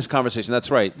had this conversation.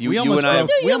 That's right. we almost and I. broke,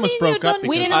 we almost mean you broke up don't-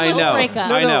 We because didn't I almost know. break up.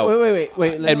 No, I know.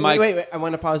 Wait. And Mike- Wait. I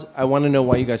want to pause. I want to know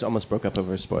why you guys almost broke up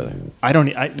over a spoiler. I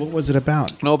don't. What was it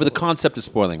about? No, over the concept of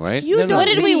spoiling, right? You No, no. don't What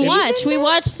did we believe watch? in We that?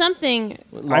 watched something.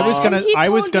 I was gonna. he I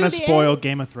was told gonna you the spoil end.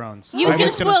 Game of Thrones. He was I going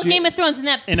to spoil gonna- Game of Thrones, and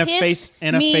that in a pissed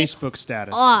in a me Facebook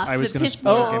status. off. I was It going to pissed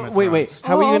spoil me Game off. of Wait. Thrones.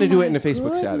 How are you going to do my it in a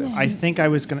Facebook status? I think I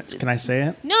was gonna. Can I say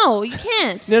it? No, you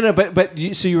can't. No, but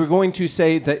so you were going to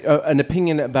say that an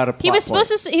opinion about a plot. He was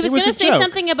supposed to. He was was going to a say joke.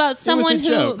 something about a someone who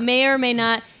joke. may or may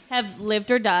not have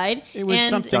lived or died. It was and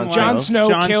something Jon like Jon Snow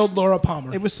Jon's- killed Laura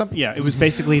Palmer. It was some. Yeah, it was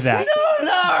basically that. It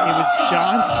was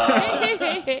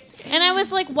John's. And I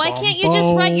was like, why can't you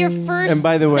just write your first And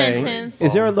by the way, sentence?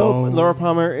 is there a Laura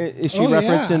Palmer? Is she Oh,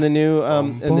 referenced yeah. in the new?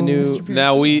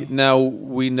 Now we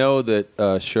know that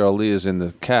Cheryl Lee is in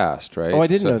the cast, right? Oh, I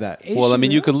didn't know that. Well, I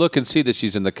mean, you could look and see that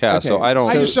she's in the cast. So Okay. I don't.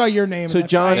 I just saw your name. So and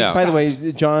that's John, why I Yeah. by the stopped.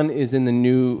 way, John is in the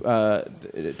new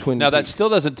Twin. Now that Peaks. still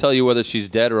doesn't tell you whether she's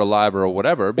dead or alive or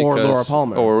whatever. Because, Laura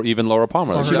Palmer. or even Laura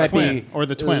Palmer. Or she her might twin. be Or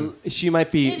the twin. She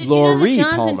might be Hey, did you know that Laurie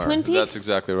John's in Palmer. Twin Peaks? That's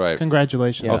exactly right.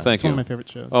 Congratulations. Yeah. Oh, thank It's one you. of my favorite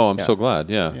shows. Oh, I'm Yeah. so glad.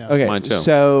 Yeah. Yeah. Okay, Mine too.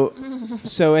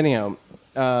 so anyhow,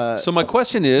 So my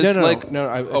question is, No, like, no,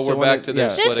 I oh, still we're wanna- back to their yeah.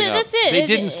 That's splitting it, up. that's it. They It-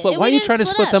 didn't it- split. we Why are you didn't trying to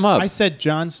split split them up? I said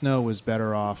Jon Snow was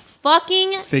better off.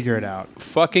 Fucking. Figure it out.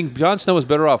 Fucking Jon Snow was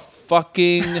better off.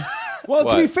 Fucking. Well,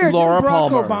 to be What? fair, Laura didn't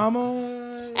Barack Palmer. Obama.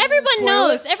 Everyone spoil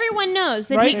knows. it? Everyone knows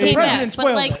that Right? he The came president back. But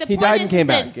spoiled like it. the He point died is, and came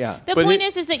that back, yeah. The But point he-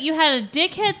 is that you had a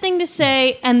dickhead thing to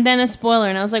say and then a spoiler,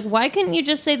 and I was like, why couldn't you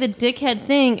just say the dickhead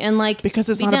thing and like Because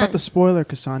it's be not done? about the spoiler,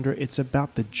 Cassandra. It's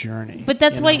about the journey. But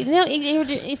that's you why know?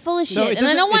 you're full of shit, No, it and I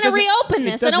doesn't- don't want it to doesn't- reopen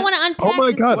it this. I don't doesn't- want to unpack. Oh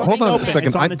my this God! whole Hold thing. on open. a second.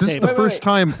 It's on the This is table. the first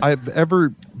time I've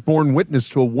ever borne witness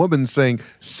to a woman saying,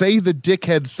 "Say the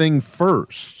dickhead thing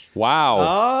first." Wow.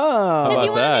 Ah, Because you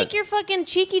about want to that? make your fucking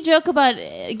cheeky joke about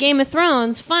Game of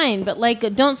Thrones, fine, but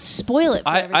like, don't spoil it. For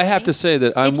I have everybody. to say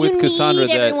that I'm if with you Cassandra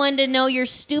need that everyone to know your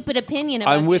stupid opinion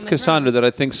about I'm with Game of Cassandra Thrones. that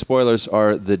I think spoilers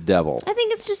are the devil. I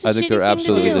think it's just. I I think they're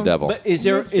absolutely the devil. but is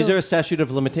there a statute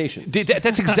of limitation?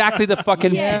 That's exactly the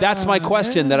fucking. That's my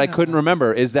question that I couldn't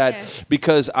remember. Is that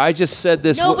because I just said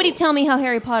this? Nobody tell me how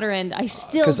Harry Potter ended. I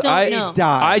still Because don't I know.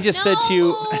 died. I just said to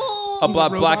you No.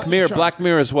 about Black Mirror. Black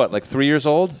Mirror is what, like 3 years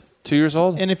old? 2 years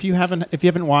old. And if you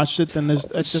haven't watched it, then it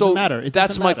doesn't matter. It That's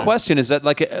doesn't my matter. question. Is that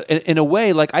like in a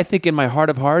way, like I think in my heart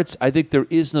of hearts, I think there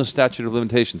is no statute of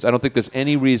limitations. I don't think there's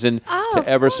any reason to of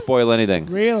ever course. spoil anything.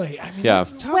 Really? I mean, Yeah.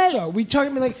 that's tough though. We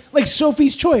talking like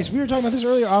Sophie's Choice. We were talking about this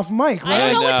earlier off mic, I right?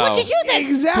 don't know which one know. she chooses.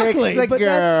 Exactly. Picks the but girl.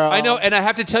 that's- I know, and I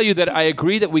have to tell you that I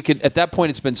agree that we could. At that point,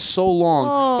 it's been so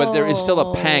long, but there is still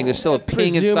a pang. There's still a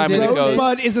ping Presumed inside me that innocent. goes.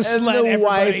 Bud is a And slut. the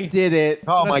Everybody. wife did it.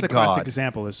 Oh That's my the classic God.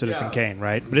 example is Citizen Kane,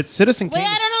 right? But it's Citizen Kane. Wait,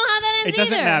 I don't know how that ends It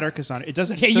doesn't either. matter, Cassandra. It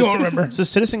doesn't. Okay, you won't remember. So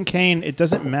Citizen Kane, it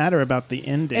doesn't matter about the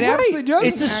ending. It absolutely doesn't.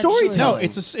 It's a actually. storytelling. No,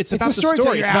 it's It's about a the storytelling.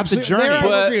 story. You're It's about the absolutely- journey.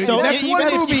 there I agree with So you. That's even one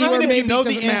if movie even where if you maybe know it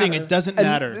the doesn't ending, matter. it doesn't And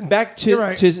matter. back You're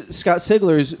right. to Scott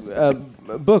Sigler's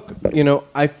book,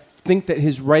 I think that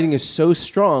his writing is so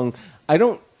strong.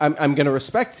 I'm going to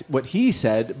respect what he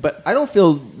said, but I don't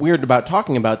feel weird about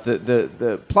talking about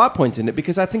the plot points in it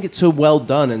because I think it's so well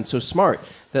done and so smart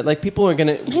that like people are going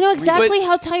to. I know exactly But-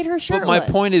 how tight her shirt But my was.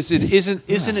 point is, isn't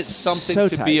it something So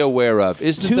to tight. be aware of?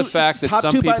 Isn't the fact that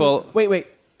some people? Wait,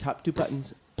 top two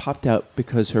buttons popped out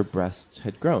because her breasts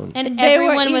had grown. And They were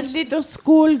everyone in was. little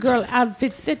schoolgirl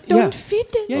outfits that don't Yeah.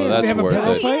 fit in. Yeah, Well, yeah. that's They have a worth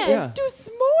pillow it. fight? Yeah. Too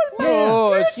small.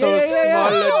 Oh, it's so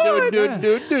small.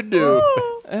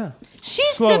 Yeah. She's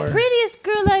Slower. the prettiest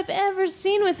girl I've ever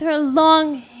seen with her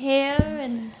long hair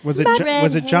and Was it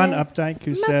red John hair. Updike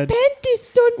who My said? panties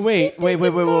don't Wait, fit.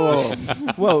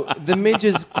 whoa. The midge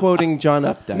is quoting John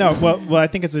Updike. No, well, I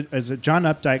think it's a John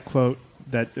Updike quote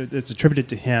that it's attributed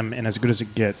to him and As Good as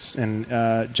It Gets. And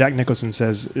Jack Nicholson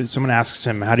says, someone asks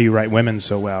him, how do you write women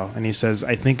so well? And he says,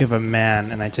 I think of a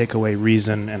man and I take away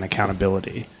reason and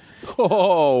accountability.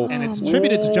 Oh, And it's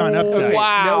attributed to John Updike.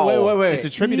 wow! No, wait. It's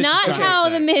attributed Not to John how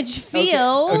Updike. the midge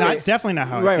feels. Definitely not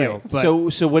how I Right, feel. right.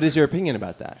 But, So what is your opinion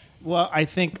about that? well, I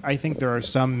think there are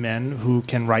some men who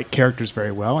can write characters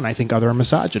very well, and I think other are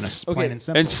misogynists, Okay. plain and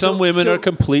simple. And some women are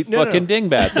complete no. fucking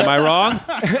dingbats. Am I wrong?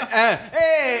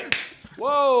 Hey!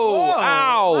 Whoa!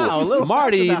 Ow! Wow, a little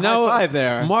Marty, fast with the no, high five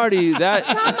there. Marty, that.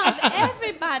 Not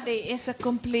everybody is a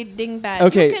complete dingbat.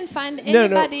 Okay. You can find No,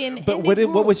 anybody in but any what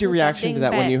group was your who's a reaction to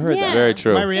that when dingbat. you heard Yeah. that? Very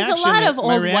true. My There's reaction, a lot of my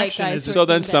old white reaction guys. is So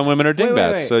then some women are Wait,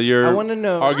 dingbats. wait. So you're I wanna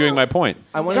know- arguing my point.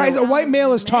 I want Guys, a white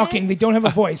male is talking. They don't have a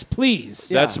voice. Please.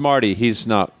 Yeah. That's Marty. He's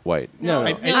not white. no. No,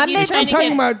 I he's made trying I'm to talking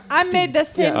get- about. I made the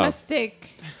same Yeah. mistake.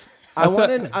 I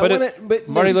want But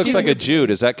Marty looks like a Jew.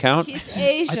 Does that count? He's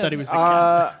Asian. I thought he was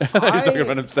a He's talking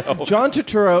about himself. John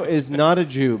Turturro is not a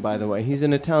Jew, by the way. He's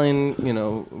an Italian,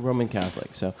 Roman Catholic.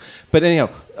 So, but anyhow,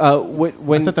 I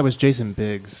when thought that was Jason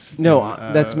Biggs. no,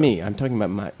 that's me. I'm talking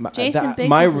about my Jason Biggs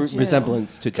my is a Jew.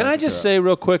 resemblance to. Can John I just Turturro. say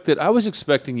real quick that I was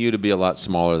expecting you to be a lot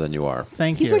smaller than you are.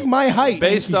 Thank He's you. like my height.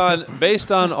 Based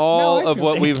on all No, I of feel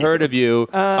what thank we've you. heard of you,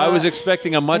 I was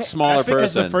expecting a much smaller That's because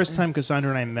person. the first time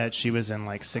Cassandra and I met, she was in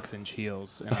like 6-inch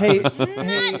heels. And Hey,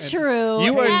 Not true.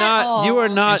 you are at not. all. You are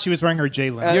and not. she was wearing her J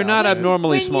Leno. You're not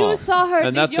abnormally when small. you saw her, and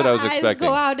did that's your what I was eyes expecting.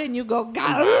 go out and you go,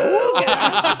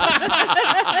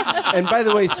 and by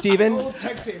the way, Steven.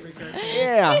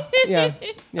 Yeah.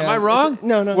 Am I wrong?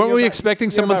 No. Weren't you're we about- expecting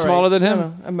you're someone about smaller right. than him?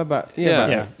 No, I'm about. Yeah.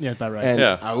 Yeah, yeah, about right. And,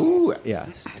 Yeah. Ooh, yes.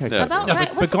 Yeah. About No, right.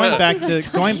 but What the going fuck back are you to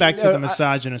talking going back to No, the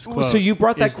misogynist quote. so you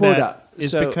brought that is quote up.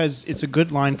 is So- because it's a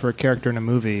good line for a character in a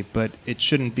movie, but it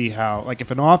shouldn't be how. Like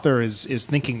if an author is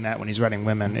thinking that when he's writing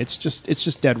women, it's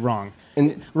just dead wrong.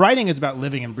 And- Writing is about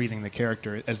living and breathing the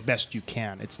character as best you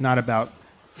can. It's not about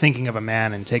thinking of a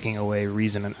man and taking away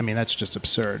reason. And I mean, that's just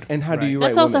absurd. And how do you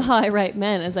That's write also women? how I write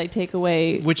men, as I take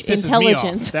away Which pisses intelligence. me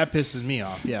off. That pisses me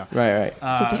off. Yeah. Right.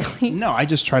 Typically. No, I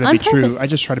just try to On be true. purpose. I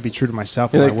just try to be true to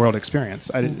myself You're and like- my world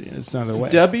experience. It's no other way.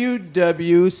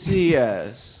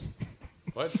 WWCS.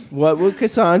 What would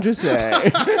Cassandra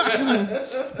say?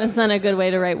 That's not a good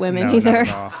way to write women No, either.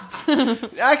 not at all.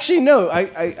 Actually, no.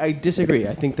 I disagree.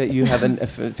 I think that you have a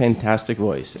fantastic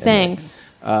voice. And, Thanks.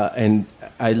 and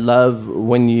I love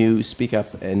when you speak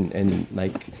up and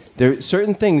like there are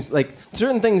certain things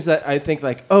that I think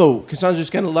like, oh, Cassandra's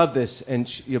gonna love this, and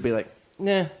you'll be like,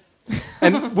 nah,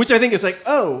 and which I think is like,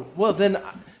 oh, well then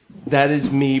that is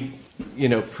me,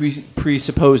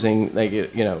 presupposing like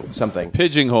something.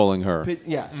 Pigeonholing her.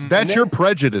 Yes, That's your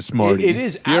prejudice, Marty. It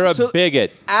is. You're a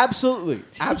bigot. Absolutely,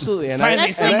 and Finally,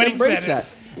 I somebody embrace said it. that.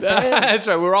 That's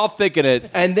right. We're all thinking it.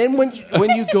 And then when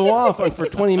you go off for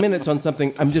 20 minutes on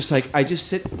something, I'm just like, I just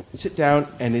sit down,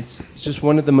 and it's just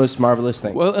one of the most marvelous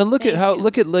things. Well, and look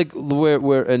at like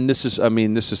where and this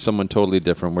is someone totally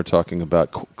different. We're talking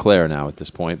about Claire now at this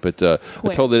point, but Queer.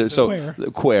 totally so Queer.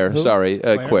 Queer. Sorry,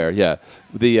 Queer. Yeah.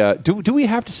 Do we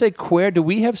have to say queer? Do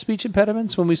we have speech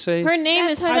impediments when we say? Her name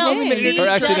is That's her spelled name. Her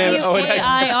actual name is-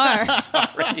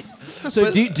 C-W-A-I-R.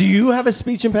 So do you have a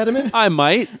speech impediment? I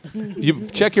might. You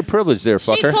check your privilege there,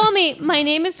 She fucker. told me my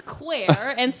name is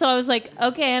queer, and so I was like,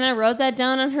 okay, and I wrote that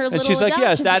down on her little. And she's like,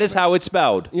 yes, adoption that is paper. how it's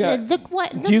spelled. Yeah. Do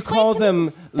you call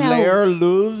them Lair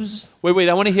Louvres? Wait.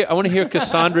 I want to hear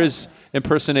Cassandra's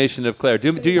impersonation of Claire.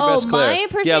 Do your Oh, best, Claire.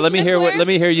 my Yeah, let me impersonation hear of Claire? Let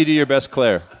me hear you do your best,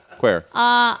 Claire. Queer.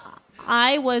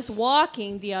 I was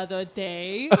walking the other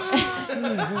day.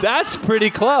 That's pretty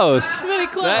close. Pretty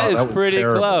close. That is that was pretty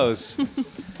terrible. close.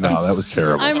 No, that was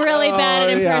terrible. I'm really bad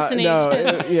at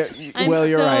impersonations. I'm well,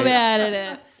 you're so right. bad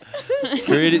at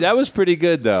it. That was pretty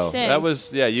good, though. Thanks. That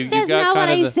was you That's got not what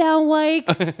kind I of. sound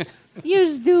like. You're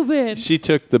stupid. She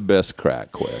took the best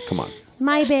crack, Queer. Come on.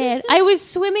 My bad. I was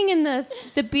swimming in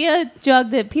the beer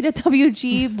jug that Peter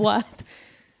W.G. bought.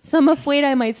 So I'm afraid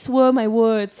I might swear my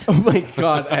words. Oh my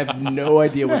God, I have no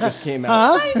idea what just came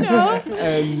out. I know.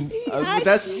 And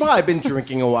that's why I've been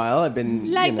drinking a while. I've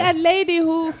been Like that lady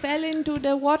who fell into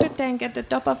the water tank at the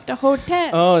top of the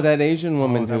hotel. Oh, that Asian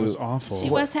woman that who was awful.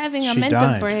 She was having a She mental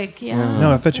died. break. Yeah.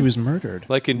 No, I thought she was murdered.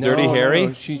 Like in No, Dirty Harry.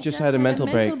 no, she just had a mental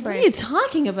break. What are you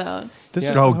talking about? This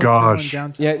Yeah. is Oh, the hotel in gosh.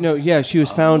 downtown. Yeah, she was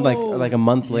found like a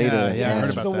month later. Yeah, I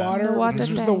heard about the that. water. The water this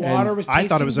was the tank. water was. I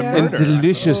thought it was a tasting And murder. bad.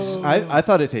 delicious. I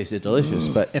thought it tasted delicious,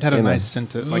 but It had a you know. nice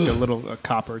scent, like a little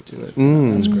copper to it.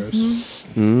 Mm. That's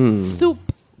gross. Soup.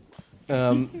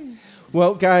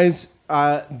 Well, guys.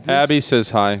 Abby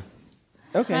says hi.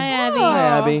 Okay. Hi, Abby. Hi,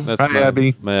 Abby. That's Hi,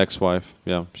 Abby. my ex-wife.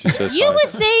 Yeah, she says You hi. were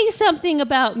saying something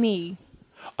about me.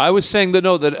 I was saying that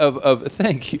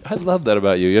thank you. I love that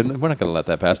about you. We're not going to let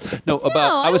that pass. No,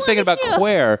 I was saying wanna about hear.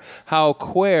 Queer, how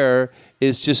Queer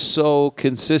is just so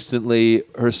consistently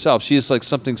herself. She is like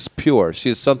something pure. She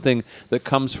is something that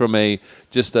comes from a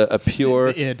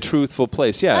pure, The id. truthful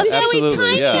place. Yeah, A very absolutely.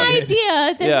 tiny Yeah.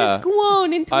 idea that Yeah. has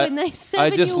grown into I a nice I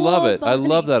 7-year-old just love it. I body.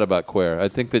 love that about Queer. I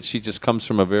think that she just comes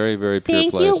from a very, very pure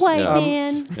Thank place. you, white yeah.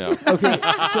 man. Yeah. Okay,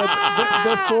 so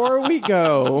before we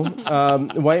go,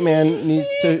 White Man needs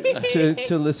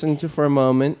to listen to for a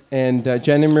moment. And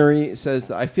Jenna Marie says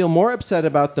that I feel more upset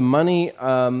about the money,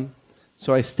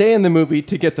 so I stay in the movie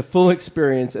to get the full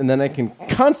experience, and then I can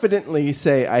confidently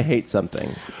say I hate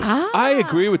something. I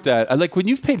agree with that. Like when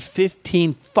you've paid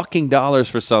 $15 fucking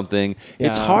for something,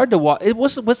 it's Yeah. hard to walk. It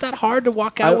was that hard to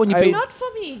walk out when you paid Not for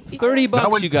me.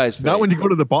 $30? You guys paid. Not when you go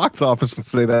to the box office and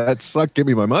say that sucked. Give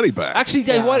me my money back. Actually,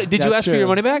 did you that's ask for your true.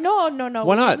 money back? No.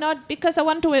 Why not? Not because I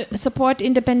want to support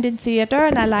independent theater,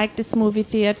 and I like this movie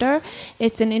theater.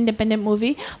 It's an independent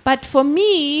movie. But for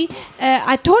me,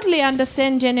 I totally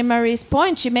understand Jenny Marie's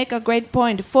point. She make a great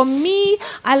point. For me,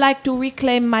 I like to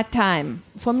reclaim my time.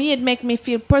 For me, it make me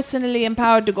feel personally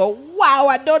empowered to go, wow,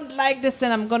 I don't like this,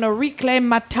 and I'm going to reclaim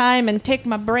my time and take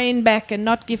my brain back and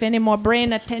not give any more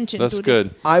brain attention That's to good.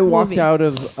 this I walked movie. out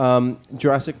of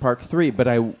Jurassic Park 3, but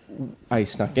I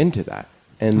snuck into that.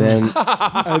 And then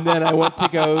I went to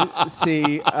go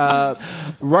see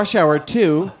Rush Hour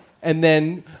 2, and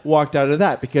then walked out of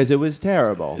that because it was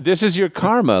terrible. This is your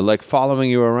karma, like following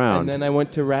you around. And then I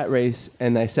went to Rat Race,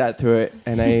 and I sat through it,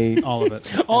 and I All of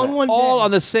it. All in one day. all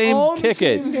on the same All on the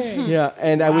ticket. same day. yeah,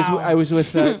 and I was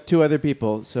with two other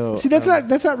people. So See, that's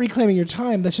not reclaiming your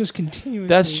time. That's just continuing.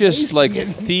 That's just like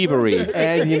thievery.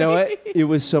 And you know what? It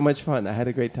was so much fun. I had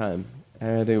a great time. I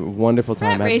had a wonderful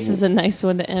time. Rat Race is a nice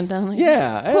one to end on. I guess.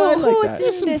 yeah, I Who, like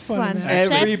who's that. in this fun one? in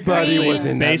that. Everybody Green. was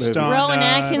in that Based movie. on Rowan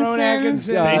Atkinson. Rowan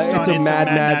Atkinson. Based it's on a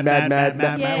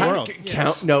mad Yeah. world.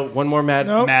 Count. No, one more mad.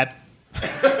 Nope. Mad.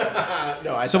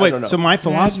 No, I So I wait, don't know. so my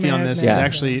philosophy on mad, this mad. is Yeah.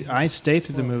 actually I stay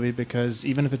through the movie because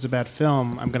even if it's a bad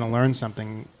film, I'm going to learn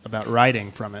something about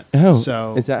writing from it. Oh,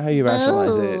 So is that how you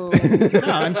rationalize it?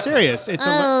 no, I'm serious. It's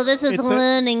Oh, this is it's a-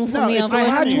 learning for no, me. it's over I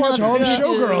had to learning. watch all the Yeah.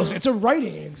 Showgirls. It's a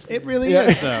writing. It really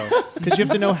is though, because you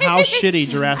have to know how shitty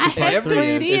Jurassic Park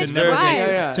 3 see is it to never, twice.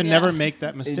 Yeah. to never make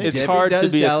that mistake. It's Debbie hard to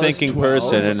Does be a Dallas thinking 12.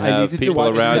 person and I have needed to people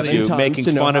watch around 7 you times making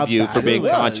to know fun how of you bad for it being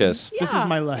was. conscious. This is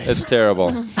my life. It's terrible.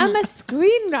 I'm a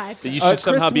screenwriter. You should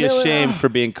somehow Chris be Miller- ashamed for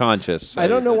being conscious. I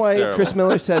don't know It's why terrible. Chris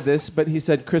Miller said this, but he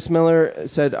said Chris Miller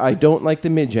said I don't like the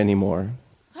midge anymore.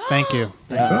 Thank you.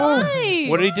 Why?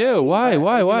 What did he do? Why?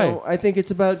 Why? You Why? know, I think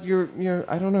it's about your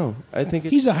I don't know. I think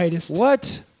it's He's a heightist.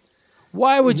 What?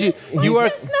 Why would you? You are.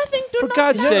 There's nothing to For not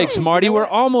God's know. sakes, Marty, we're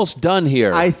almost done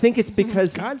here. I think it's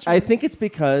because God, I think it's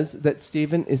because that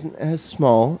Steven isn't as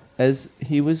small as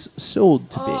he was sold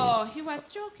to be. Oh, he was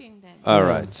joking then. All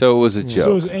right, so it was a So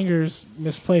joke. his anger's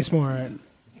misplaced more at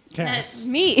Cass.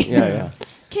 Me. Yeah, yeah.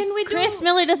 Can we Chris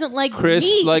Miller doesn't like Chris,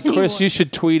 me anymore. Chris, you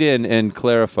should tweet in and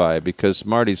clarify because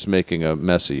Marty's making a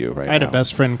mess of you right now. I had a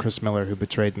best friend, Chris Miller, who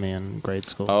betrayed me in grade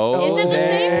school. Oh, Is it the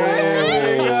same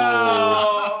person?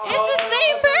 It's the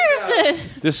same person.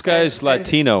 this guy's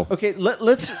Latino. Okay,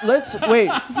 let's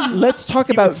wait. Let's talk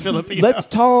about Filipino.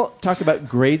 talk about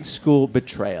grade school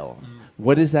betrayal.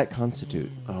 What does that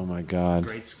constitute? Oh my God.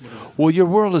 Well, your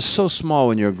world is so small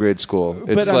when you're in grade school.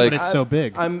 It's But it's so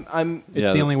big. I'm. It's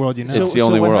the only world you know. It's the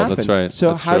only what world. happened? That's right.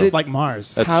 So That's how true. did It's like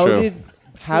Mars. That's how true. did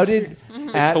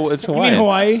at, It's You mean Hawaiian.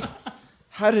 Hawaii?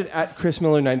 how did at Chris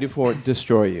Miller 94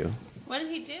 destroy you? What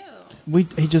did he do?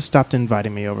 He just stopped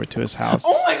inviting me over to his house.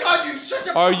 Oh my God! You such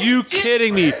a. Are you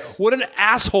kidding me? What an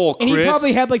asshole, Chris. And he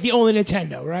probably had like the only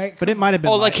Nintendo, right? But it might have been.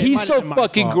 Oh, like it he's might so have been my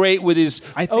fucking fault. great with his.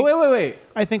 I think, Oh wait.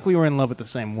 I think we were in love with the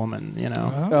same woman. You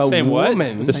know. Same what?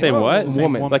 Woman. The same what?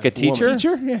 Woman. Like a teacher?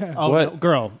 Teacher? Yeah. Oh, What? no,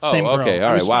 girl. Oh, Same girl. okay.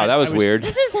 All I right. Wow, trying- that was I weird.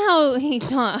 This is how he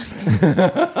talks.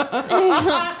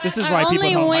 This is why people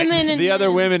Only don't like women me. and The other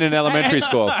women in elementary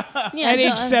school. Yeah, At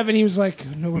no, age 7, he was like,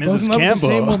 "No, we're both Mrs. in love with the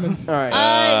same Campbell. woman." All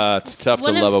right. It's tough to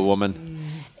one of- love a woman.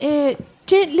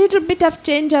 Little bit of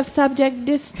change of subject.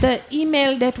 The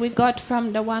email that we got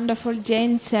from the wonderful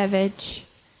Jane Savage,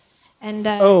 and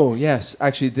Oh yes,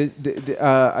 actually,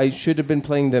 I should have been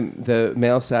playing the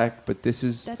mail sack, but this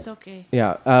is that's okay.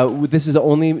 this is the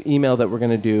only email that we're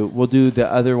gonna do. We'll do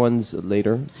the other ones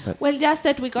later. But Well, just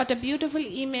that we got a beautiful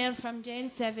email from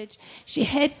Jane Savage. She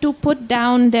had to put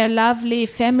down their lovely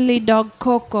family dog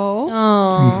Coco,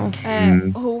 Oh.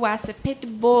 who was a pit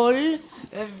bull.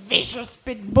 A vicious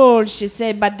pit bull, she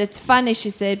said, but that's funny, she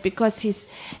said, because his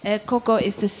Coco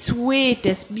is the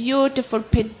sweetest, beautiful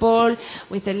pit bull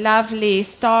with a lovely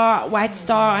white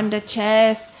star on the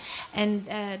chest, and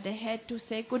they had to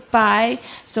say goodbye.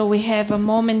 So we have a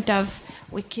moment of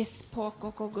we kissed poor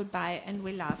Coco goodbye, and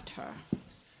we loved her.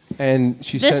 and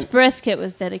she This sent brisket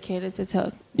was dedicated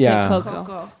to Yeah. Coco.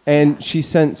 Coco. and she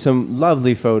sent some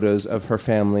lovely photos of her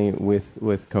family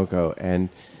with Coco and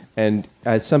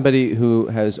as somebody who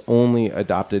has only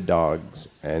adopted dogs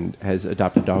and has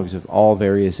adopted dogs of all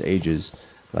various ages,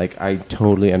 like I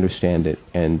totally understand it.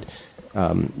 And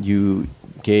you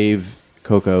gave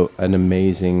Coco an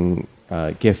amazing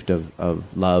gift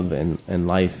of love and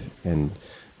life and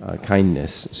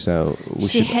kindness. So we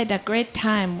She should, had a great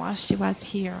time while she was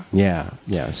here. yeah.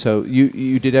 So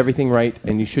you did everything right,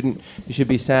 and you should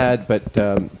be sad, but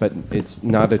it's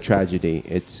not a tragedy.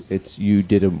 It's you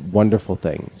did a wonderful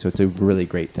thing. So it's a really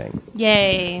great thing.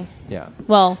 Yay. Yeah.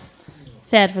 Well,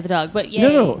 sad for the dog, but yay.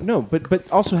 No. But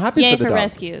also happy Yay for the for dog.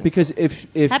 rescues. Because if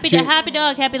Happy Jane,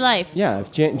 dog, happy life. yeah,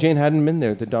 if Jane hadn't been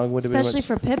there, the dog would have Especially been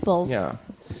for pit bulls. Yeah.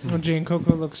 Well, Jane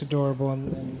Coco looks adorable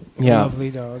and Yeah.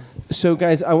 lovely dog. So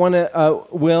guys, I want to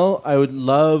Will, I would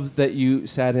love that you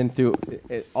sat in through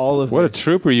all of What a this.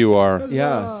 trooper you are.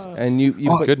 Yes, and you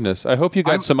Oh, put- goodness. I hope you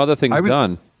got some other things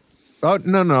done. Oh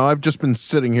no! I've just been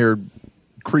sitting here,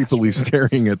 creepily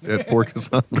staring at poor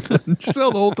Cassandra just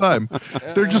the whole time.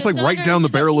 They're just like right down the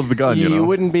barrel of the gun. You know.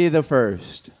 wouldn't be the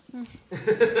first.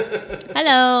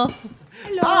 Hello.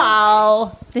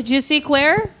 Hello. Did you see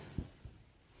Queer?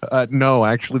 No,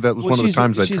 actually, that was Well, one of the she's-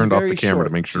 times I she's turned off very the camera short.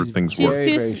 to make sure She's things She's worked. Very,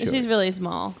 too. very short. She's really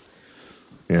small.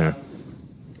 Yeah,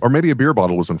 or maybe a beer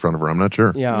bottle was in front of her. I'm not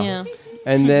sure. Yeah. Yeah.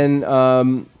 And then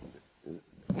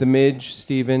the Midge,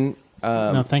 Stephen.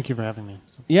 No, thank you for having me.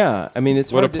 Yeah, I mean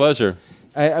it's What a hard to- pleasure.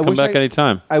 I Come wish back I,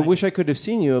 anytime. I wish I could have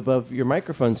seen you above your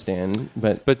microphone stand,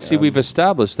 but See, we've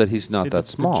established that he's not See, that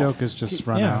the small. joke is just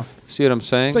run Yeah. out. See what I'm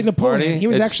saying? It's like Napoleon. Marty? He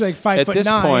was It's- actually like 5'9", at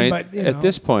this point, but, you at know,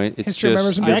 this point, it's history remembers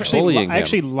just him you're differently. bullying I him.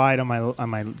 actually lied on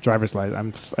my driver's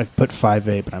license. I put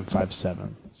 5'8", but I'm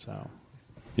 5'7". So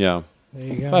Yeah, There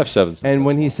you go. 5'7". and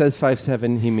when he says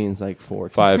 5'7", he means like 4.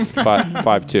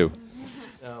 5'2".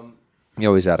 You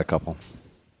always add a couple.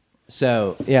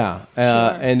 So yeah,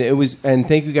 and it was, and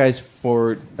thank you guys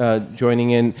for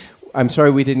joining in. I'm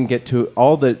sorry we didn't get to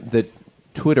all the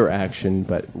Twitter action,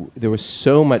 but there was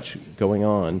so much going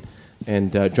on,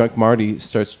 and Drunk Marty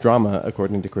starts drama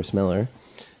according to Chris Miller,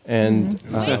 and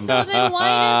Wait, so then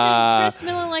why doesn't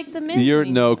Chris Miller like the Midge?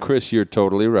 No, Chris, you're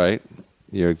totally right.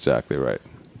 You're exactly right.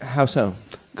 how so?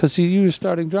 Because you were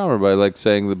starting drama by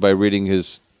saying that by reading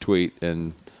his tweet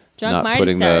and Drunk not Marty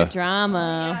putting started the.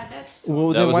 drama. Well,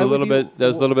 That then was why a would little you- bit. That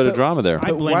was a little bit of drama there. I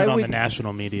But blame why it on would- the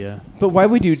national media. But why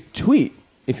would you tweet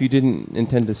if you didn't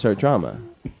intend to start drama?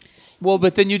 Well,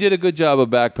 but then you did a good job of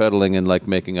backpedaling and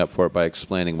making up for it by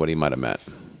explaining what he might have meant.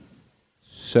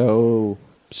 So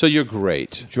So you're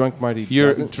great. Drunk Marty, Your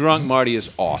doesn't- Drunk Marty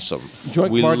is awesome.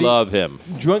 Drunk we Marty- love him.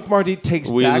 Drunk Marty takes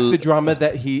We back l- the drama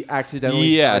that he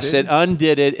accidentally Yes, started. it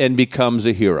undid it and becomes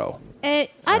a hero.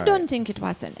 I I don't think it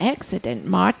was an accident,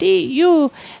 Marty.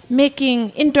 You making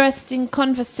interesting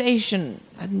conversation.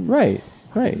 Right.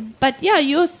 But yeah,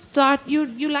 you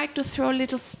like to throw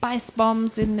little spice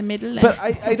bombs in the middle. But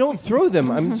I don't throw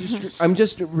them. I'm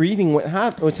just reading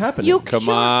what's happening. Come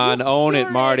on, own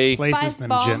it, Marty. Places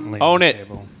them gently. Own on it. the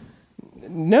table.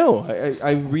 No,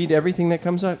 I read everything that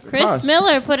comes up. Chris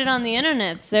Miller put it on the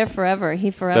internet. It's there forever. He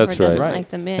forever That's right. doesn't Right. like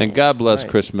the Midge. And God bless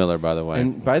Right. Chris Miller, by the way.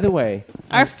 And by the way,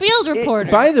 Our field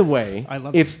reporter. by the way, I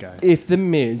love if this guy. if the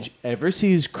Midge ever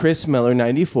sees Chris Miller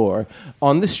 94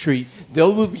 on the street, there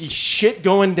will be shit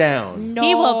going down. No,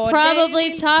 he will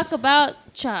probably they, talk about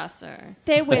Chaucer.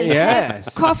 they will Yes.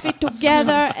 have coffee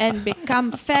together and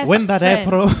become fast When that friends.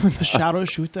 April, the shadow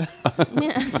shooter,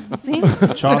 Yeah. See?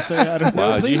 Chaucer. I don't know.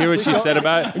 Wow, did you hear what she said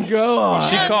about it? Go on.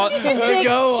 She called. Sick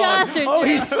Go on. Chaucer. Oh, joke.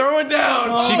 he's throwing down.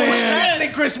 Oh,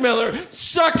 man. Chris Miller.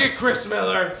 Suck it, Chris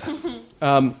Miller.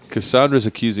 Cassandra's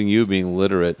accusing you of being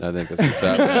literate. I think that's what's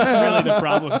happening. Really the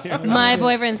problem here. My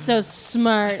boyfriend's so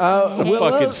smart.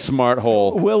 Fucking smart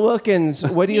hole. Will Wilkins,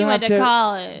 what do you He have went to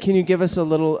college. Can you give us a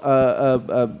little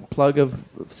plug of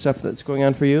stuff that's going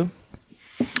on for you?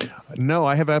 No,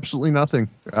 I have absolutely nothing.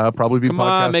 Probably be Come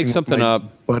podcasting on, make with something my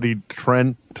up. buddy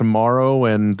Trent tomorrow,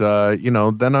 and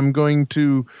then I'm going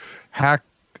to hack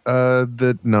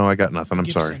No, I got nothing. I'm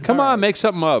sorry. Come on, make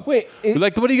something up. Wait, what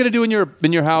are you going to do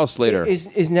in your house later? Is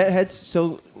Netheads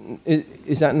still?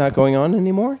 Is that not going on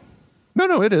anymore?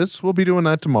 No, it is. We'll be doing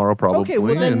that tomorrow, probably. Okay,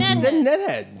 well then and-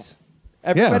 Netheads.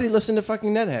 Everybody listen to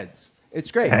fucking Netheads. It's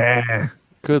great.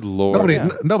 Good Lord.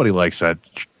 Nobody likes that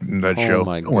show. Oh,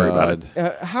 my Don't worry about God.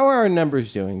 it. How are our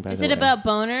numbers doing? By Is the it way? about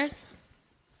boners?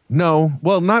 No,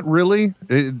 well, not really.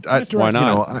 Why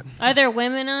not? Are there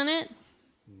women on it?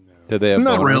 Did they have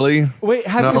Not boners? really. Wait,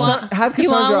 have, No. have You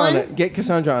want Cassandra on one? it. Get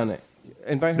Cassandra on it.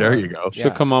 Invite her. There on. you go.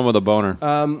 She'll come on with a boner.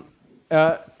 How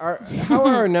are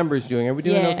our numbers doing? Are we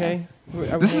doing Yeah. okay?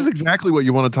 This is exactly what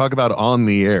you want to talk about on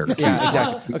the air. Yeah,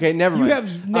 exactly. Okay, never mind. You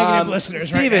have negative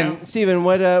listeners right now. Steven,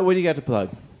 what do you got to plug?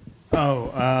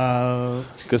 Oh,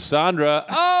 Cassandra.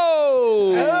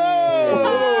 Oh!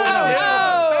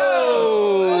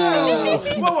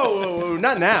 Whoa,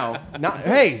 not now.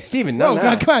 Hey, Steven, not No,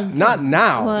 now. come on. Not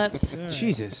now. Whoops.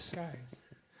 Jesus.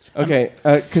 Okay,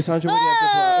 Cassandra, what do you have to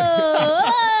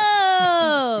plug?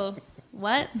 Oh!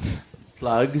 What?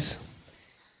 Plugs.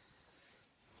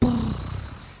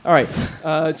 All right,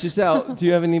 Giselle, do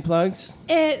you have any plugs?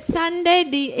 Sunday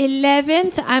the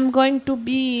 11th, I'm going to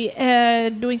be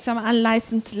doing some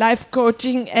unlicensed life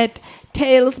coaching at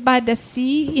Tales by the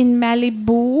Sea in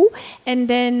Malibu. And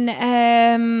then,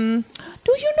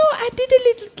 do you know, I did a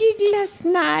little gig last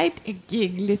night. A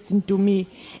gig, listen to me.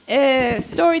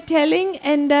 Storytelling,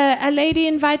 and a lady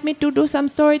invited me to do some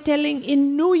storytelling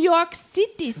in New York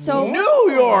City. So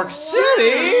New York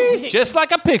City? Just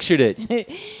like I pictured it.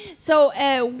 So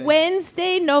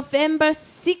Wednesday, November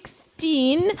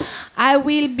 16, I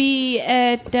will be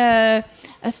at a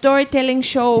storytelling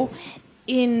show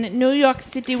in New York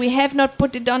City. We have not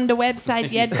put it on the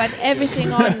website yet, but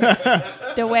everything on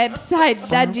the website,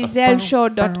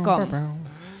 thatgiselleshow.com.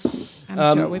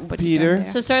 I'm sure we put Peter? it on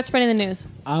there. So start spreading the news.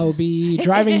 I'll be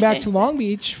driving back to Long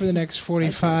Beach for the next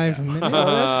 45 minutes.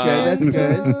 That's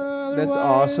good. That's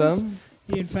awesome.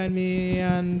 You can find me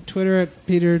on Twitter at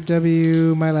Peter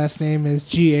W. My last name is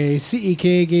Gacek,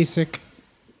 Gacek.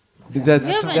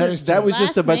 That was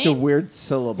just a Last bunch of name? weird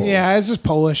syllables. Yeah, it's just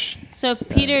Polish. So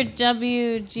Peter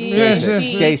W G Yes,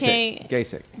 C yes, K.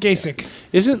 Gasic. Gacek.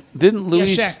 Didn't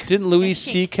Louis Yashek.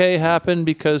 C.K. happen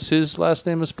because his last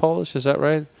name is Polish? Is that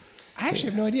right? I actually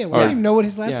have no idea. I don't even know what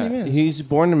his last name is. He's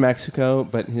born in Mexico,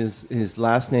 but his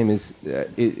last name is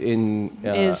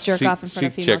Is jerk off in front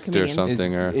of female Sikchikt or comedians.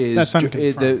 something, or That's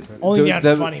unconfirmed. Only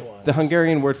the funny one. The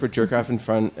Hungarian word for jerk off in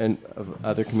front of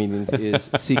other comedians is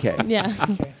CK. Yeah.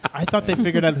 I thought they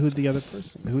figured out who the other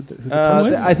person, who the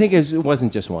person I think it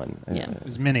wasn't just one. Yeah. It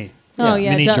was Minnie. Oh yeah.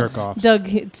 Mini Doug, jerk-offs. Doug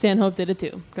Stanhope did it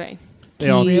too. Great. They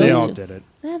all did it.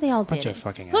 Yeah, they all Bunch did of it.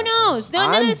 fucking Who knows? No, none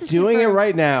of I'm this is doing it confirmed.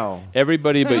 right now.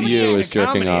 everybody but Nobody you in is a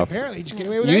jerking comedy, off? Apparently, you just get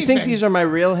away with You anything. think these are my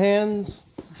real hands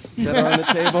that are on the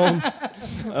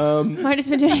table? Marty's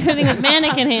been doing everything with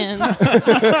mannequin hands.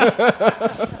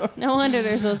 No wonder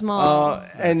they're so small.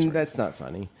 And that's not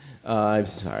funny. I'm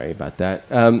sorry about that.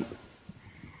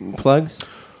 Plugs?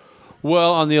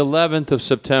 Well, on the 11th of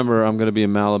September, I'm going to be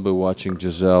in Malibu watching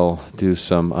Giselle do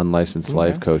some unlicensed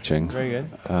life coaching. Very good.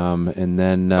 And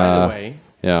then, By the way,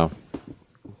 yeah,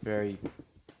 very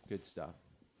good stuff.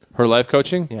 her life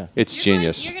coaching. Yeah. It's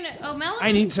genius. You're gonna. Oh, Malibu.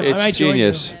 I need some. I might It's join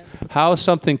genius. you. How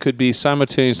something could be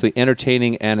simultaneously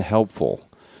entertaining and helpful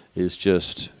is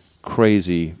just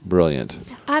crazy brilliant.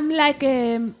 I'm like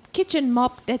a kitchen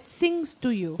mop that sings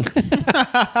to you.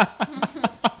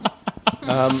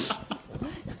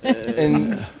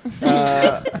 And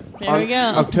There we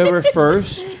go. October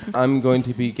 1st, I'm going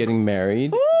to be getting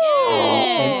married. Yay.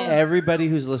 And everybody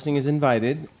who's listening is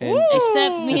invited. And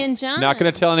Except me and John. Not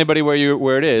going to tell anybody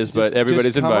where it is, but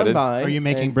everybody's just come on invited. by Are you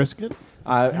making and brisket?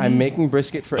 I'm making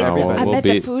brisket for Oh, everybody. I We'll bet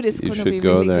be- the food is you going to should be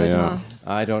go really there, good. yeah. Huh?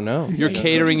 I don't know. You're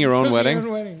catering your own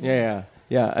wedding? Yeah.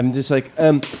 I'm just like,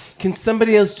 can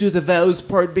somebody else do the vows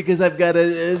part because I've got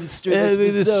to stir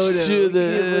this with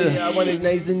soda. I want it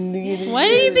nice and. Why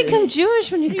did you become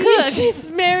Jewish when you cook?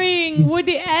 She's marrying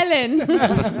Woody Allen.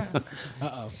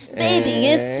 Baby,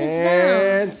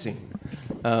 it's just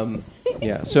vows.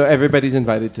 Yeah, so everybody's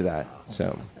invited to that.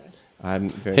 So I'm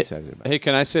very excited about it. Hey,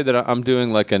 can I say that I'm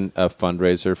doing like a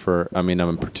fundraiser for? I mean,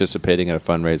 I'm participating in a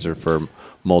fundraiser for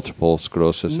multiple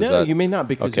sclerosis. Is No, that- you may not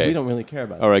because Okay. we don't really care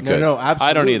about it. All right, no, good. No, absolutely.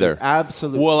 I don't either.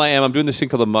 Absolutely. Well, I am. I'm doing this thing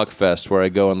called the Muck Fest, where I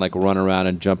go and like run around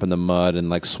and jump in the mud and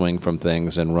like swing from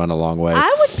things and run a long way.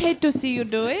 I would pay to see you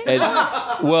do it.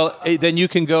 And, then you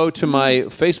can go to my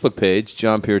Facebook page,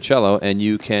 John Piercello, and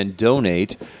you can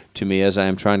donate to me as I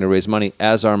am trying to raise money.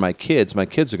 As are my kids. My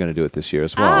kids are going to do it this year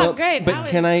as well. Ah, great. But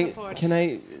can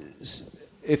I,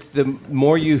 if the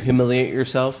more you humiliate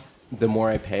yourself, the more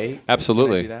I pay?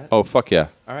 Absolutely. Can I do that? Oh, fuck yeah.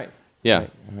 All right. Yeah. All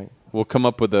right. We'll come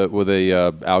up with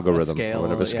a algorithm scale, or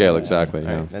whatever yeah, scale yeah. exactly. All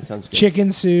Yeah. right, that sounds good.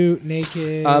 Chicken suit,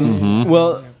 naked.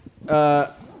 Well,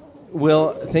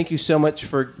 Will, thank you so much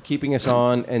for keeping us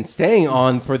on and staying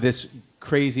on for this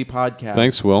crazy podcast.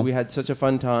 Thanks, Will. We had such a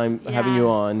fun time having you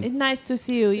on. It's nice to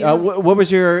see you. What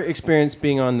was your experience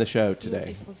being on the show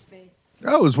today?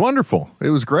 Oh, it was wonderful.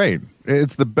 It was great.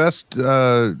 It's the best,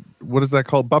 what is that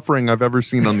called? Buffering I've ever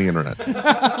seen on the internet.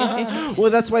 Well,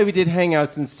 that's why we did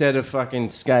Hangouts instead of fucking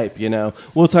Skype, you know.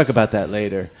 We'll talk about that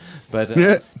later. But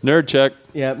Yeah. Nerd check.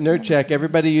 yeah, nerd check.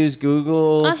 Everybody use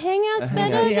Google. Hangout's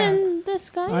better Hangout. than the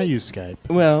Skype? I use Skype.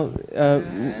 Well,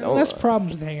 Less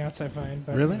problems with Hangouts, I find.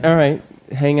 But Really? all right.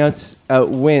 Hangouts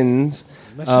wins.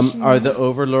 Are the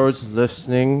overlords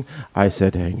listening? I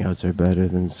said Hangouts are better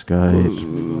than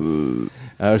Skype.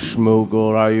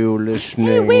 Schmoogle, are you listening?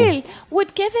 Hey, Will,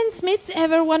 would Kevin Smith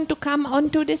ever want to come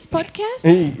onto this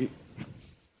podcast?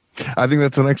 I think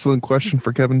that's an excellent question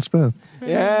for Kevin Smith.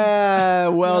 Yeah,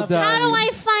 well done. How do I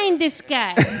find this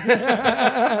guy?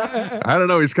 I don't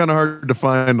know. He's kind of hard to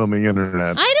find on the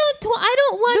internet. I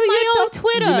don't want Do you my own talk-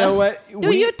 Twitter. You know what?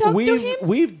 Do you talk to him?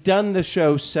 We've done the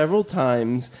show several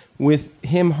times with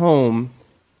him home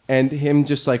and him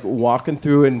just like walking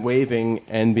through and waving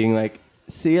and being like,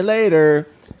 see you later,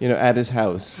 you know, at his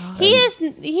house. He's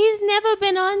never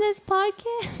been on this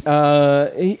podcast.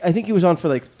 I think he was on for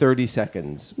like 30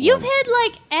 seconds. You've once. had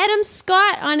like Adam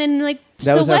Scott on and like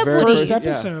That was our very celebrities. first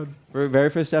Yeah. episode. Very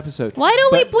first episode. Why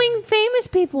don't we But, bring famous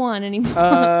people on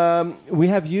anymore? We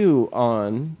have you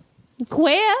on.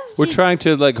 Where? We're trying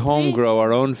to like home grow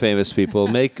our own famous people,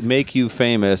 make you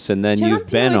famous, and then you've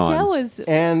been on.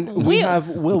 And we We- have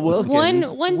Will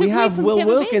Wilkins. one we degree have from Will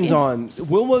Kevin Wilkins Bacon. on.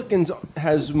 Will Wilkins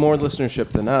has more listenership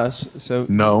than us. So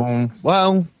No.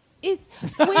 Well, It's,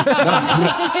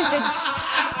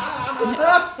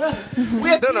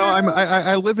 no.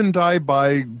 I live and die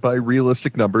by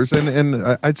realistic numbers,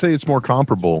 and I'd say it's more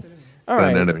comparable all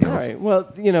right, than anything all else. right.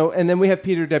 Well, you know, and then we have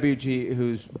Peter W.G.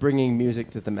 who's bringing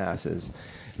music to the masses,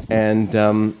 and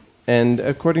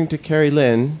according to Carrie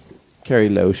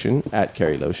Lotion at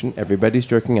Carrie Lotion, everybody's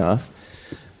jerking off.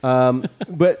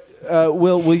 But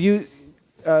will you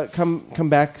come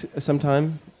back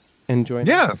sometime and join?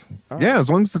 Yeah, us? yeah. As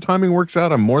long as the timing works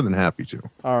out, I'm more than happy to.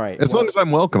 All right. As long as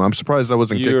I'm welcome. I'm surprised I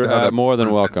wasn't You're kicked out. more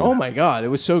than welcome. Oh my God, it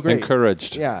was so great.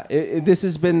 Encouraged. Yeah, this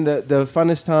has been the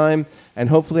funnest time, and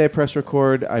hopefully I press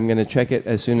record. I'm going to check it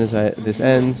as soon as this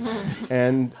ends,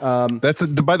 and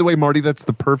By the way, Marty, that's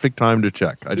the perfect time to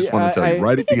check. I just want to tell you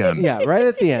right at the end. Yeah, right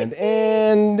at the end,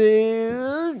 and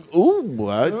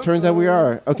it turns out we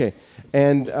are okay.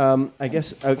 And I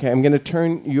guess I'm going to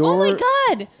turn your. Oh my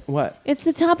God! What? It's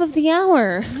the top of the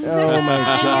hour. Oh my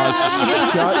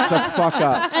God! Shut the fuck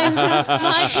up! And this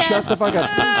podcast. Shut the fuck up!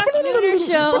 Nooner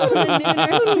show on the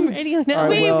Nooner Radio Network. All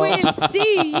right, we well- will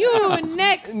see you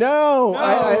next. No,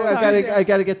 I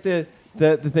gotta get the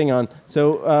thing on.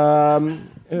 So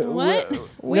What?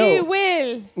 We no.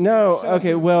 will. No,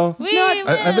 okay, well.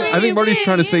 I think Marty's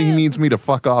trying to say he needs me to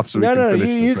fuck off so No, he can no,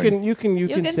 finish you this thing. can you can You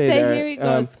can say say, there. here he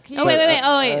goes. Oh wait.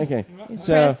 Okay.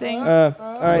 So, pressing. all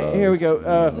right, here we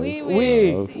go. We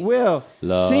We will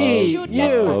see Shoot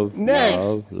you love, next.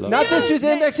 love. Not this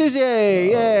Tuesday, next Tuesday.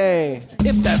 Yay!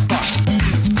 If that fuck.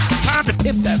 Time to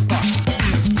if that fuck.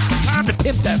 Time to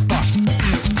if that fuck.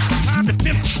 Time to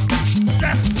if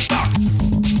that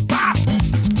fuck.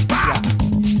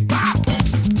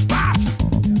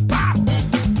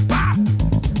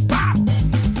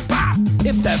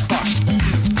 fuck.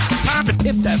 Time to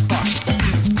pimp that fuck.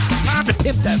 Time to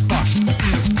pimp that fuck.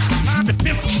 Time to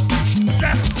pimp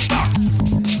that fuck.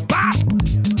 Bop,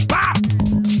 bop,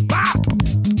 bop,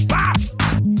 bop,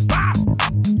 bop,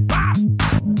 bop,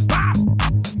 bop,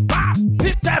 bop.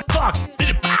 Pimp that fuck.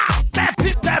 Bop,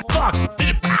 pimp that fuck.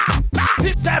 Bop,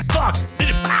 pimp that fuck.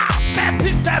 Bop,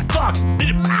 pimp that fuck.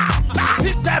 Bop,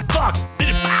 pimp that fuck.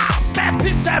 Bop,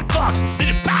 pimp that fuck.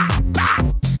 Bop, bop,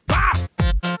 bop,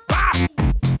 bop,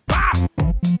 bop,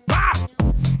 bop.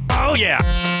 Oh yeah.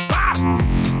 Bop.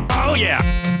 Oh yeah.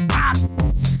 Bop.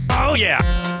 Oh yeah.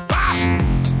 Bop.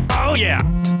 Oh yeah.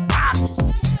 Bop.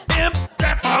 Pimp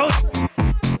that house.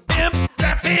 Pimp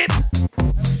that beat.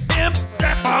 Pimp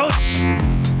that house.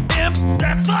 Pimp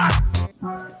that fuck.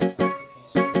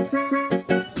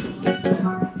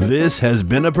 This has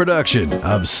been a production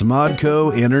of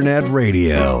Smodco Internet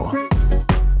Radio.